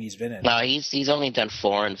seen anything he's been in. No, he's only done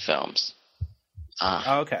foreign films.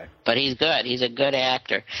 Okay. But he's good. He's a good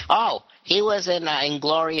actor. Oh, he was in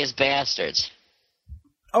Inglourious Bastards.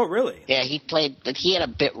 Oh, really? Yeah, he had a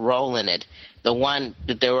bit role in it. The one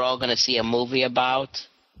that they were all going to see a movie about.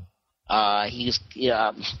 You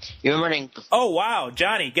remember? Oh, wow.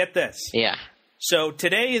 Johnny, get this. Yeah. So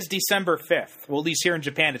today is December 5th. Well, at least here in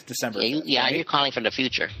Japan it's December 5th. Yeah, right? You're calling from the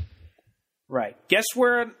future. Right. Guess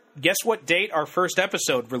what date our first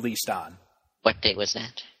episode released on? What date was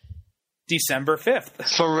that? December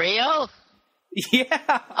 5th. For real? Yeah.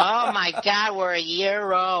 Oh, my God, we're a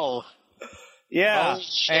year old. Yeah. Holy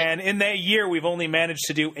shit. And in that year, we've only managed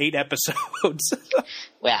to do 8 episodes.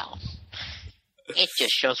 Well, it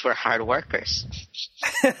just shows we're hard workers.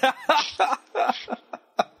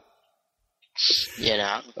 You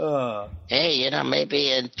know? Hey,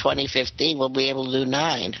 maybe in 2015 we'll be able to do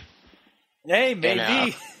 9. Hey,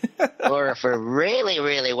 maybe. Or if we're really,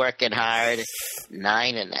 really working hard,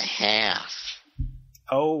 9.5.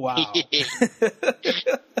 Oh, wow.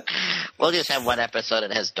 We'll just have one episode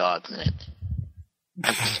that has dogs in it.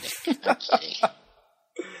 I'm kidding.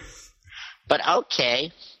 But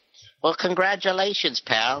okay. Well, congratulations,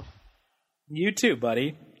 pal. You too,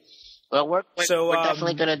 buddy. Well, we're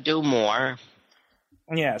definitely going to do more.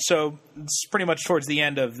 Yeah, so it's pretty much towards the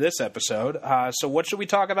end of this episode. So what should we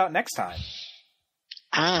talk about next time?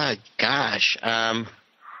 Gosh.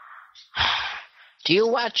 Do you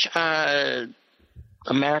watch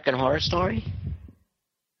American Horror Story?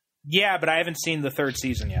 Yeah, but I haven't seen the 3rd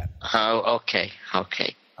season yet. Oh, okay.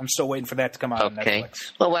 I'm still waiting for that to come out on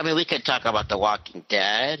Netflix. Well, I mean, we could talk about The Walking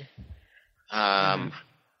Dead.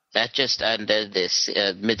 That just ended this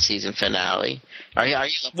mid-season finale. Are you?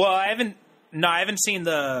 Well, I haven't seen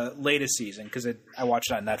the latest season because I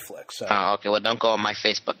watched it on Netflix. So. Oh, okay. Well, don't go on my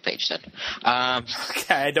Facebook page then.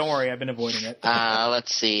 Okay, don't worry. I've been avoiding it.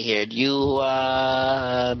 Let's see here. You,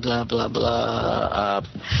 blah, blah, blah.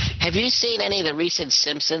 Have you seen any of the recent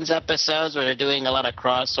Simpsons episodes where they're doing a lot of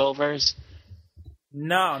crossovers?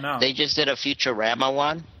 No. They just did a Futurama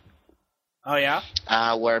one. Oh, yeah?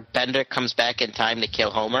 Where Bender comes back in time to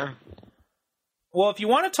kill Homer. Well, if you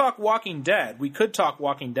want to talk Walking Dead, we could talk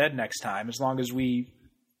Walking Dead next time, as long as we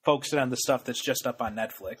focus it on the stuff that's just up on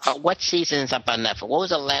Netflix. What season is up on Netflix? What was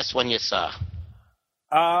the last one you saw?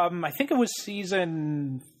 I think it was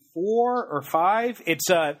season 4 or 5. It's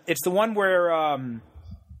the one where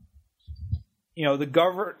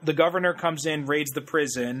the governor comes in, raids the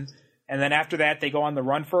prison, and then after that they go on the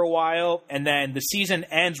run for a while, and then the season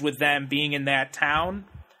ends with them being in that town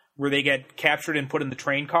where they get captured and put in the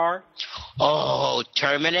train car. Oh,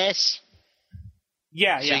 Terminus?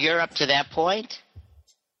 Yeah. So you're up to that point?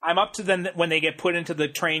 I'm up to them when they get put into the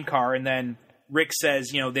train car, and then Rick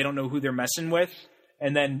says, they don't know who they're messing with.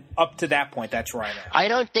 And then up to that point, that's where I'm at. I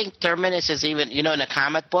don't think Terminus is even, in the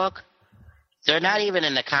comic book. They're not even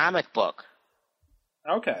in the comic book.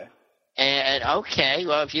 Okay. And, okay,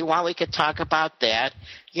 well, if you want, we could talk about that.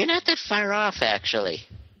 You're not that far off, actually.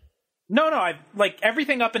 No, I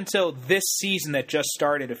everything up until this season that just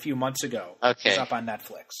started a few months ago is up on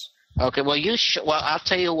Netflix. Okay, well, I'll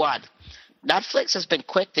tell you what. Netflix has been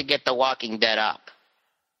quick to get The Walking Dead up.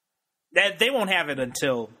 They won't have it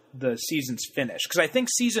until the season's finished, because I think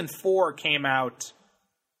season 4 came out.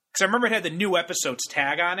 Because I remember it had the new episodes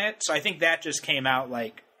tag on it, so I think that just came out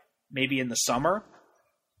maybe in the summer.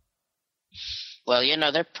 Well,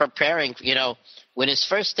 they're preparing. When his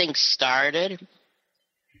first thing started,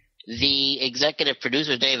 the executive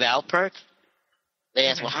producer, Dave Alpert, they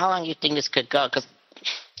asked, well, how long do you think this could go? Because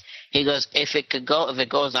he goes, if it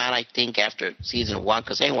goes on, I think, after season 1,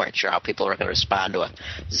 because they weren't sure how people were going to respond to a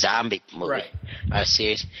zombie movie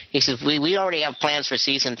series. He says, we already have plans for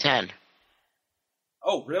season 10.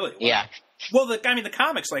 Oh, really? Wow. Yeah. Well, the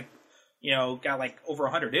comics, got over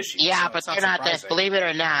 100 issues. Yeah, so but they're not that, believe it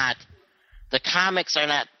or not, the comics are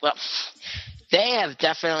not, well, they have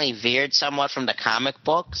definitely veered somewhat from the comic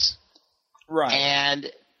books. Right. And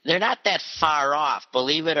they're not that far off,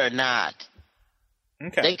 believe it or not.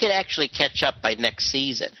 Okay. They could actually catch up by next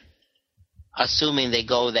season, assuming they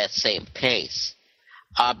go that same pace.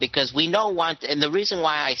 Because we know and the reason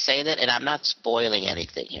why I say that, and I'm not spoiling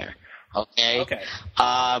anything here, okay? Okay.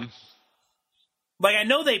 I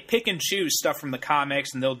know they pick and choose stuff from the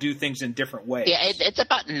comics, and they'll do things in different ways. Yeah, it's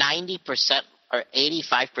about 90% or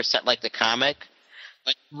 85% like the comic.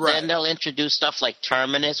 But then they'll introduce stuff like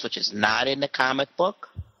Terminus, which is not in the comic book.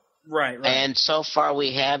 Right. And so far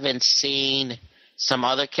we haven't seen some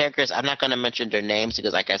other characters. I'm not going to mention their names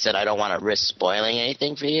because, like I said, I don't want to risk spoiling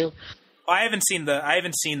anything for you. I haven't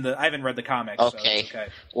read the comics. Okay. So it's okay.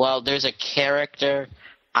 Well, there's a character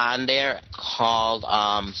on there called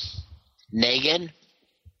Negan.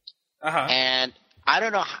 Uh-huh. And I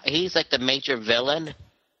don't know, he's like the major villain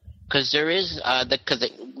because there is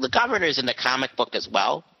the governor's in the comic book as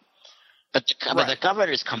well, but the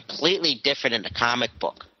governor is completely different in the comic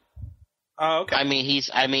book. Oh, okay. I mean he's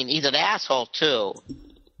an asshole too,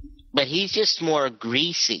 but he's just more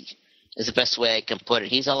greasy. Is the best way I can put it.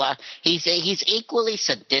 He's equally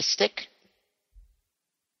sadistic.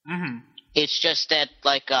 Mm-hmm. It's just that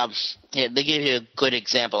they give you a good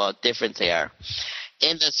example of how different they are.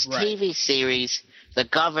 In this TV series, the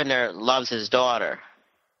governor loves his daughter.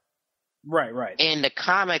 Right. In the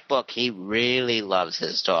comic book, he really loves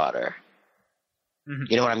his daughter. Mm-hmm.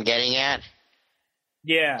 You know what I'm getting at?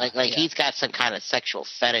 Yeah. He's got some kind of sexual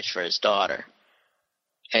fetish for his daughter.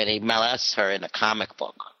 And he molests her in the comic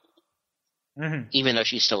book. Mm-hmm. Even though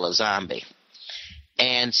she's still a zombie.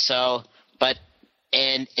 And so, but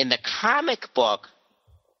in the comic book,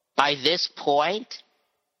 by this point,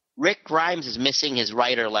 Rick Grimes is missing his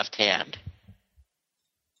right or left hand.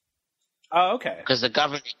 Oh, okay. Because the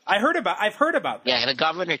governor... I've heard about that. Yeah, the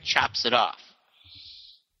governor chops it off.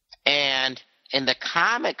 And in the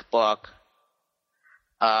comic book,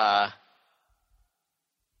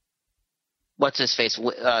 what's his face?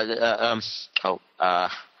 What's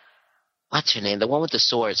her name? The one with the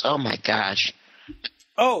swords. Oh, my gosh.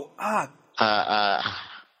 Oh,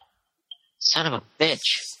 son of a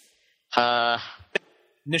bitch.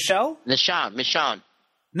 Michonne?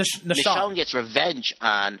 Michonne gets revenge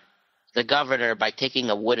on the governor by taking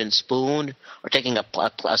a wooden spoon or taking a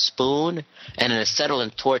spoon and an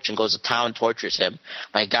acetylene torch and goes to town and tortures him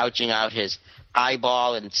by gouging out his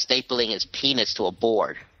eyeball and stapling his penis to a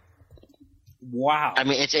board. Wow. I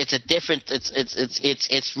mean, it's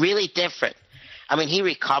really different. I mean, he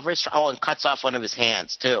recovers and cuts off one of his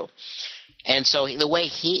hands too. And so the way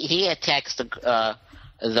he attacks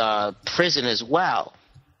the prison as well.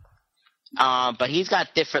 But he's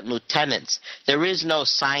got different lieutenants. There is no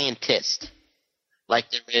scientist like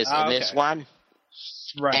there is in this one.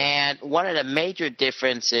 Right. And one of the major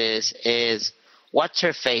differences is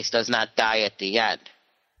What's-Her-Face does not die at the end.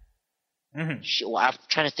 Mm-hmm. I'm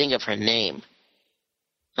trying to think of her name.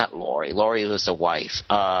 Not Lori. Lori was the wife.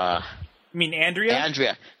 You mean Andrea?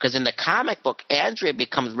 Andrea. Because in the comic book, Andrea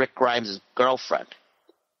becomes Rick Grimes' girlfriend.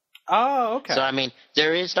 Oh, okay. So, I mean,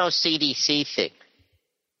 there is no CDC thing.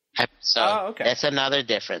 So that's another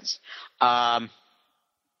difference. There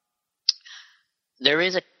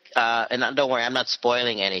is and don't worry, I'm not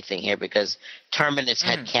spoiling anything here because Terminus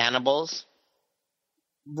had cannibals.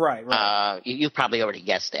 Right. You probably already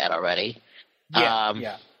guessed that already.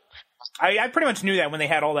 Yeah. I pretty much knew that when they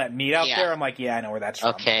had all that meat out there. I'm like, yeah, I know where that's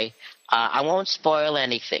from. Okay. I won't spoil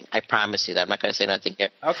anything. I promise you that. I'm not going to say nothing here.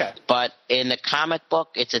 Okay. But in the comic book,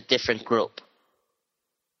 it's a different group.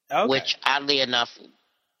 Okay. Which, oddly enough,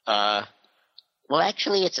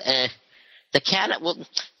 actually, it's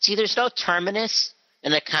see, there's no Terminus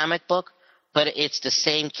in the comic book, but it's the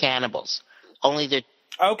same cannibals. Only they're...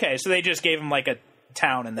 Okay, so they just gave them, like, a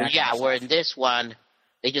town and that kind of where stuff. in this one,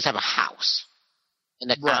 they just have a house in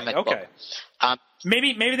the comic book.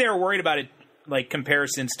 Maybe they were worried about it, like,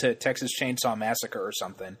 comparisons to Texas Chainsaw Massacre or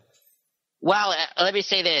something. Well, let me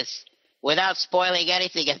say this. Without spoiling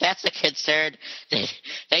anything, if that's a concern,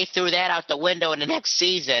 they threw that out the window in the next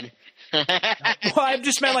season. Well, I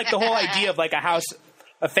just meant like the whole idea of like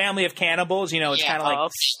a family of cannibals. You know, it's kind of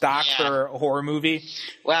like stock for a horror movie.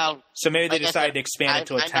 Well, so maybe they decided to expand it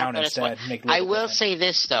to a town instead. I will say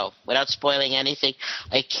this though, without spoiling anything: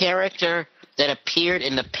 a character that appeared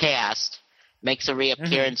in the past makes a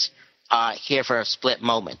reappearance here for a split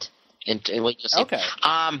moment. In what you see. Okay.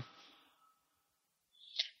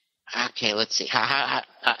 Okay, let's see.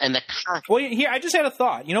 Well, here I just had a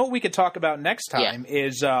thought. You know what we could talk about next time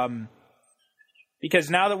is because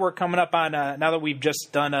now that we're coming up on now that we've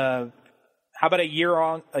just done how about a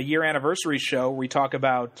year anniversary show where we talk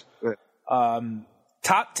about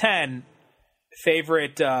top 10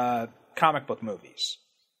 favorite comic book movies.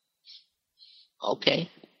 Okay.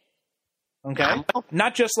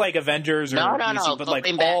 Not just like Avengers or DC, but like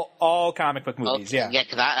all comic book movies. Okay. Yeah,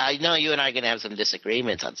 because I know you and I are going to have some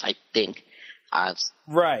disagreements on. I think.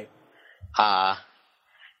 Right. I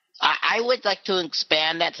would like to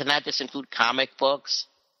expand that to not just include comic books.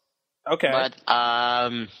 Okay. But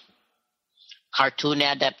cartoon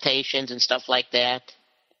adaptations and stuff like that.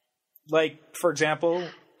 Like, for example,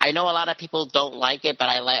 I know a lot of people don't like it, but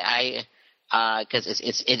I because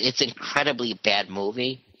it's incredibly bad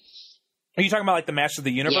movie. Are you talking about like the Master of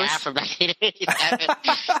the Universe? Yeah, from 1987.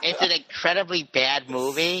 It's an incredibly bad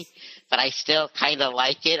movie, but I still kind of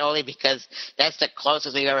like it only because that's the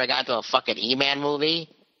closest we've ever got to a fucking He-Man movie.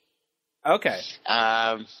 Okay.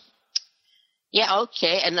 Yeah,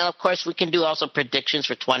 okay. And then, of course, we can do also predictions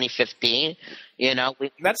for 2015. You know,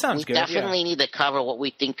 that sounds good. We definitely need to cover what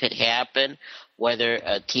we think could happen, whether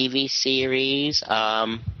a TV series,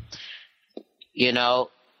 you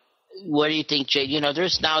know. What do you think, Jay? You know,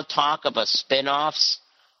 there's now talk of a spin-offs.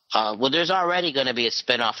 Well, there's already going to be a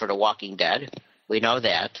spin-off for The Walking Dead. We know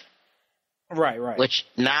that. Right. Which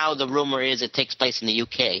now the rumor is it takes place in the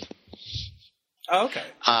UK. Oh, okay.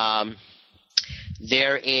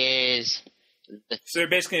 There is... So they're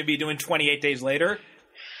basically going to be doing 28 Days Later?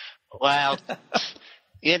 Well,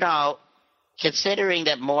 you know, considering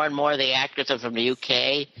that more and more of the actors are from the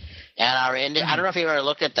UK and are in it, I don't know if you ever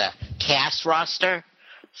looked at the cast roster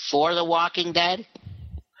for The Walking Dead.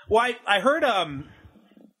 Well, I heard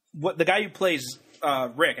what the guy who plays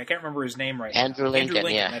Rick, I can't remember his name right Andrew now. Lincoln,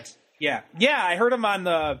 yeah. Yeah, I heard him in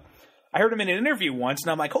an interview once,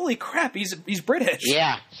 and I'm like, holy crap, he's British.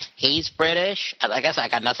 Yeah, he's British. I guess I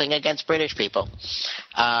got nothing against British people.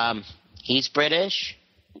 He's British.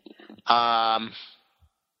 Let's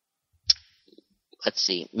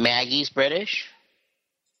see. Maggie's British.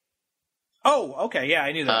 Oh, okay, yeah,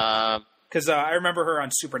 I knew that. Because I remember her on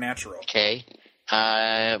Supernatural. Okay.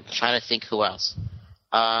 I'm trying to think who else.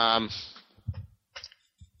 The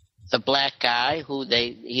black guy who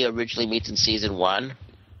he originally meets in season 1.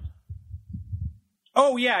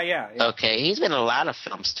 Oh, yeah. Okay, he's been in a lot of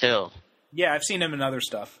films, too. Yeah, I've seen him in other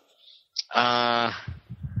stuff. Trying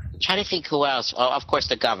to think who else. Oh, of course,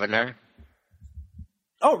 the governor.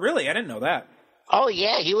 Oh, really? I didn't know that. Oh,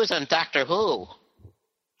 yeah, he was on Doctor Who.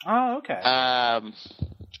 Oh, okay.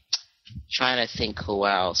 Trying to think who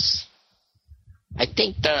else. I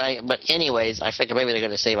think but anyways, I figure maybe they're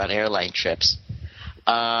going to say about airline trips.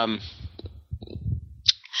 We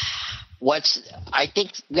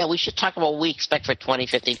should talk about what we expect for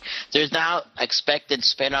 2015. There's now expected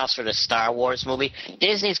spin-offs for the Star Wars movie.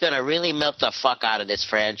 Disney's going to really milk the fuck out of this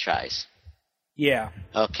franchise. Yeah.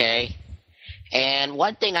 Okay? And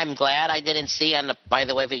one thing I'm glad I didn't see by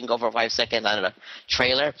the way, if we can go for 5 seconds on the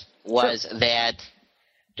trailer, was that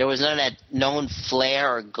there was none of that known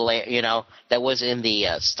flare or glare, you know, that was in the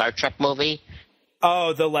Star Trek movie.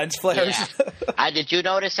 Oh, the lens flares? Yeah. Did you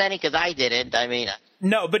notice any? Because I didn't. I mean...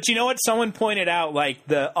 No, but you know what? Someone pointed out, like,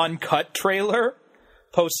 the uncut trailer.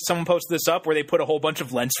 Someone posted this up where they put a whole bunch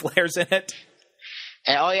of lens flares in it.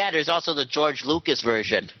 And, oh, yeah, there's also the George Lucas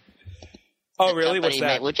version. Oh, really? What's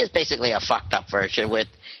that? Which is basically a fucked up version with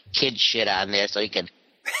kid shit on there, so you can,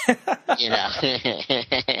 you know,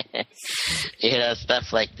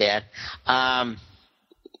 stuff like that.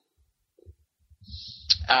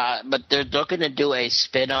 But they're looking to do a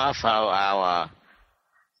spin-off.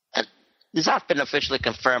 It's not been officially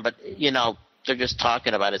confirmed, but you know, they're just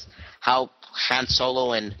talking about it. How Han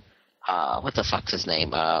Solo and what the fuck's his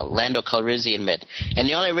name? Lando Calrissian met. And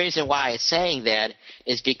the only reason why it's saying that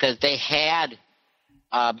is because they had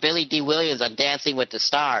Billy D. Williams on Dancing with the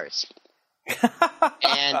Stars.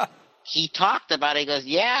 And he talked about it. He goes,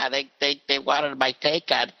 yeah, they wanted my take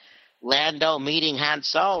on Lando meeting Han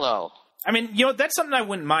Solo. I mean, you know, that's something I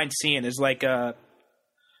wouldn't mind seeing is like a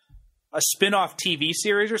spin-off TV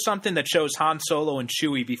series or something that shows Han Solo and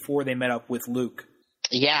Chewie before they met up with Luke.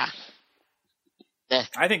 Yeah.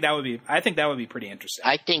 I think that would be pretty interesting.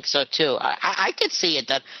 I think so too. I could see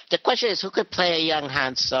it. The question is, who could play a young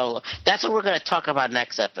Han Solo? That's what we're going to talk about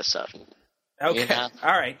next episode. Okay. You know?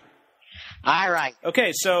 All right.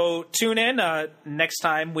 Okay, so tune in next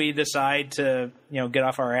time we decide to, you know, get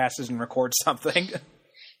off our asses and record something.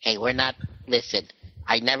 Hey, we're not. Listen,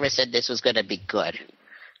 I never said this was going to be good.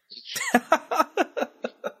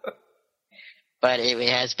 But it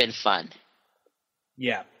has been fun.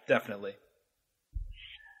 Yeah, definitely.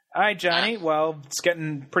 All right, Johnny. Well, it's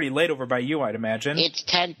getting pretty late over by you, I'd imagine. It's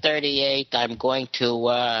 10:38. I'm going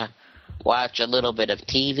to watch a little bit of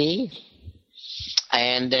TV,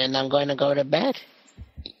 and then I'm going to go to bed.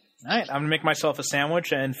 All right. I'm going to make myself a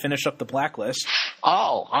sandwich and finish up the Blacklist.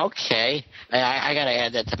 Oh, okay. I got to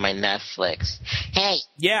add that to my Netflix. Hey.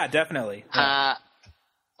 Yeah, definitely. Yeah.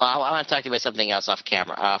 Well, I want to talk to you about something else off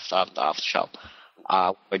camera, off the show.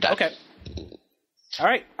 We're done. Okay.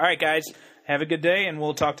 All right, guys. Have a good day, and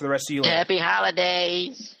we'll talk to the rest of you later. Happy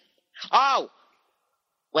holidays. Oh,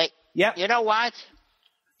 wait. Yep. You know what?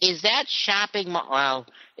 Is that shopping mall?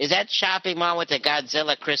 Is that shopping mall with the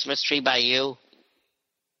Godzilla Christmas tree by you?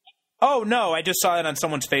 Oh no, I just saw it on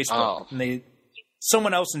someone's Facebook. Oh. And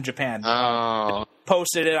someone else in Japan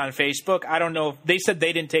posted it on Facebook. I don't know. If, they said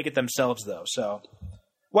they didn't take it themselves, though. So,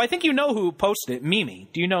 well, I think you know who posted it. Mimi.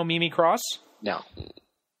 Do you know Mimi Cross? No.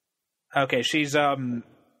 Okay, she's oh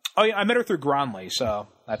yeah, I met her through Gronley, so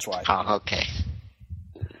that's why. Oh, okay.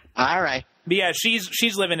 All right. But yeah,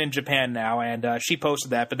 she's living in Japan now, and she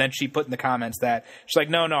posted that. But then she put in the comments that she's like,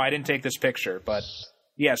 no, I didn't take this picture. But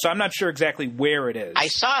yeah, so I'm not sure exactly where it is. I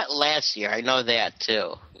saw it last year. I know that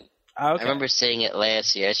too. Okay. I remember seeing it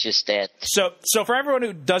last year. It's just that. So for everyone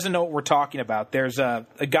who doesn't know what we're talking about, there's a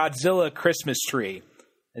Godzilla Christmas tree.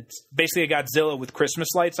 It's basically a Godzilla with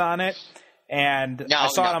Christmas lights on it, and I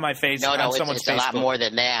saw it on my face. No, someone's it's a lot more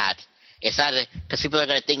than that. It's not because people are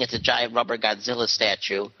going to think it's a giant rubber Godzilla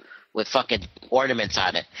statue with fucking ornaments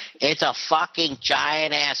on it. It's a fucking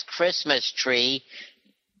giant ass Christmas tree,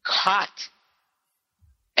 cut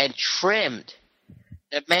and trimmed.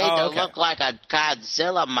 It made it look like a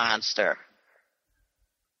Godzilla monster.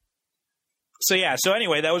 So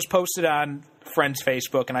anyway, that was posted on Friends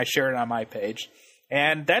Facebook, and I shared it on my page.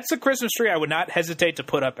 And that's a Christmas tree I would not hesitate to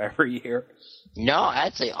put up every year. No,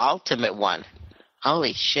 that's the ultimate one.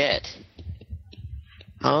 Holy shit.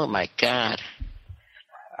 Oh, my God.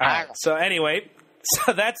 All right. So anyway,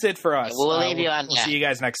 that's it for us. We'll leave you on that. We'll see you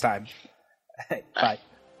guys next time. Bye.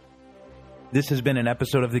 This has been an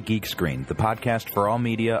episode of The Geek Screen, the podcast for all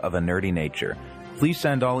media of a nerdy nature. Please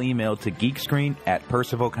send all email to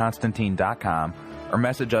geekscreen@percivalconstantine.com or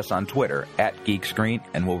message us on Twitter @geekscreen,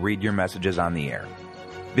 and we'll read your messages on the air.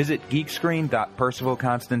 Visit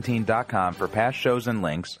geekscreen.percivalconstantine.com for past shows and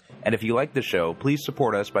links, and if you like the show, please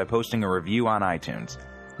support us by posting a review on iTunes.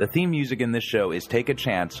 The theme music in this show is Take a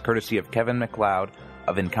Chance, courtesy of Kevin MacLeod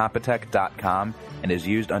of Incompetech.com, and is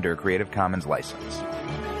used under a Creative Commons license.